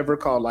Twitch or whatever,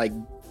 called like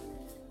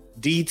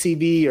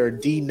DTV or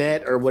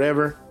DNet or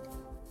whatever.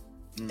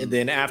 And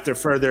then after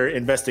further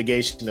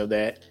investigation of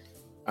that,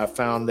 I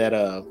found that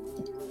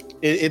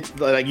it's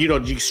like,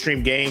 you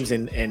stream games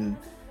and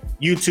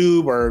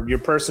YouTube or your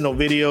personal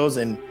videos,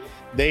 and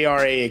they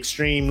are a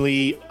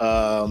extremely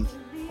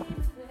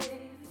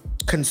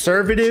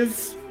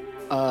conservative.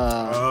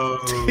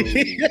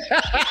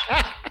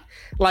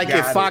 Like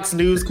if Fox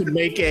News could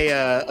make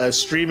a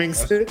streaming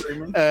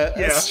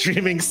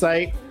streaming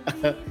site,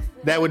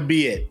 that would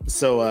be it.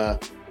 So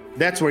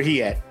that's where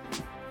he at.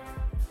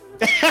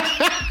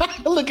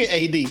 Look at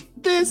AD.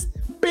 This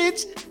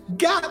bitch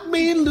got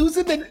me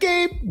losing the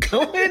game,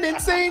 going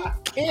insane.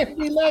 Can't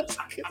relax.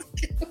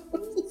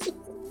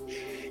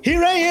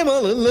 Here I am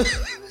all alone.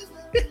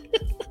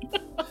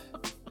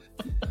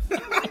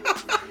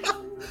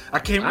 I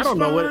don't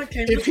know what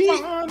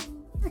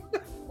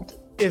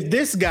if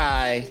this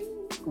guy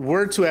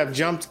were to have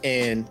jumped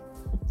in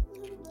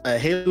a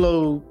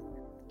Halo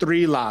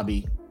 3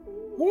 lobby.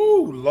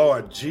 Woo,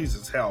 Lord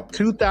Jesus, help.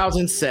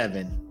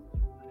 2007.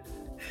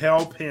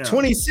 Help him.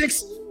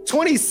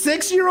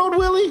 26-year-old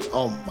Willie?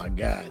 Oh my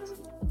God.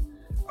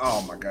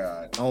 Oh my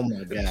God. Oh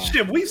my God.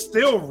 Shit, we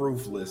still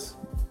ruthless.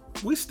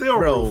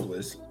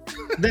 Ruthless.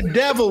 The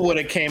devil would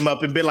have came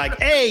up and been like,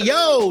 hey,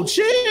 yo,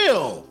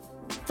 chill.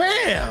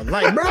 Fam.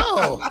 Like,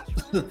 bro.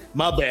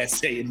 My bad,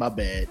 saying my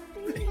bad.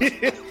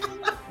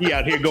 He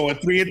out here going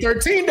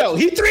 3-13 though.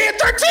 He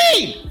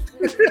 3-13.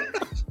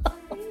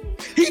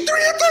 He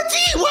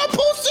 3-13. What I'm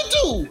supposed to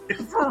do?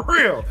 For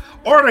real.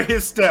 Order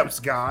his steps,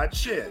 God.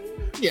 Shit.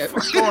 Yeah.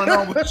 What's going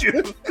on with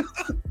you?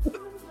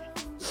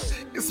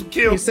 Get some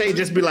kills. You say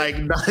just be like,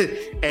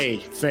 hey,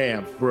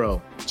 fam,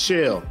 bro,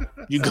 chill.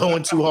 You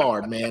going too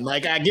hard, man.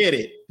 Like, I get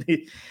it.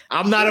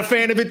 I'm not a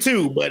fan of it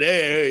too, but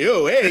hey,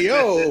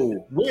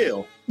 yo,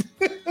 Will.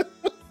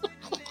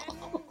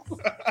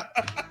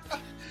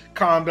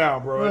 Calm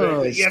down,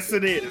 bro. Oh, yes,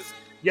 it is.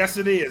 Yes,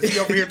 it is. He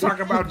over here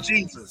talking about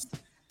Jesus.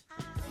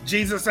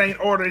 Jesus ain't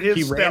ordered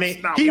his steps.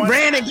 He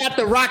ran and got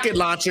the rocket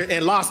launcher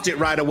and lost it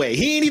right away.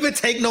 He ain't even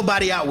take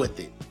nobody out with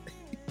it.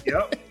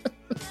 Yep.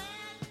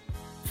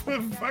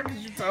 What the fuck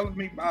is you telling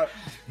me about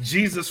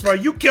Jesus? For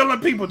you killing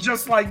people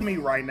just like me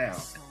right now.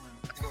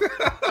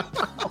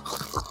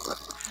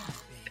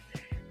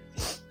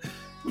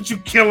 What you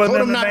killing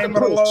in the name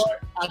of the Lord?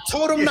 I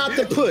told him not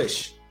to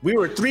push. We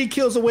were 3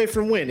 kills away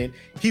from winning.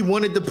 He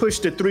wanted to push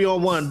the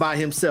 3-on-1 by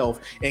himself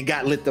and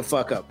got lit the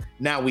fuck up.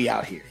 Now we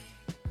out here.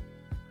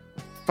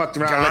 Fucked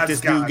around, let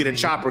this dude get a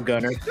chopper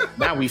gunner.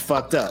 Now we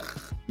fucked up.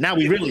 Now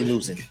we really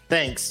losing.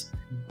 Thanks.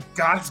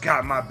 God's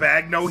got my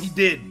bag. No, he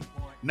didn't.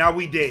 Now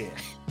we dead.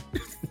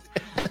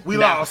 We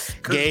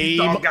lost.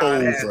 Game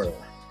over.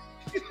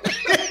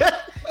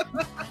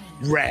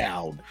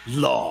 Round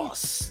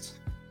lost.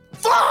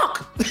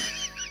 Fuck!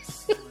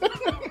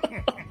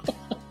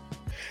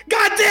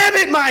 God damn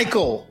it,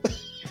 Michael!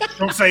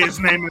 Don't say his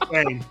name in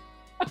vain.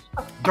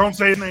 Don't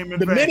say his name in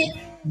vain.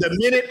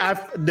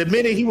 The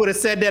minute he would have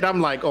said that, I'm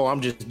like, oh,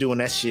 I'm just doing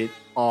that shit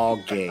all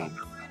game.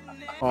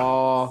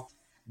 All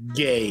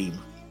game.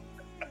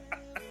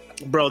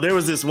 Bro, there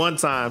was this one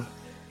time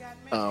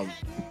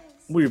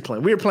we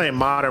were playing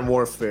Modern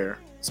Warfare.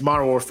 It's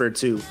Modern Warfare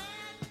 2.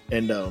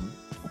 And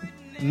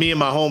me and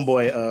my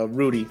homeboy,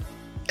 Rudy,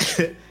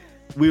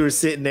 we were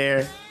sitting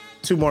there.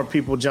 2 more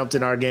people jumped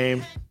in our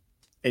game.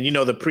 And you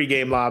know, the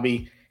pregame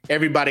lobby,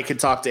 everybody could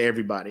talk to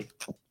everybody.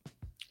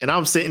 And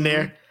I'm sitting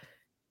there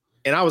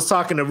and I was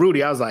talking to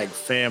Rudy. I was like,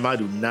 fam, I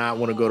do not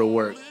want to go to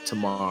work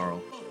tomorrow.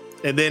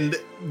 And then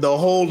the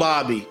whole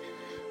lobby,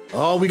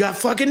 oh, we got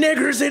fucking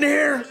niggers in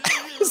here.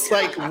 It's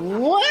like,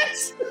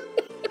 what?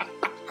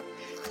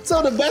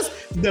 So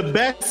the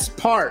best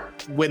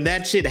part when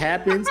that shit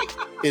happens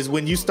is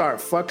when you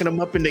start fucking them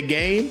up in the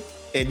game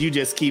and you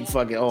just keep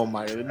fucking, oh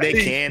my,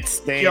 they can't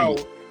stand you.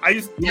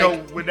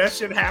 When that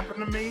shit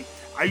happened to me,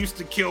 I used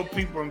to kill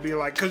people and be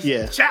like, because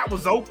chat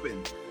was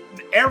open,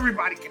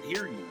 everybody could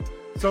hear you.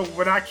 So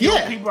when I kill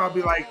people, I'd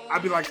be like,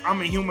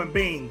 I'm a human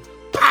being.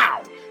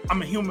 Pow!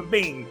 I'm a human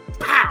being.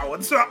 Pow!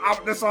 And so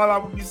that's all I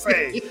would be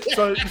saying.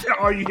 So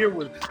all you hear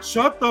was,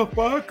 shut the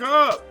fuck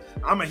up.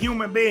 I'm a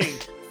human being.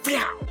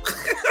 Pow!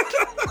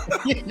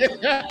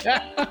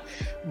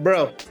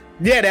 Bro,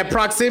 yeah, that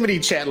proximity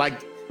chat,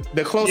 like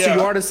the closer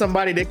you are to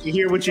somebody, they can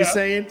hear what you're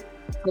saying.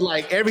 But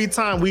like every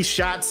time we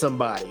shot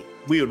somebody,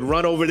 we would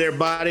run over their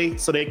body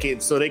so they can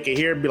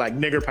hear and be like,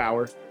 nigger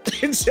power.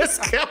 And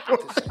just kept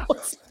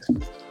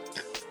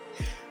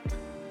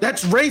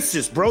that's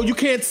racist, bro. You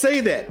can't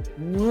say that.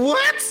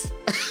 What?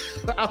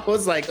 I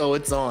was like, oh,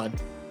 it's on.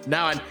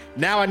 Now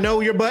I know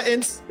your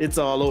buttons. It's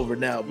all over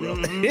now, bro.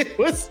 It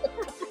was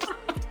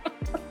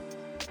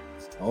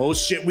oh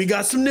shit, we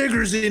got some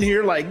niggers in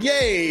here. Like,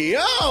 yay.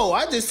 Oh,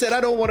 I just said I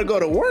don't want to go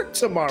to work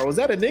tomorrow. Is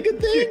that a nigga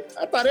thing?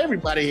 I thought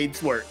everybody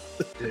hates work.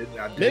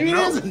 Maybe it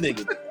is a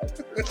nigga thing.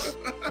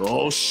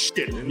 Oh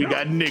shit, we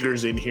got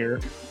niggers in here.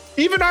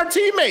 Even our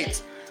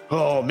teammates.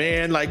 Oh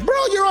man, like, bro,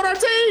 you're on our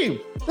team.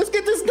 Let's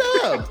get this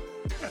dub.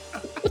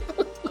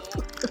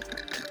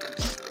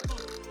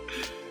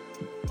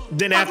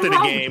 Then after the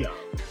game,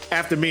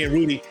 after me and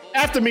Rudy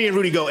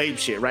go ape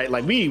shit, right?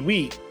 Like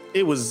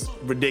it was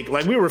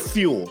ridiculous. Like we were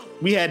fueled.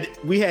 We had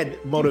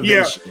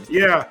motivation.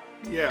 Yeah.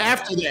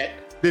 After that,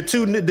 the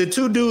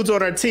two dudes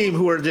on our team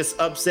who were just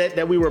upset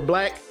that we were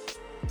black.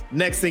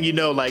 Next thing you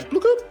know, like,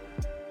 look up.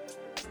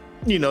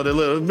 You know, the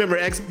little, remember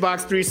Xbox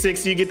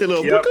 360, you get the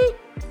little look up,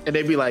 and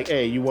they'd be like,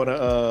 hey, you want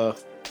to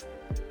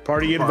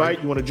party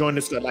invite? You want to join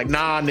this stuff? Like,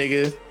 nah,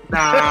 nigga.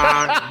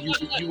 Nah,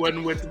 you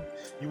wasn't with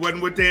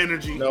the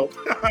energy. Nope.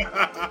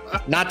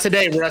 Not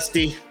today,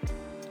 Rusty.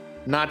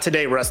 Not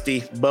today,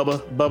 Rusty.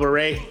 Bubba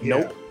Ray.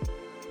 Yeah. Nope.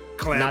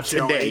 Not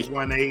today.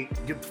 818.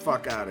 Get the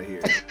fuck out of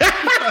here.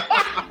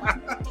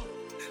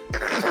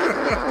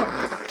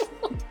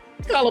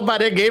 Call him by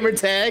their gamer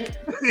tag.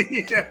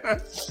 Yeah.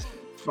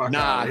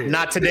 Nah,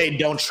 not today.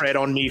 Don't tread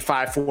on me.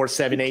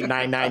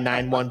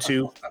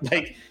 547899912.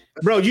 Like,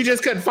 bro, you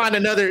just couldn't find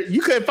another.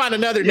 You couldn't find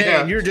another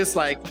name. You're just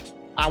like,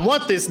 I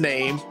want this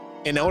name.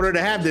 In order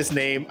to have this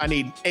name, I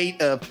need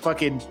 8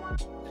 fucking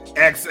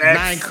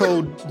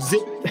XX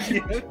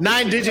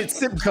 9-digit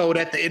zip code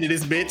at the end of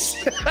this bitch.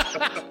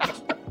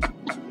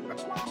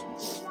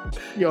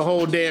 Your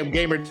whole damn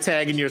gamer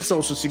tag and your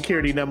social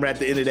security number at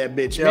the end of that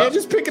bitch. Yep. Man,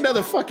 just pick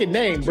another fucking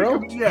name,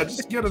 bro. Yeah,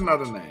 just get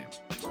another name.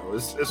 Bro,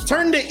 it's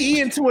turn the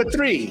E into a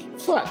 3.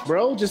 Fuck,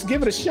 bro. Just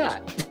give it a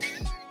shot.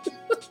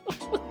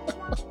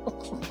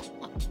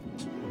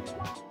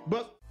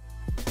 But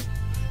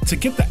to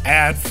get the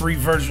ad-free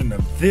version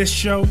of this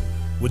show,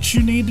 what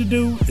you need to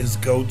do is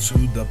go to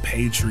the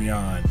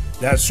Patreon.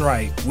 That's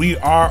right. We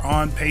are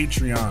on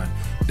Patreon.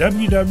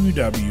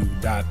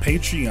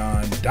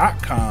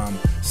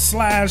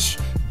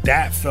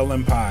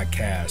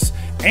 www.patreon.com/thatfelonpodcast.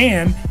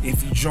 And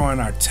if you join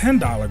our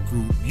 $10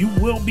 group, you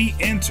will be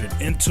entered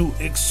into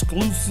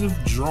exclusive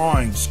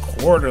drawings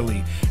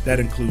quarterly. That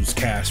includes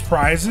cash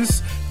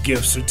prizes,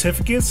 gift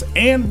certificates,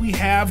 and we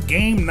have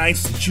game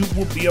nights that you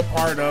will be a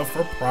part of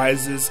for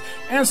prizes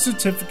and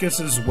certificates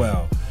as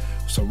well.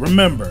 So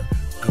remember,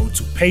 go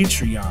to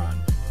Patreon,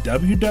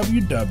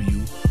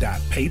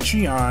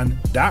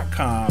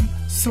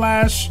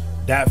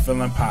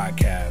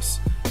 www.patreon.com/thatfelonpodcast.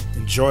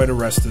 Enjoy the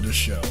rest of the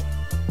show.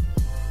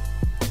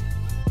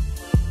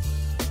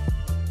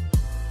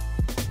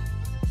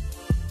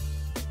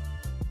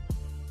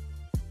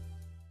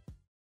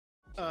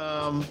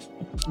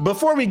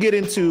 Before we get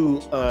into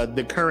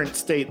the current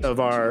state of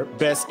our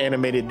best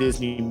animated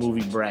Disney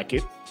movie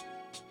bracket,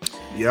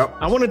 yep,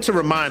 I wanted to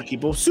remind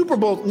people, Super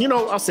Bowl,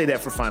 I'll say that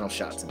for final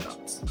shots and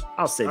thoughts.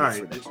 I'll say that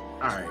for that.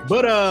 All right.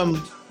 But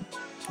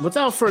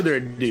without further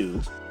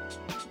ado,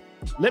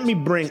 let me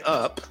bring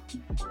up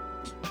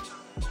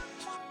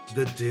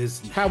the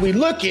Disney. How we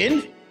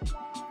looking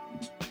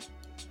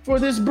for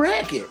this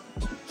bracket?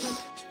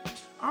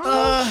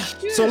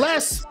 So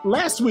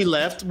last we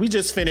left, we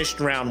just finished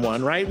round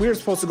 1, right? We were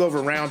supposed to go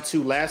over round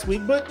 2 last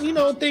week, but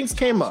things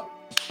came up.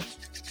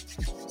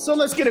 So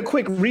let's get a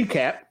quick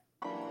recap.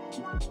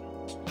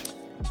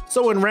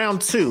 So in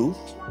round 2,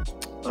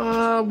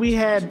 we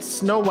had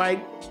Snow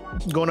White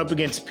going up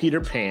against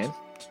Peter Pan.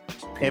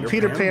 And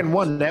Peter Pan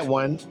won that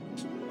one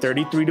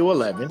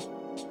 33-11.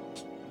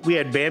 We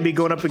had Bambi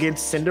going up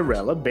against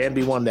Cinderella.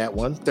 Bambi won that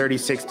one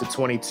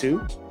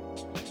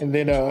 36-22. And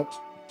then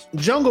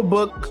Jungle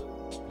Book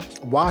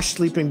washed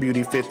Sleeping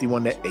Beauty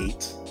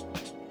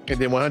 51-8. And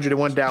then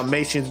 101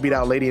 Dalmatians beat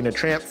out Lady and the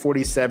Tramp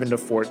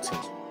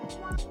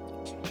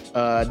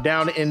 47-14.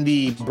 Down in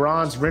the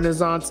Bronze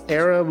Renaissance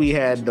era, we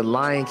had The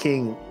Lion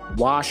King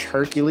wash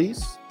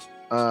Hercules.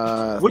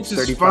 Which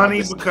is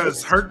funny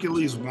because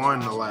Hercules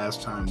won the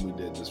last time we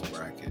did this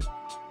bracket.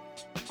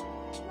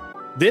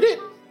 Did it?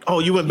 Oh,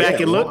 you went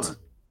back and looked? Won.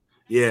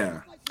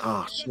 Yeah.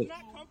 Oh shit.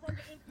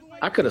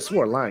 I could have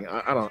swore lying.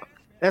 I don't.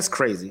 That's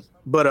crazy.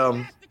 But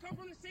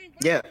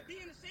yeah.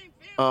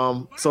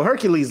 So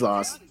Hercules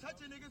lost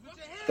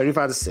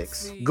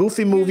 35-6.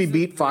 Goofy Movie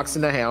beat Fox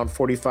and the Hound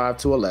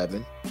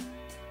 45-11.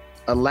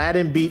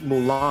 Aladdin beat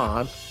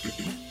Mulan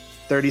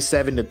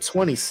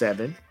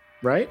 37-27.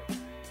 Right?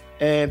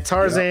 And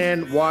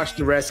Tarzan washed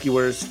the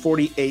Rescuers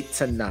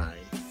 48-9.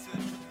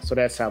 So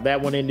that's how that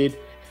one ended.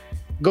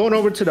 Going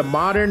over to the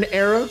modern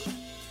era,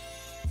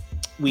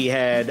 we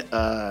had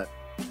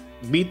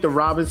Beat the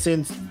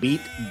Robinsons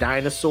beat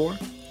Dinosaur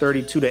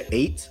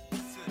 32-8.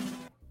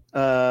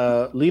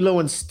 Lilo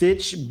and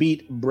Stitch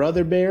beat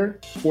Brother Bear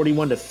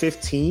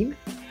 41-15.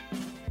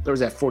 There was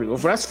that 40. Well,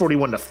 that's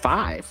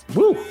 41-5.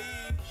 Woo.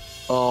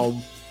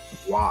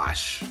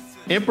 Wash.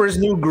 Emperor's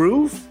New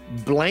Groove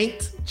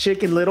blanked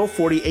Chicken Little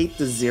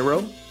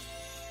 48-0.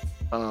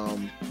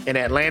 And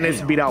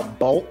Atlantis beat out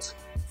Bolt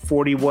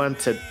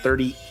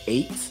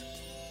 41-38.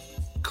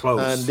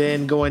 Close. And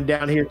then going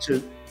down here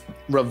to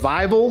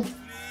Revival,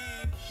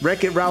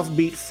 Wreck-It Ralph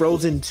beat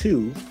Frozen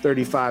 2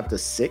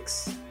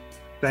 35-6.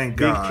 Thank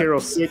God.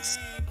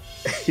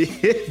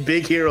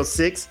 Big Hero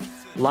 6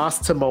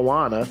 lost to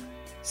Moana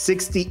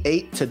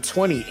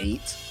 68-28.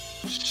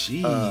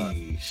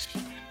 Sheesh.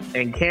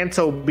 And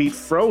Kanto beat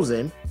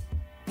Frozen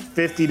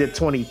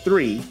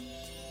 50-23.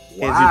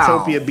 Wow. And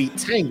Zootopia beat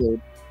Tangled.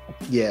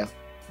 Yeah.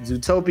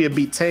 Zootopia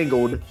beat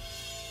Tangled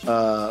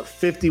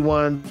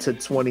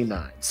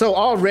 51-29. So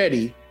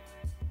already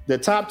the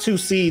top 2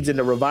 seeds in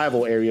the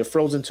Revival area,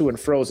 Frozen 2 and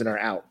Frozen, are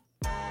out.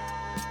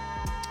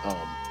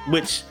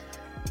 Which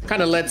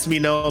kind of lets me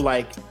know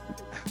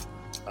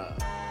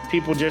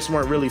people just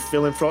weren't really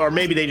feeling Frozen, or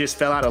maybe they just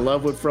fell out of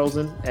love with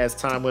Frozen as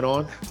time went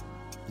on.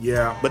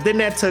 Yeah. But then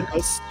that took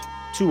us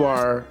to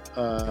our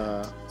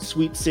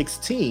Sweet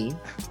 16,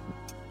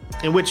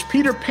 in which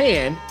Peter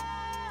Pan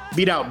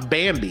beat out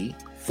Bambi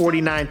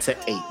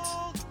 49-8.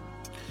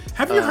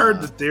 Have you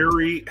heard the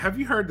theory? Have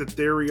you heard the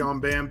theory on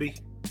Bambi?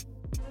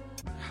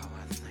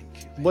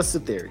 What's the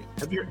theory?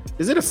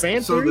 Is it a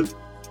fan theory?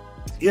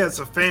 Yeah, it's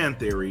a fan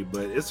theory,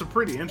 but it's a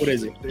pretty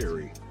interesting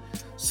theory.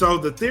 So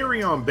the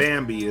theory on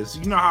Bambi is,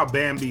 you know how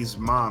Bambi's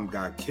mom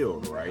got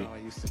killed, right?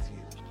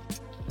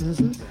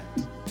 Mm-hmm.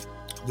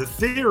 The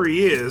theory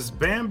is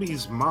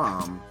Bambi's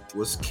mom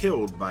was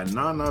killed by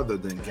none other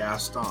than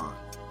Gaston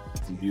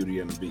from Beauty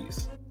and the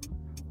Beast.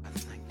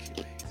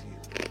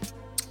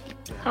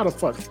 How the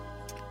fuck?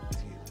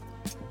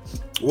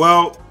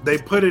 Well, they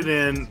put it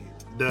in,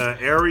 the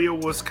area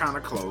was kind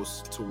of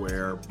close to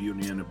where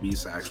Beauty and the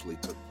Beast actually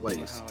took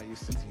place.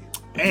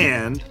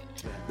 And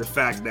the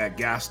fact that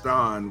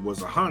Gaston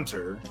was a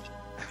hunter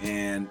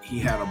and he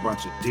had a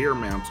bunch of deer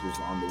mantles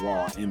on the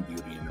wall in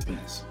Beauty and the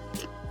Beast.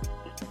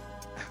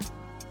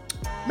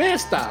 Man,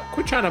 stop.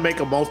 Quit trying to make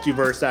a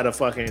multiverse out of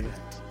fucking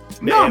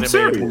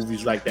animated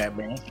movies like that,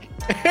 man.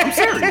 I'm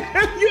serious.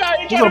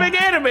 You trying to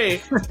make anime a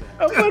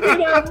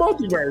fucking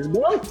multiverse,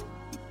 bro.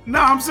 No,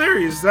 I'm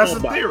serious. That's a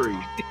theory.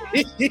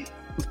 I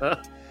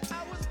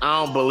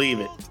don't believe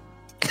it.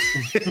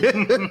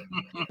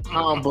 I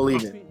don't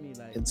believe it.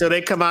 Until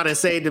they come out and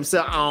say it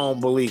themselves, I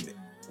don't believe it.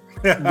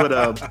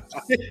 But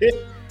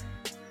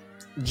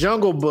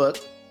Jungle Book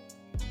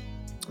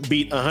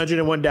beat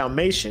 101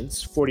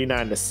 Dalmatians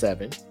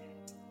 49-7.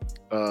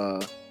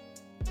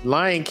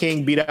 Lion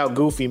King beat out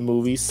Goofy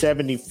Movie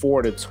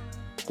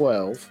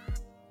 74-12.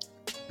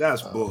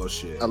 That's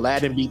bullshit.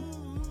 Aladdin beat.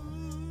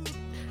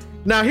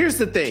 Now here's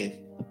the thing.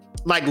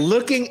 Like,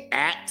 looking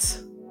at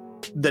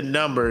the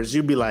numbers,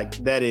 you'd be like,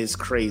 that is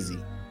crazy.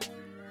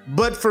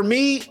 But for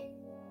me,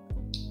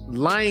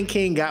 Lion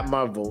King got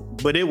my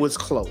vote, but it was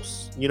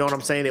close. You know what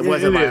I'm saying? It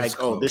wasn't like,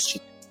 oh, this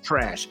shit.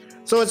 trash.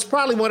 So it's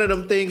probably one of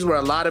them things where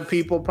a lot of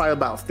people, probably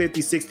about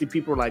 50, 60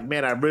 people are like,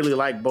 man, I really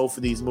like both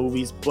of these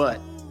movies, but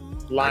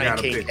Lion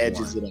King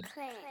edges it up.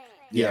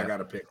 Yeah, I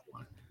gotta pick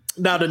one.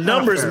 Now the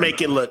numbers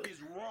make it look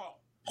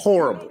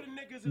horrible.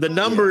 The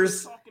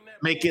numbers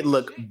make it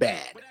look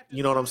bad.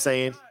 You know what I'm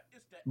saying?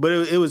 But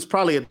it was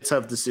probably a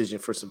tough decision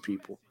for some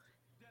people.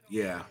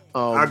 Yeah,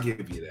 I'll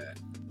give you that.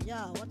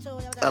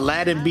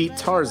 Aladdin beat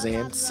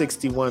Tarzan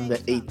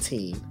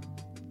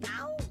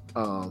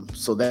 61-18.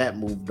 So that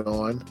moved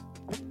on.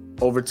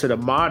 Over to the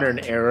modern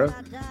era.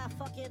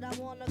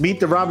 Meet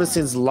the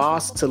Robinsons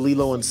lost to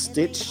Lilo and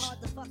Stitch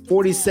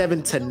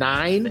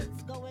 47-9.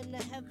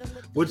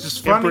 Which is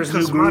funny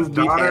because my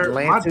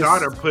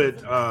daughter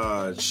put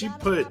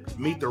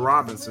Meet the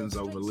Robinsons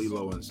over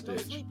Lilo and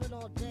Stitch.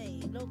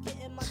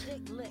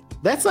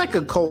 That's like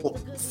a cult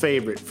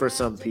favorite for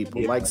some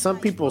people. Like some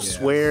people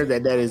swear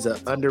that is an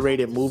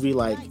underrated movie.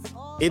 Like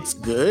it's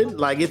good,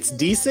 like it's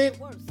decent.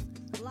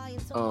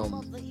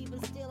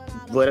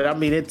 But I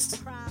mean,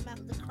 it's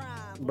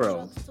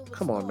bro.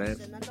 Come on, man.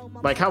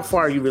 Like how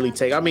far you really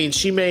take? I mean,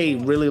 she may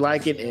really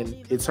like it, and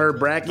it's her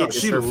bracket. No, it's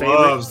she her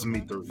loves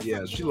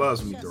favorite. she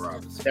loves Meet the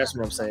Robinsons. That's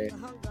what I'm saying.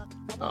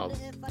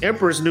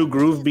 Emperor's New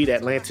Groove beat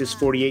Atlantis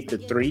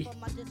 48-3.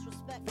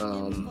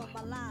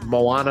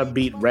 Moana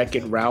beat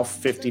Wreck-It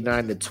Ralph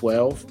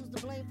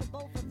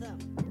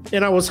 59-12.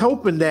 And I was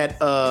hoping that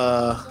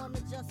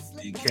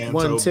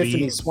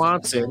Tiffany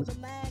Swanson.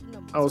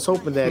 I was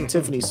hoping that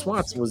Tiffany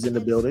Swanson was in the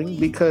building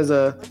because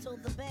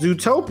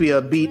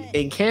Zootopia beat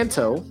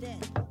Encanto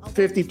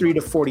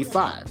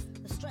 53-45.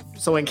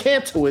 So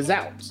Encanto is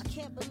out.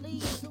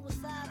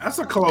 That's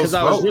a close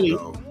vote,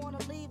 though.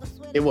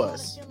 It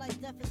was.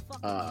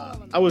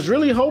 I was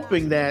really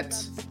hoping that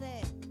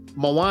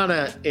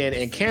Moana and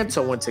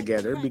Encanto went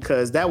together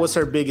because that was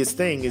her biggest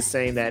thing, is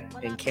saying that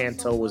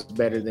Encanto was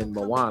better than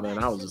Moana. And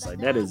I was just like,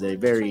 that is a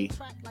very,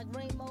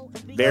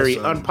 very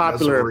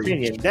unpopular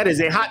opinion. That is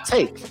a hot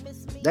take.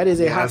 That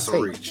is a hot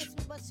take. Reach.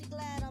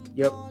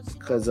 Yep.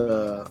 Because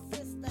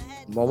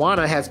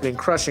Moana has been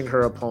crushing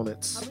her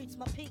opponents,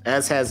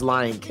 as has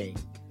Lion King.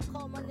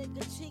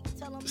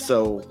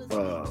 So,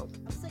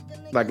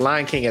 like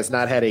Lion King has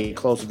not had a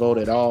close vote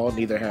at all.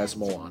 Neither has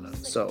Moana.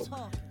 So,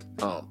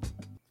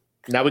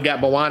 now we got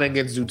Moana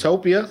against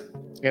Zootopia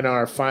in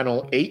our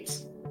final 8.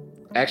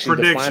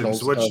 Actually, the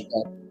finals. What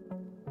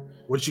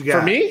you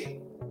got for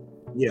me?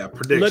 Yeah,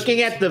 predictions.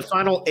 Looking at the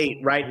final 8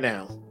 right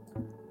now,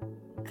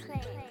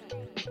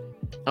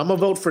 I'm gonna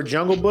vote for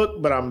Jungle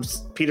Book, but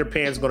Peter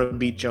Pan's gonna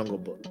beat Jungle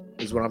Book.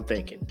 Is what I'm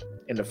thinking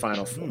in the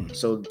final 4.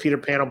 So Peter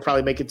Pan will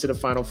probably make it to the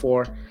final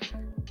 4.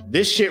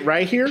 This shit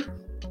right here,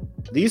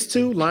 these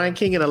two, Lion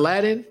King and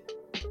Aladdin,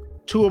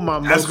 2 of my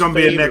most. That's gonna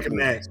be a neck and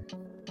neck.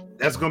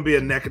 That's gonna be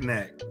a neck and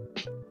neck.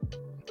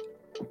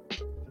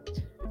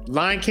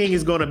 Lion King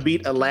is gonna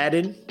beat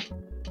Aladdin.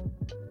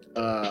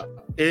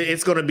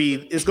 It's gonna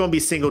be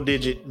single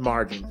digit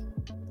margin.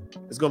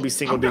 It's gonna be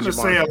single digit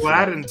margin. I'm gonna say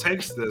Aladdin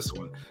takes this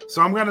one.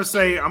 So I'm gonna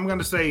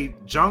say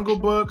Jungle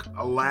Book,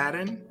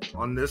 Aladdin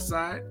on this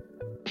side.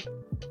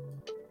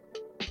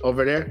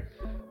 Over there.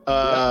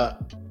 I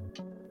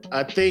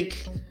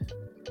think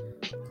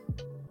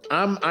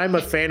I'm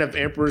a fan of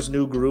Emperor's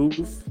New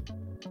Groove.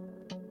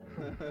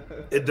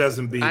 It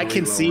doesn't beat. I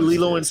can see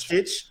Lilo and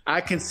Stitch.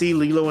 I can see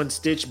Lilo and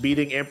Stitch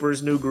beating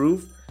Emperor's New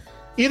Groove.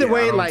 Either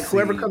way, like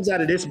whoever comes out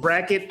of this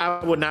bracket,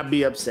 I would not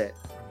be upset.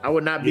 I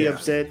would not be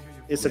upset.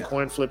 It's a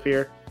coin flip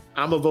here.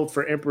 I'm gonna vote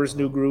for Emperor's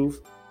New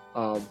Groove,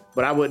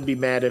 but I wouldn't be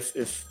mad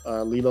if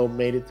Lilo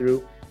made it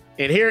through.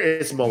 And here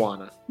is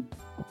Moana.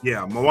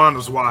 Yeah,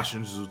 Moana's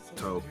washing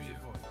Zootopia.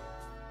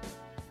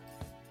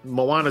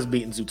 Moana's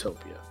beating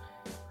Zootopia.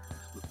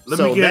 Let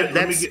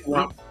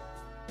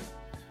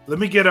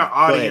me get an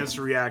audience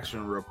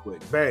reaction real quick,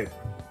 babe.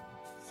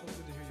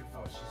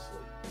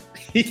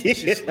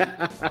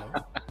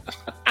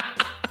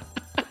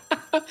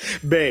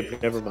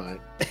 Babe, never mind.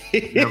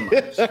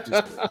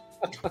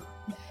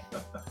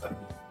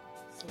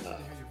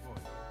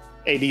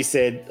 AD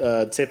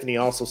said, Tiffany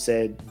also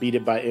said, Beat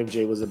It by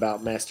MJ was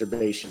about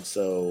masturbation.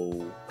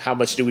 So how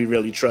much do we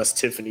really trust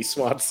Tiffany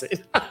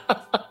Swanson?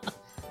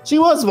 She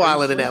was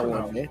wilding in that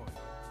one, man.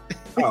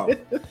 Oh.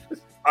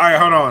 All right,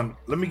 hold on.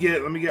 Let me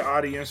get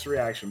audience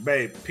reaction.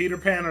 Babe, Peter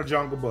Pan or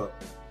Jungle Book?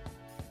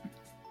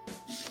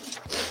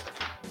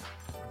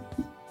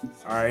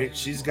 All right,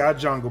 she's got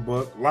Jungle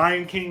Book.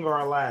 Lion King or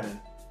Aladdin?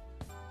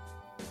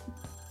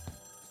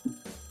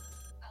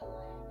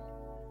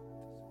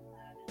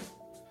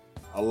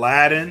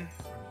 Aladdin.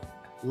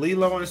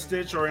 Lilo and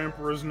Stitch or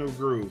Emperor's New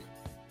Groove?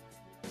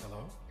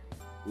 Hello?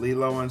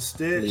 Lilo and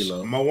Stitch.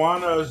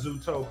 Moana or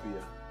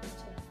Zootopia?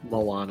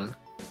 Moana.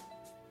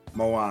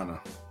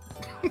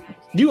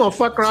 You gonna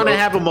fuck around and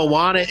have a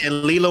Moana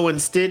and Lilo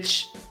and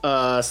Stitch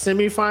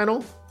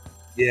semifinal?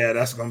 Yeah,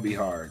 that's gonna be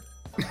hard.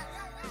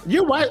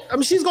 You're right. I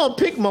mean, she's gonna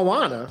pick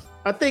Moana.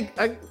 I think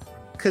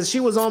because she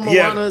was on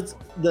Moana's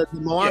the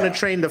Moana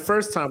train the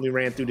first time we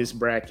ran through this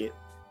bracket.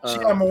 She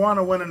had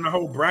Moana winning the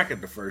whole bracket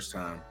the first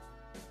time.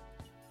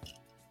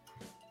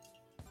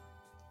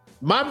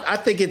 I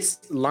think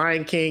it's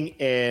Lion King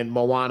and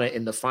Moana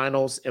in the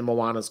finals, and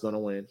Moana's gonna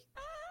win.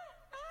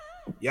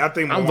 Yeah, I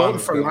think I'm voting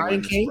for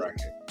Lion King.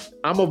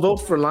 I'm gonna vote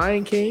for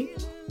Lion King.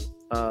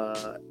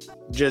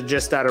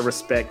 Just out of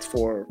respect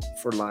for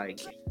Lion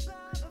King.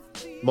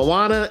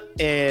 Moana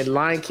and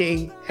Lion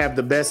King have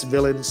the best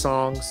villain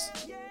songs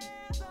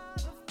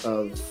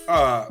of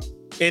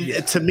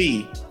to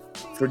me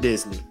for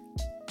Disney.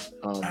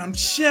 I'm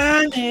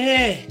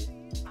shining.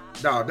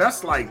 No,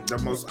 that's like the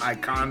most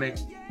iconic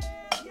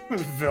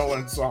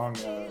villain song.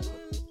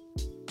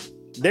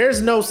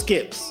 There's no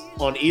skips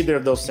on either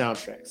of those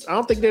soundtracks. I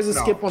don't think there's a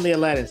skip on the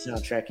Aladdin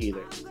soundtrack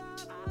either,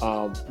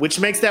 which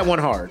makes that one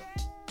hard.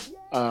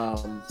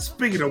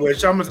 Speaking of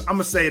which, I'm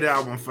gonna say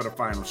that one for the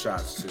final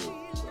shots too.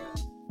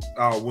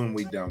 When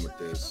we done with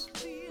this.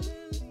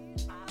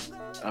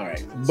 All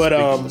right, but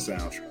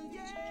soundtrack.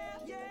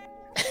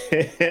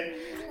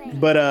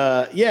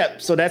 But yeah,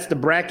 so that's the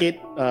bracket.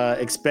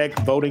 Expect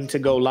voting to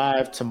go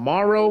live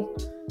tomorrow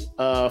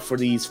for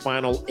these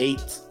final 8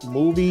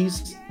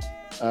 movies.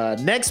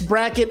 Next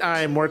bracket,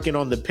 I am working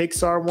on the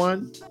Pixar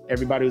one.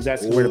 Everybody was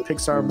asking where the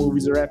Pixar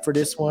movies are at for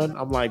this one.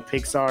 I'm like,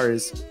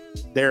 Pixar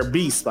they're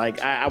beasts. Like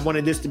I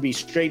wanted this to be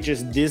straight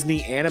just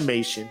Disney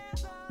animation.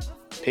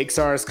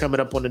 Pixar is coming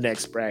up on the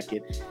next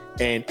bracket.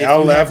 And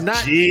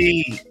if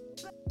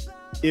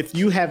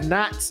you have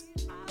not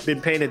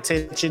been paying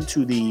attention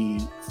to the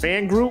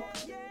fan group,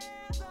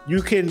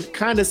 you can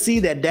kind of see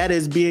that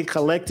is being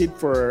collected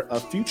for a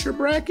future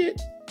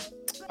bracket.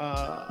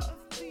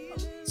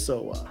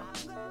 So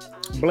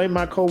blame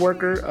my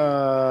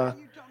coworker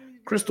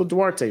Crystal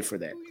Duarte for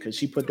that, because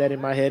she put that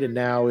in my head, and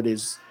now it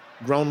is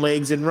grown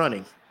legs and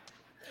running.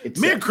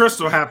 Me and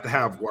Crystal have to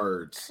have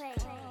words.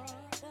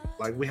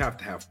 Like, we have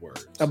to have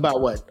words.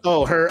 About what?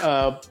 Oh,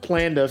 her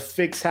plan to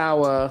fix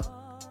how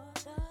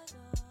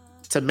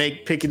to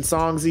make picking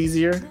songs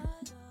easier.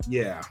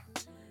 Yeah.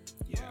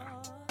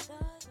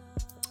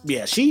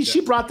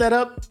 She brought that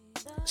up.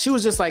 She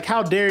was just like,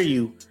 how dare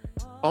you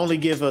only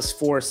give us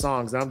 4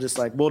 songs? And I'm just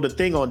like, well, the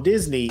thing on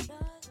Disney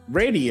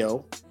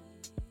radio,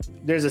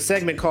 there's a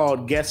segment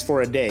called Guess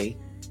for a Day,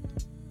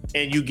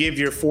 and you give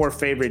your 4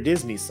 favorite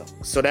Disney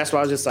songs. So that's why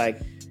I was just like,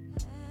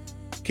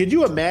 could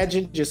you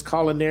imagine just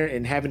calling there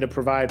and having to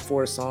provide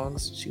 4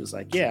 songs? She was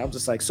like, yeah. I'm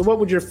just like, so what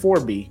would your 4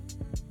 be?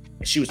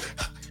 And she was,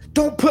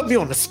 don't put me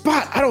on the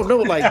spot. I don't know.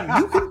 Like,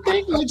 you can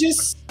think, like,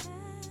 just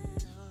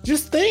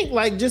think,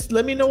 like, just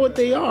let me know what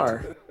they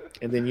are.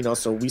 And then,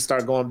 so we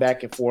start going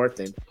back and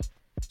forth, and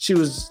she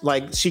was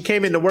like, she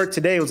came into work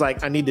today, was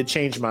like, I need to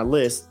change my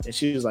list. And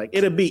she was like,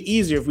 it'll be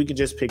easier if we could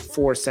just pick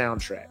 4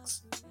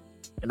 soundtracks.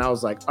 And I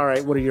was like, all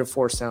right, what are your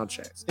 4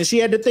 soundtracks? And she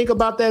had to think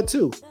about that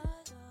too.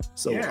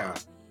 So yeah,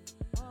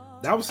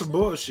 that was some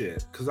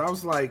bullshit. Cause I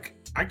was like,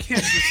 I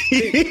can't just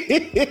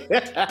pick.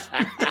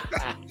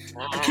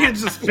 I can't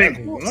just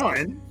pick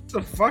one.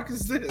 The fuck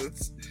is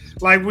this?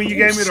 Like, when you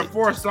gave me the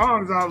 4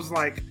 songs, I was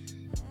like,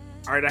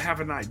 all right, I have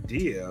an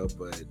idea,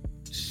 but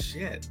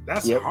shit,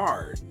 that's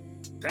hard.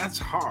 That's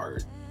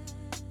hard.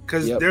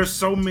 Because there's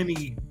so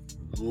many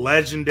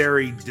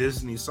legendary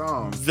Disney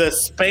songs. The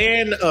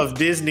span of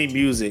Disney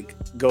music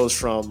goes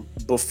from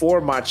before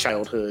my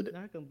childhood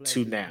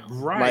to now.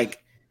 Right.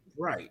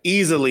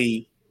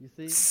 Easily,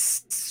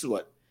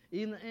 what?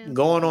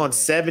 Going on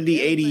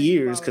 70, 80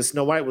 years, because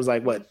Snow White was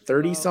like, what,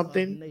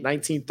 30-something?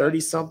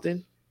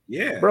 1930-something?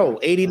 Yeah. Bro,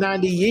 80,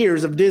 90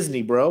 years of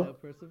Disney, bro.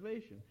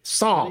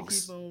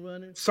 Songs.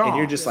 And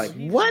you're just like,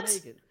 what?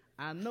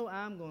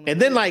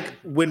 And then, like,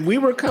 when we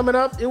were coming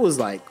up, it was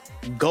like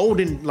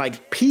golden,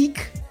 like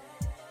peak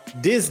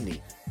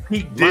Disney.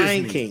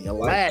 Lion King,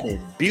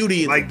 Aladdin,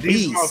 Beauty and the Beast,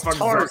 these motherfuckers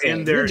Tarzan. are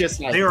in their,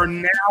 like, they are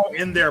now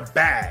in their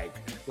bag.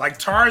 Like,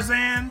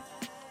 Tarzan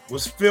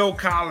was Phil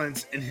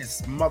Collins in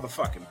his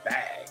motherfucking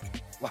bag.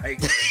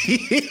 Like,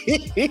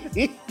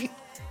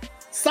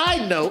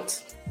 side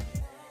note,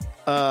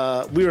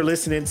 we were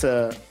listening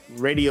to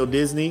Radio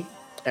Disney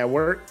at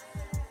work.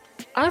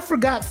 I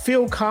forgot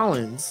Phil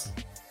Collins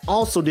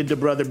also did the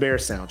Brother Bear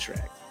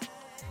soundtrack.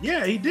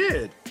 Yeah, he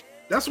did.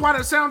 That's why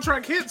that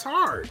soundtrack hits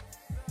hard.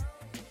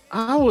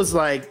 I was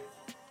like,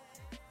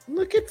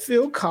 look at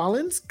Phil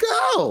Collins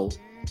go.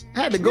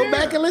 I had to go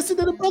back and listen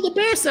to the Brother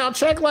Bear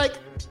soundtrack. Like,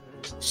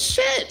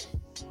 shit.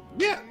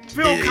 Yeah,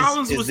 Phil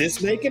Collins was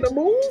this making a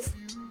move?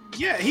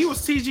 Yeah, he was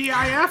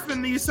TGIF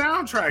in these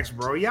soundtracks,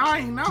 bro. Y'all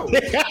ain't know.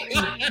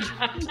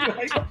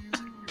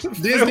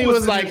 Disney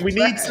was like, we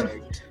need some.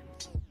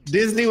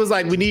 Disney was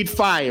like, we need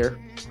fire.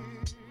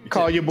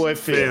 Call your boy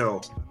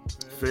Phil.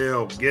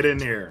 Phil, get in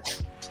here.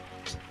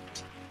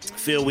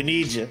 Phil, we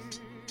need you.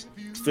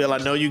 Phil, I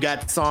know you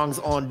got songs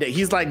on deck.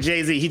 He's like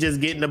Jay-Z. He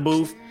just get in the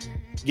booth,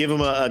 give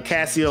him a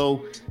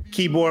Casio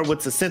keyboard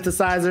with a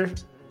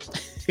synthesizer.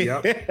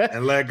 Yep.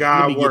 And let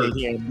God work. Let me get in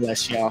here and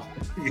bless y'all.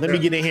 Let me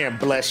get in here and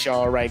bless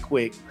y'all right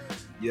quick.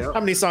 Yep. How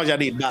many songs y'all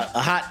need? About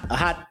a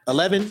hot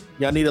 11?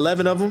 Y'all need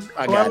 11 of them?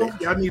 I got it.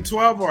 Y'all need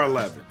 12 or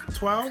 11?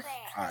 12?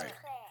 All right.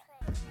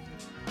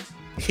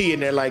 He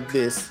in there like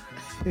this.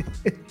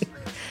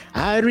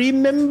 I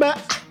remember.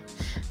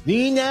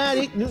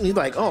 He's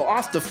like, oh,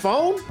 off the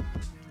phone?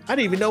 I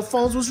didn't even know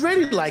phones was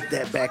ready like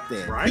that back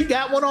then. Right? He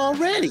got one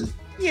already.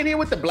 He in here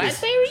with the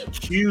BlackBerry?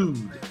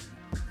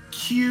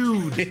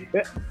 Cued.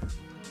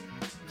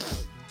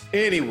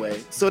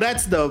 Anyway, so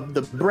that's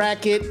the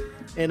bracket.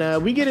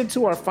 And we get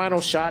into our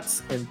final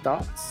shots and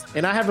thoughts.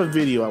 And I have a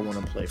video I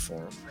want to play for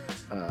him.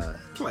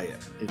 Play it.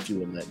 If you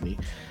would let me.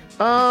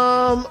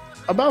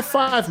 About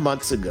 5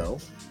 months ago.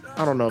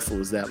 I don't know if it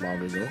was that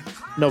long ago.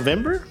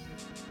 November?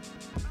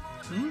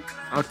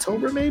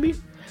 October, maybe?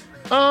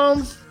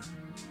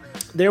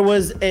 There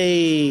was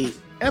a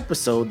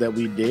episode that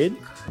we did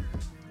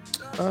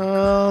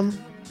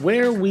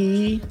where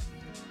we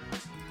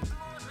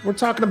were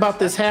talking about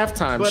this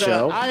halftime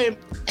show. I am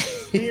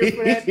here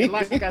for that. And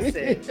like I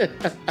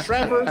said,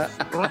 Trevor,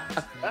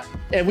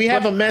 and we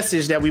have a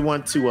message that we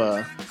want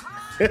to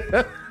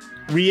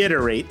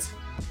reiterate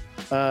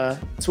to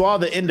all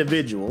the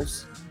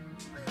individuals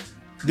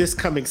this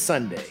coming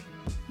Sunday.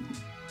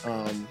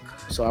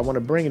 So I want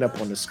to bring it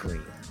up on the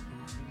screen.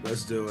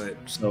 Let's do it.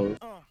 So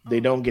they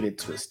don't get it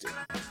twisted.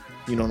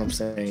 You know what I'm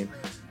saying?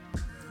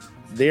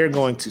 They're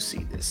going to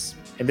see this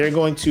and they're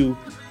going to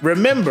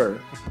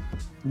remember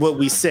what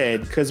we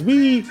said, because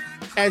we,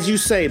 as you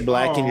say,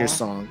 Black, in your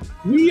song,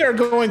 we are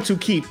going to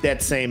keep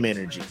that same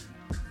energy.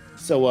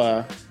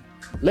 So,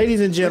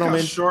 ladies and gentlemen,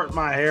 look how short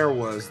my hair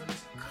was.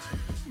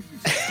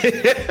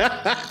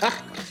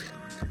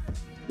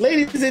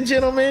 Ladies and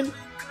gentlemen,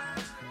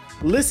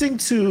 listen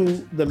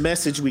to the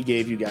message we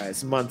gave you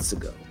guys months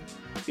ago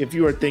if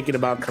you are thinking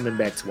about coming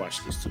back to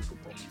watch the Super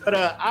Bowl. But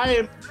I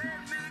am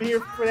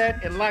here for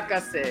that. And like I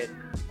said,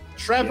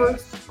 Trevor,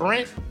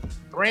 Brent,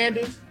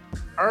 Brandon,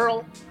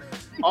 Earl,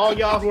 all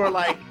y'all who are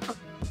like,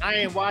 I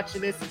ain't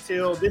watching this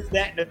until this,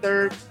 that, and the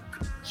third,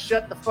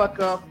 shut the fuck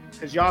up,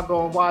 because y'all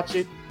go and watch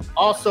it.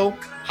 Also,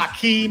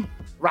 Hakeem,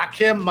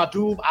 Rakim,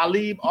 Madoob,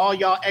 Alib, all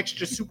y'all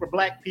extra super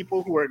black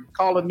people who are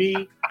calling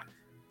me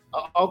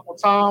Uncle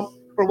Tom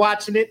for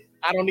watching it.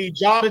 I don't need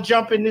y'all to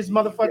jump in this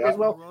motherfucker as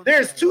well.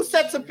 There's two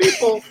sets of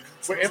people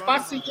where if I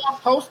see y'all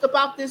post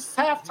about this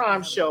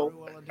halftime show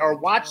or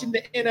watching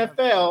the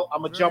NFL,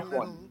 I'm going to jump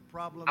on it.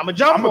 I'm going to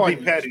jump on it. I'm going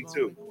to be petty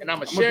too. And I'm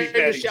going to share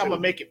this shit. I'm going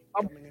to make it.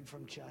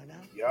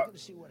 Yep.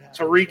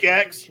 Tariq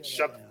X,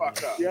 shut the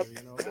fuck up. Yep.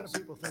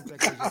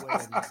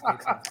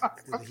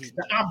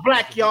 I'm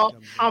black, y'all.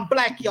 I'm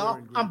black, y'all.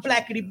 I'm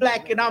blackity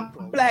black, and I'm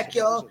black,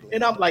 y'all.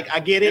 And I'm like, I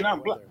get it. I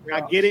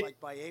get it.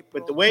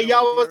 But the way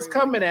y'all was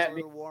coming at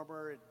me,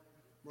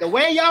 the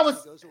way y'all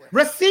was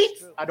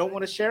receipts, I don't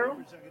want to share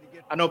them.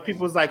 I know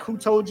people was like, who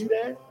told you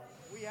that?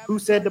 Who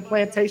said the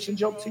plantation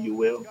joke to you,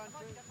 Will?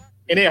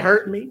 And it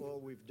hurt me.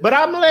 But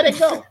I'm going to let it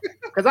go.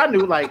 Because I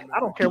knew, like, I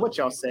don't care what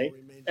y'all say.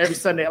 Every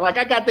Sunday. Like,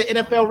 I got the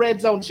NFL Red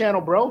Zone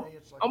channel, bro.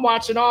 I'm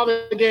watching all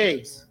the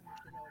games.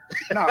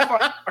 Nah,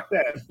 fuck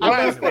that.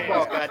 I love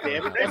football,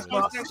 goddamn. That's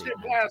my shit.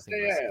 Blast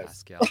their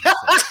ass.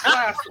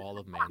 All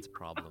of man's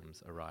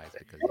problems arise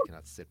because he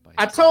cannot sit by.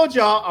 I told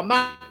y'all, I'm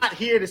not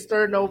here to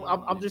stir no.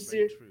 I'm just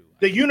here.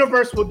 The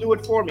universe will do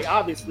it for me,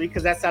 obviously,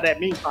 because that's how that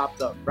meme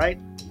popped up, right?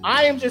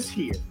 I am just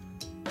here.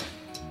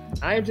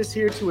 I am just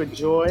here to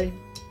enjoy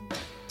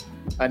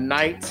a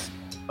night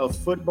of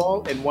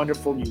football and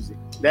wonderful music.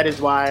 That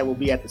is why I will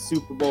be at the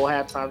Super Bowl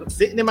halftime,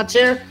 sitting in my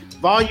chair,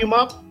 volume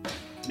up,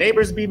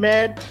 neighbors be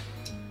mad.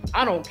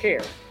 I don't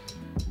care.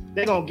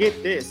 They're going to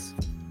get this.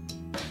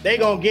 They're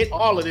going to get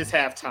all of this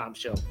halftime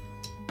show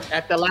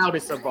at the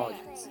loudest of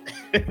volumes.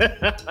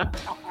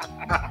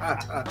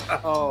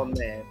 Oh,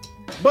 man.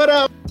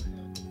 But,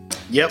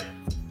 yep.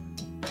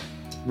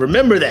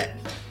 Remember that.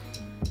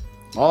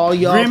 All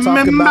y'all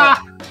talk about.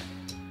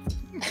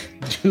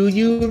 Do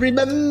you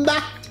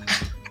remember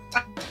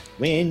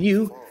when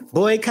you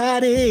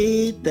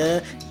boycotted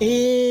the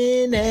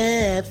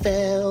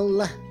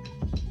NFL?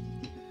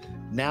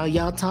 Now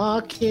y'all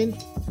talking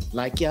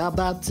like y'all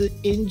about to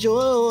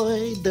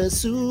enjoy the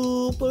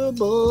Super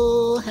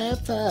Bowl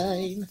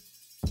halftime.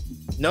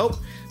 Nope.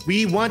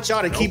 We want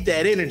y'all to keep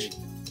that energy.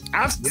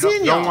 I've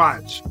seen y'all.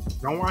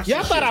 Don't watch.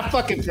 Y'all thought I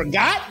fucking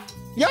forgot?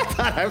 Y'all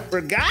thought I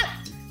forgot?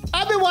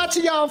 I've been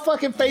watching y'all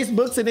fucking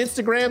Facebooks and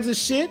Instagrams and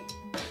shit.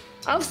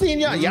 I've seen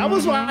y'all. Y'all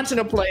was watching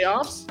the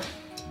playoffs.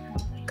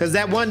 Because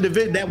that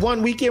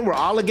one weekend where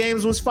all the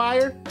games was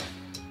fire,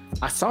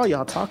 I saw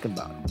y'all talking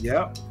about it.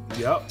 Yep.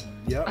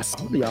 I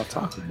saw y'all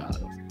talking about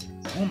it.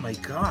 Oh my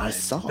God. I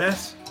saw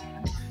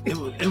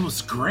it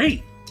was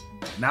great.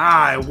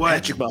 Nah, it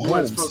wasn't.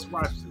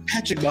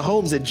 Patrick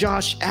Mahomes and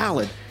Josh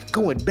Allen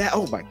going back.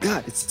 Oh my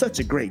God, it's such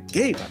a great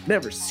game. I've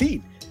never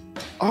seen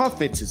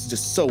offense is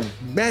just so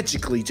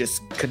magically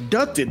just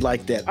conducted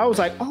like that. I was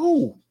like,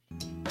 oh.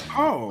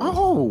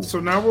 So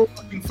now we're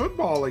watching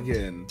football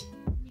again.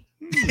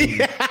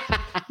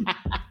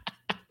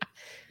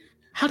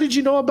 How did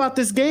you know about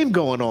this game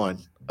going on?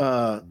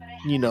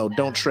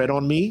 Don't tread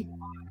on me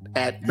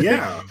at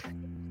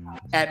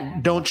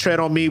Don't Tread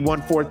on Me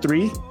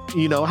 143.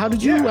 How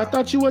did you? I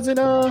thought you wasn't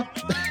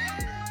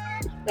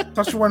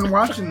Thought you weren't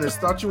watching this.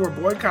 Thought you were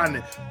boycotting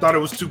it. Thought it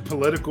was too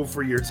political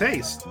for your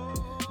taste.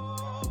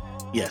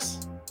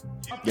 Yes.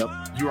 Yep.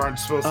 You aren't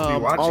supposed to be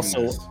watching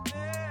also,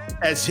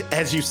 this.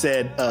 As you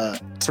said,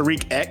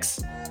 Tariq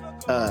X.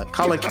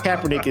 Colin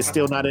Kaepernick is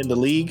still not in the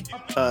league,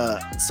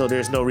 so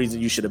there's no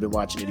reason you should have been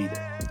watching it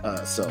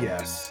either.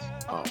 Yes.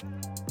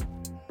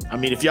 I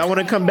mean, if y'all want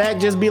to come back,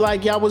 just be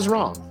like, y'all was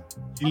wrong.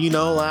 You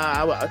know,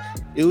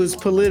 it was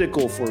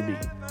political for me.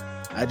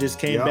 I just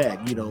came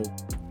back. You know,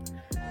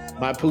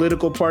 my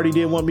political party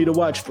didn't want me to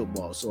watch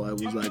football, so I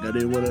was like, I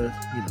didn't want to,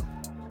 you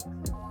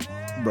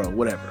know, bro,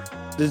 whatever.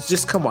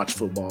 Just come watch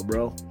football,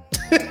 bro.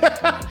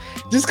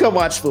 Just come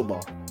watch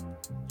football.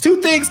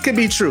 Two things can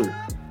be true.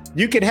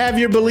 You can have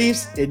your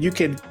beliefs and you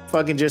can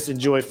fucking just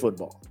enjoy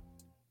football.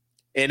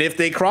 And if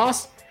they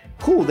cross,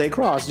 cool, they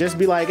cross. Just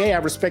be like, hey, I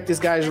respect this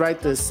guy's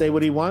right to say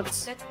what he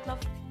wants,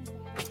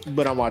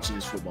 but I'm watching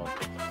this football.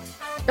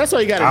 That's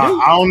all you gotta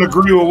do. I don't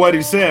agree with what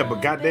he said,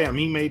 but goddamn,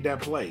 he made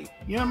that play.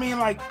 You know what I mean?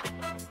 Like,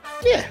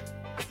 yeah.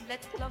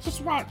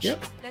 Just watch.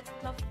 Yep.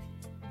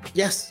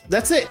 Yes,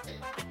 that's it.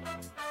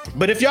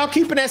 But if y'all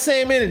keeping that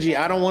same energy,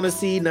 I don't want to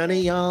see none of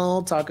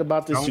y'all talk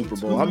about the Super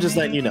Bowl. I'm just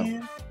letting you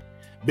know.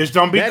 Bitch,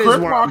 don't be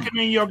crip walking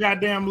in your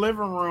goddamn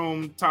living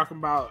room talking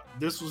about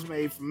this was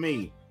made for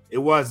me. It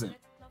wasn't.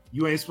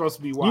 You ain't supposed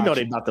to be watching. You know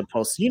they about to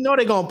post. You know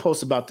they gonna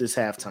post about this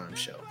halftime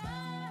show.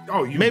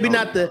 Oh, you maybe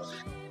know. not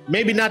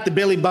the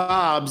Billy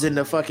Bobs and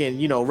the fucking,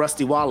 you know,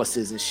 Rusty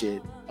Wallaces and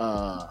shit.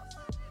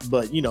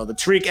 But you know the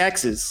Tariq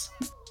X's.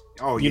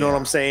 Oh, you know what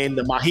I'm saying?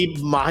 The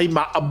Mahim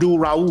Abdul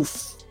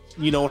Rauf.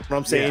 You know what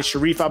I'm saying?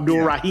 Sharif Abdul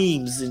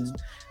Rahims, and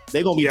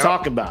they're gonna be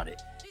talking about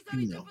it.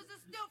 You know,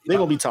 they're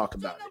gonna be talking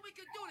about it.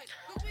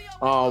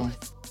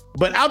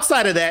 But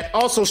outside of that,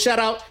 also shout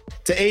out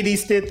to AD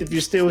Stith if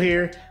you're still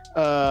here.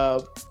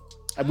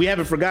 We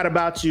haven't forgot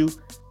about you.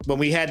 When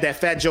we had that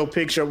Fat Joe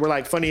picture, we're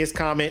like, funniest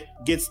comment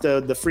gets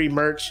the free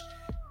merch.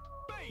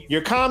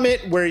 Your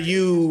comment where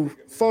you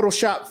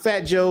Photoshop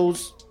Fat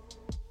Joe's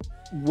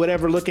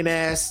whatever looking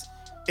ass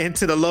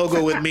into the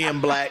logo with me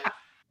in black.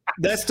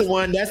 That's the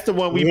one. That's the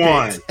one we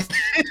picked.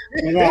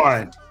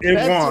 That's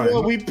the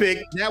one we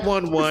picked. That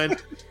one won.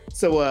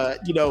 So,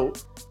 you know,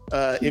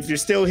 if you're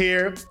still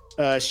here,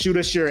 shoot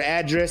us your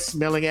address,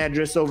 mailing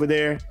address over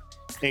there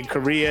in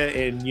Korea,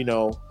 and you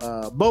know,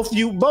 both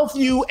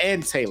you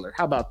and Taylor.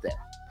 How about that?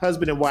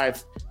 Husband and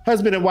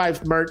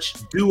wife merch.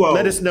 Duo.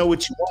 Let us know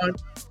what you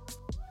want.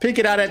 Pick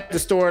it out at the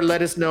store.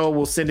 Let us know.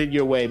 We'll send it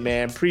your way,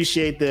 man.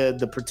 Appreciate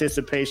the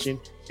participation,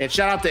 and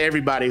shout out to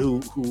everybody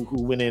who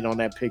went in on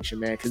that picture,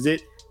 man. Because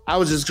I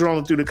was just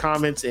scrolling through the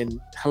comments and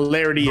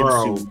hilarity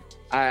ensued.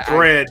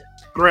 Thread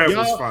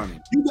was funny.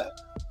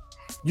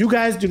 You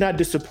guys do not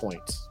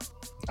disappoint.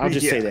 I'll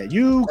just say that.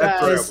 You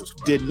guys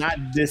did not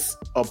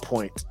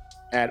disappoint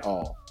at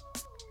all.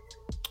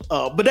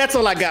 But that's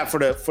all I got for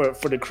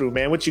the crew,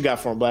 man. What you got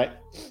for him, Black?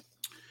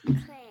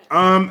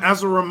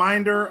 As a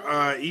reminder,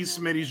 E.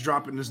 Smitty's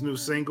dropping this new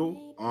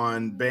single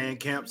on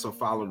Bandcamp, so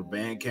follow the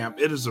Bandcamp.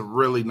 It is a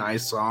really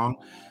nice song.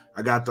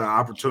 I got the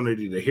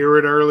opportunity to hear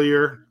it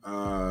earlier.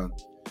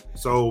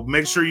 So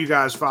make sure you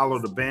guys follow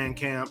the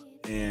Bandcamp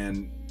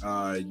and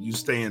you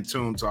stay in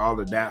tune to all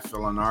the Dat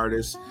Feelin'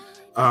 artists.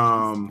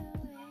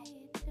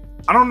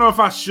 I don't know if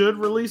I should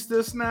release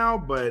this now,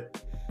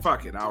 but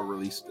fuck it, I'll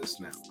release this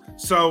now.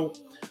 So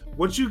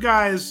what you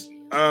guys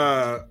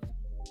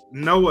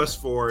know us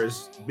for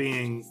is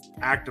being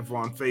active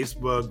on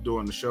Facebook,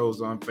 doing the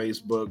shows on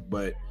Facebook,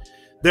 but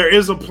there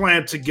is a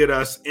plan to get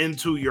us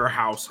into your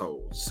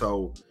household.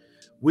 So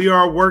we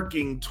are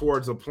working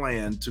towards a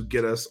plan to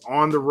get us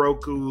on the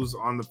Rokus,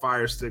 on the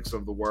Fire Sticks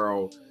of the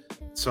world.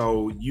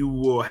 So you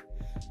will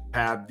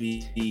have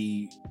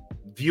the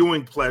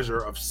viewing pleasure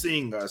of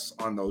seeing us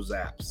on those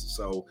apps.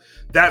 So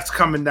that's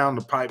coming down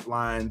the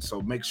pipeline.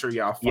 So make sure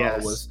y'all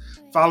follow us.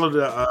 Follow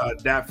the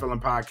Dat Feelin'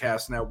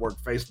 Podcast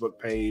Network Facebook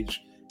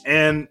page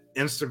and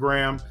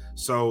Instagram.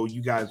 So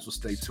you guys will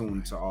stay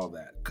tuned to all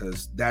that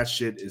because that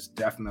shit is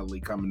definitely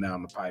coming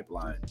down the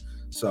pipeline.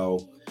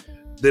 So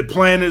the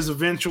plan is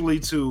eventually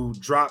to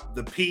drop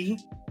the P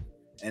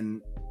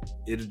and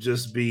it'll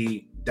just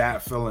be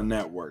Dat Feelin'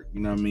 Network.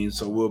 You know what I mean?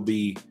 So we'll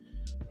be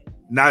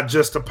not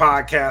just a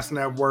podcast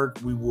network,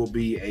 we will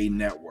be a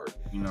network.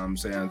 You know what I'm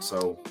saying?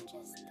 So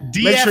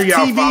make sure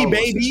y'all follow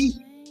baby. us.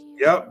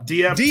 Yep,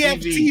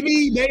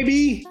 DFTV,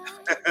 baby.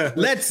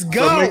 Let's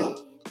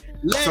go.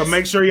 So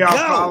make sure y'all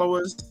follow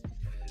us.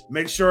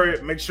 Make sure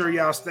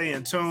y'all stay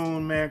in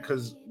tune, man,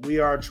 because we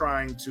are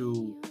trying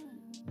to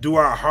do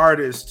our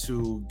hardest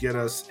to get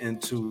us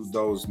into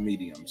those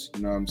mediums.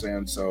 You know what I'm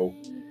saying? So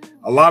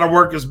a lot of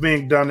work is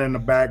being done in the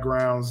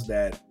backgrounds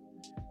that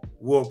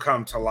will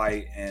come to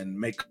light and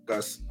make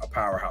us a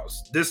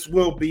powerhouse. This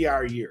will be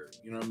our year.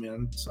 You know what I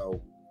mean?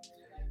 So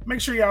make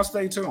sure y'all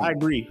stay tuned. I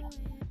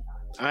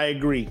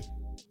agree.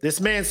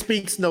 This man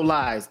speaks no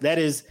lies. That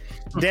is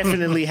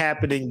definitely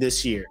happening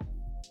this year.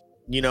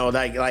 You know,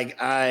 like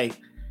I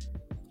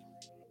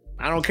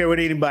don't care what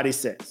anybody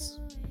says.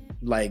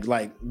 Like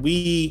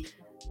we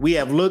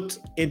have looked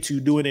into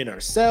doing it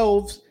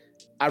ourselves.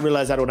 I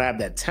realize I don't have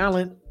that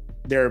talent.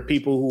 There are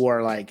people who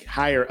are like,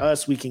 hire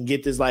us. We can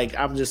get this. Like,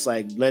 I'm just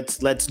like, let's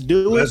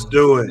do it. Let's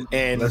do it.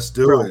 And let's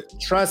do it.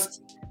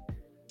 Trust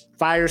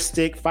Fire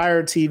Stick,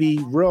 Fire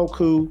TV,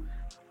 Roku.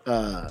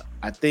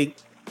 I think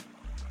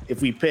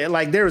if we pay,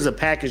 like there was a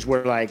package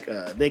where like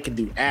they can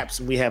do apps,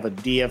 and we have a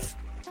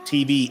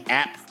DFTV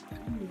app,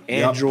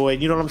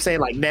 Android. You know what I'm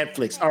saying? Like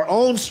Netflix, our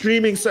own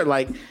streaming. So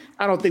like,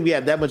 I don't think we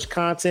have that much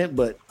content,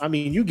 but I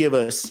mean, you give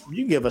us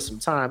some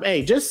time.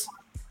 Hey, just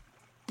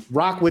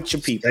rock with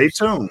your people.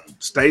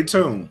 Stay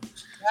tuned.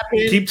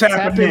 Keep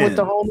tapping in with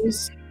the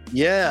homies.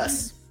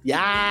 Yes.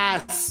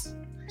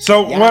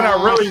 So what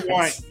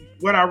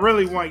I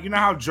really want, you know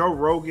how Joe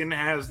Rogan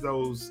has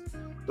those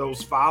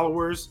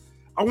followers?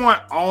 I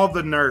want all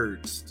the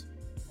nerds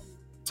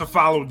to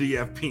follow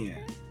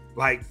DFPN.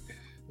 Like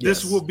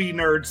this will be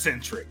nerd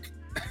centric.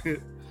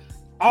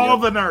 All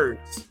the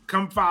nerds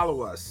come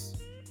follow us.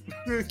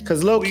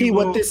 Because low key,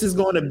 what this is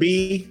going to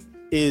be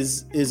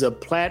is a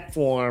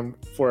platform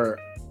for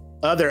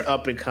other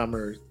up and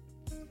comers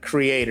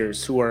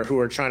creators who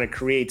are trying to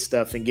create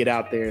stuff and get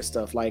out there and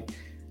stuff. Like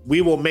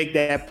we will make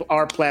that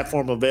our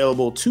platform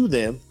available to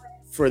them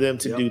for them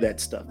to do that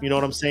stuff. You know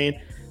what I'm saying?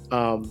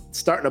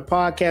 Starting a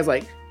podcast,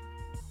 like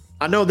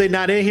I know they're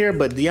not in here,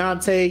 but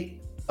Deontay,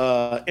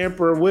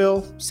 Emperor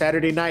Will,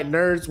 Saturday Night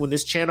Nerds, when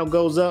this channel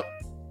goes up,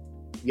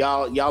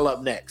 y'all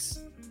up next.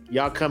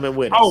 Y'all coming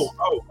with us.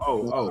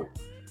 Oh.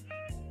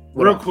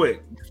 Real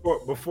quick,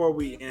 before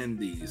we end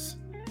these,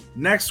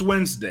 next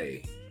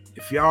Wednesday,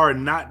 if y'all are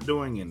not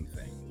doing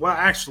anything, well,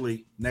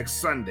 actually,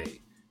 next Sunday,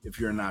 if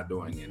you're not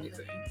doing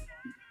anything,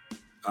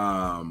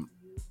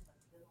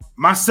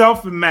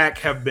 myself and Mac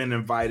have been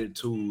invited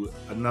to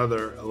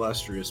another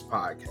illustrious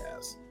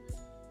podcast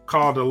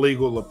called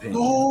Illegal Opinions.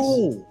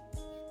 Oh.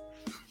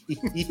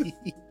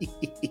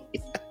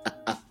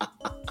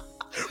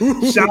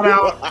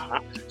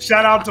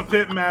 Shout out to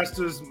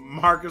Pitmasters,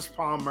 Marcus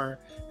Palmer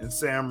and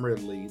Sam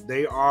Ridley.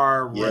 They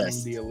are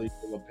running the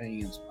Illegal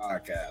Opinions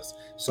podcast.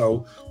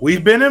 So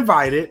we've been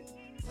invited.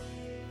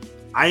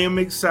 I am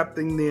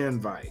accepting the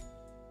invite.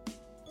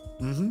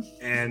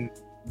 And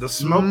the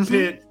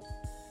SmokePit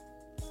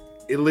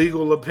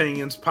Illegal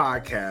Opinions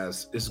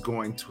podcast is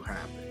going to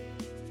happen.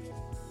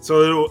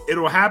 So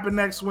it'll happen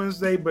next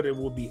Wednesday, but it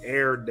will be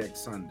aired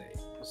next Sunday.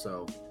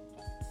 So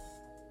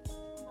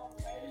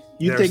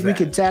you think we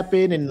could tap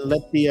in and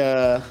let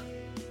the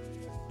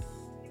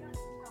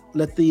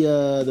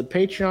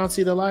Patreon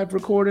see the live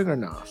recording or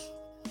not?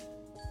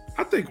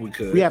 I think we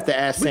could. We have to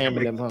ask Sam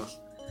and them, huh?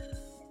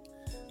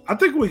 I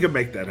think we could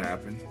make that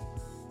happen.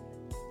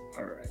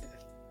 All right.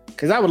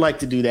 Because I would like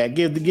to do that.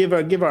 Give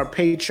our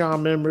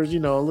Patreon members, a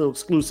little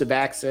exclusive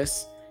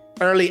access,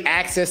 early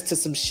access to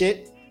some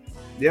shit.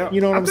 Yeah.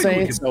 You know what I'm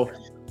saying? So,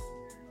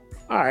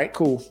 all right,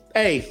 cool.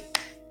 Hey,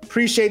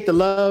 appreciate the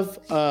love,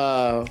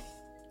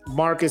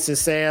 Marcus and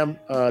Sam.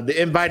 The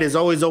invite is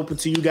always open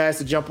to you guys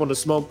to jump on the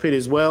SmokePit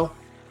as well.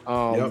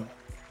 Bro,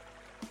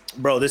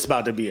 this is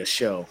about to be a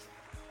show.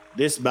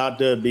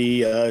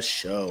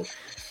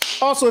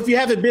 Also, if you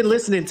haven't been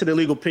listening to the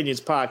Legal Opinions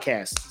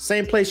podcast,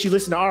 same place you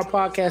listen to our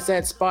podcast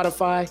at,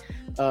 Spotify.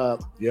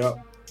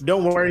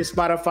 Don't worry,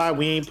 Spotify,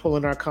 we ain't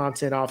pulling our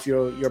content off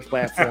your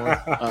platform.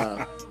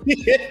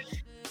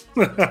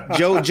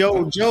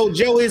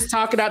 Joe is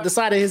talking out the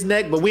side of his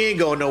neck, but we ain't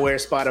going nowhere,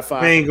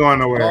 Spotify. We ain't going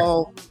nowhere.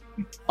 All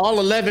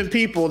 11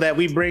 people that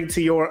we bring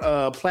to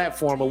your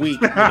platform a week,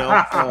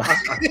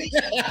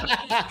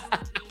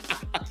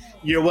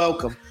 you're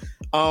welcome.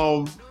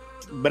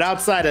 But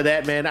outside of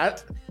that, man,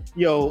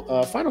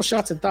 final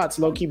shots and thoughts,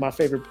 low key, my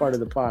favorite part of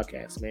the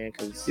podcast, man.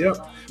 Because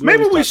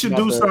maybe we should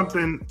do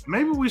something.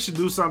 Maybe we should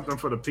do something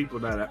for the people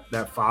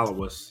that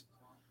follow us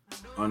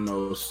on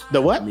those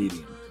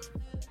mediums.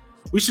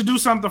 We should do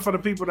something for the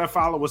people that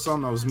follow us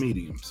on those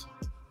mediums.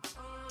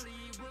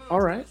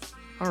 All right.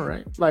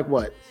 Like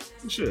what?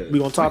 We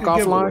gonna talk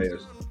offline?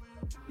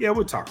 Yeah,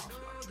 we'll talk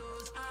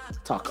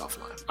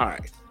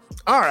offline.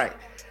 All right.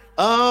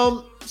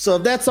 So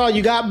if that's all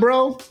you got,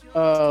 bro,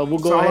 we'll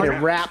go ahead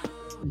and wrap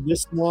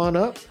this one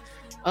up.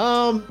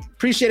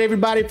 Appreciate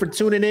everybody for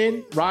tuning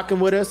in, rocking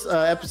with us.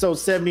 Episode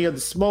 70 of the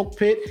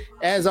SmokePit.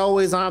 As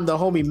always, I'm the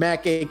homie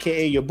Mac,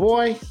 aka your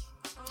boy.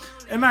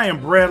 And I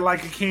am bred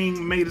like a king,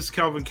 Matus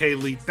Kelvin K.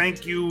 Lee.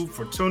 Thank you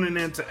for tuning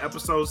in to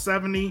episode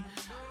 70.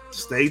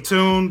 Stay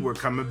tuned. We're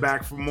coming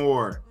back for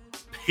more.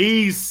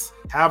 Peace.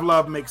 Have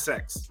love, make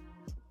sex.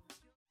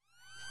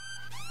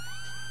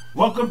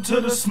 Welcome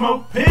to the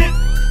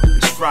SmokePit.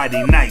 It's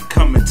Friday night.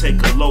 Come and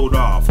take a load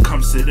off.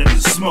 Come sit in the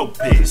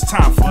SmokePit. It's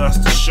time for us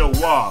to show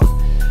off.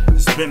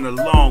 It's been a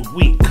long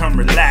week. Come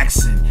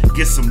relaxing,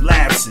 get some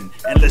laughs in,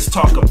 and let's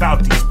talk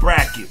about these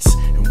brackets.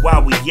 And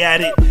while we at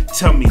it,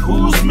 tell me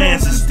whose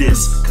man's is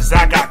this? Cause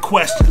I got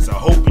questions. I'm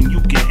hoping you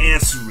can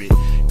answer it.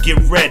 Get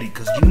ready,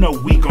 cause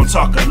we gon'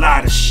 talk a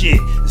lot of shit.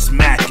 It's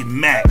Mac and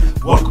Mac.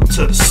 Welcome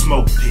to the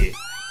SmokePit.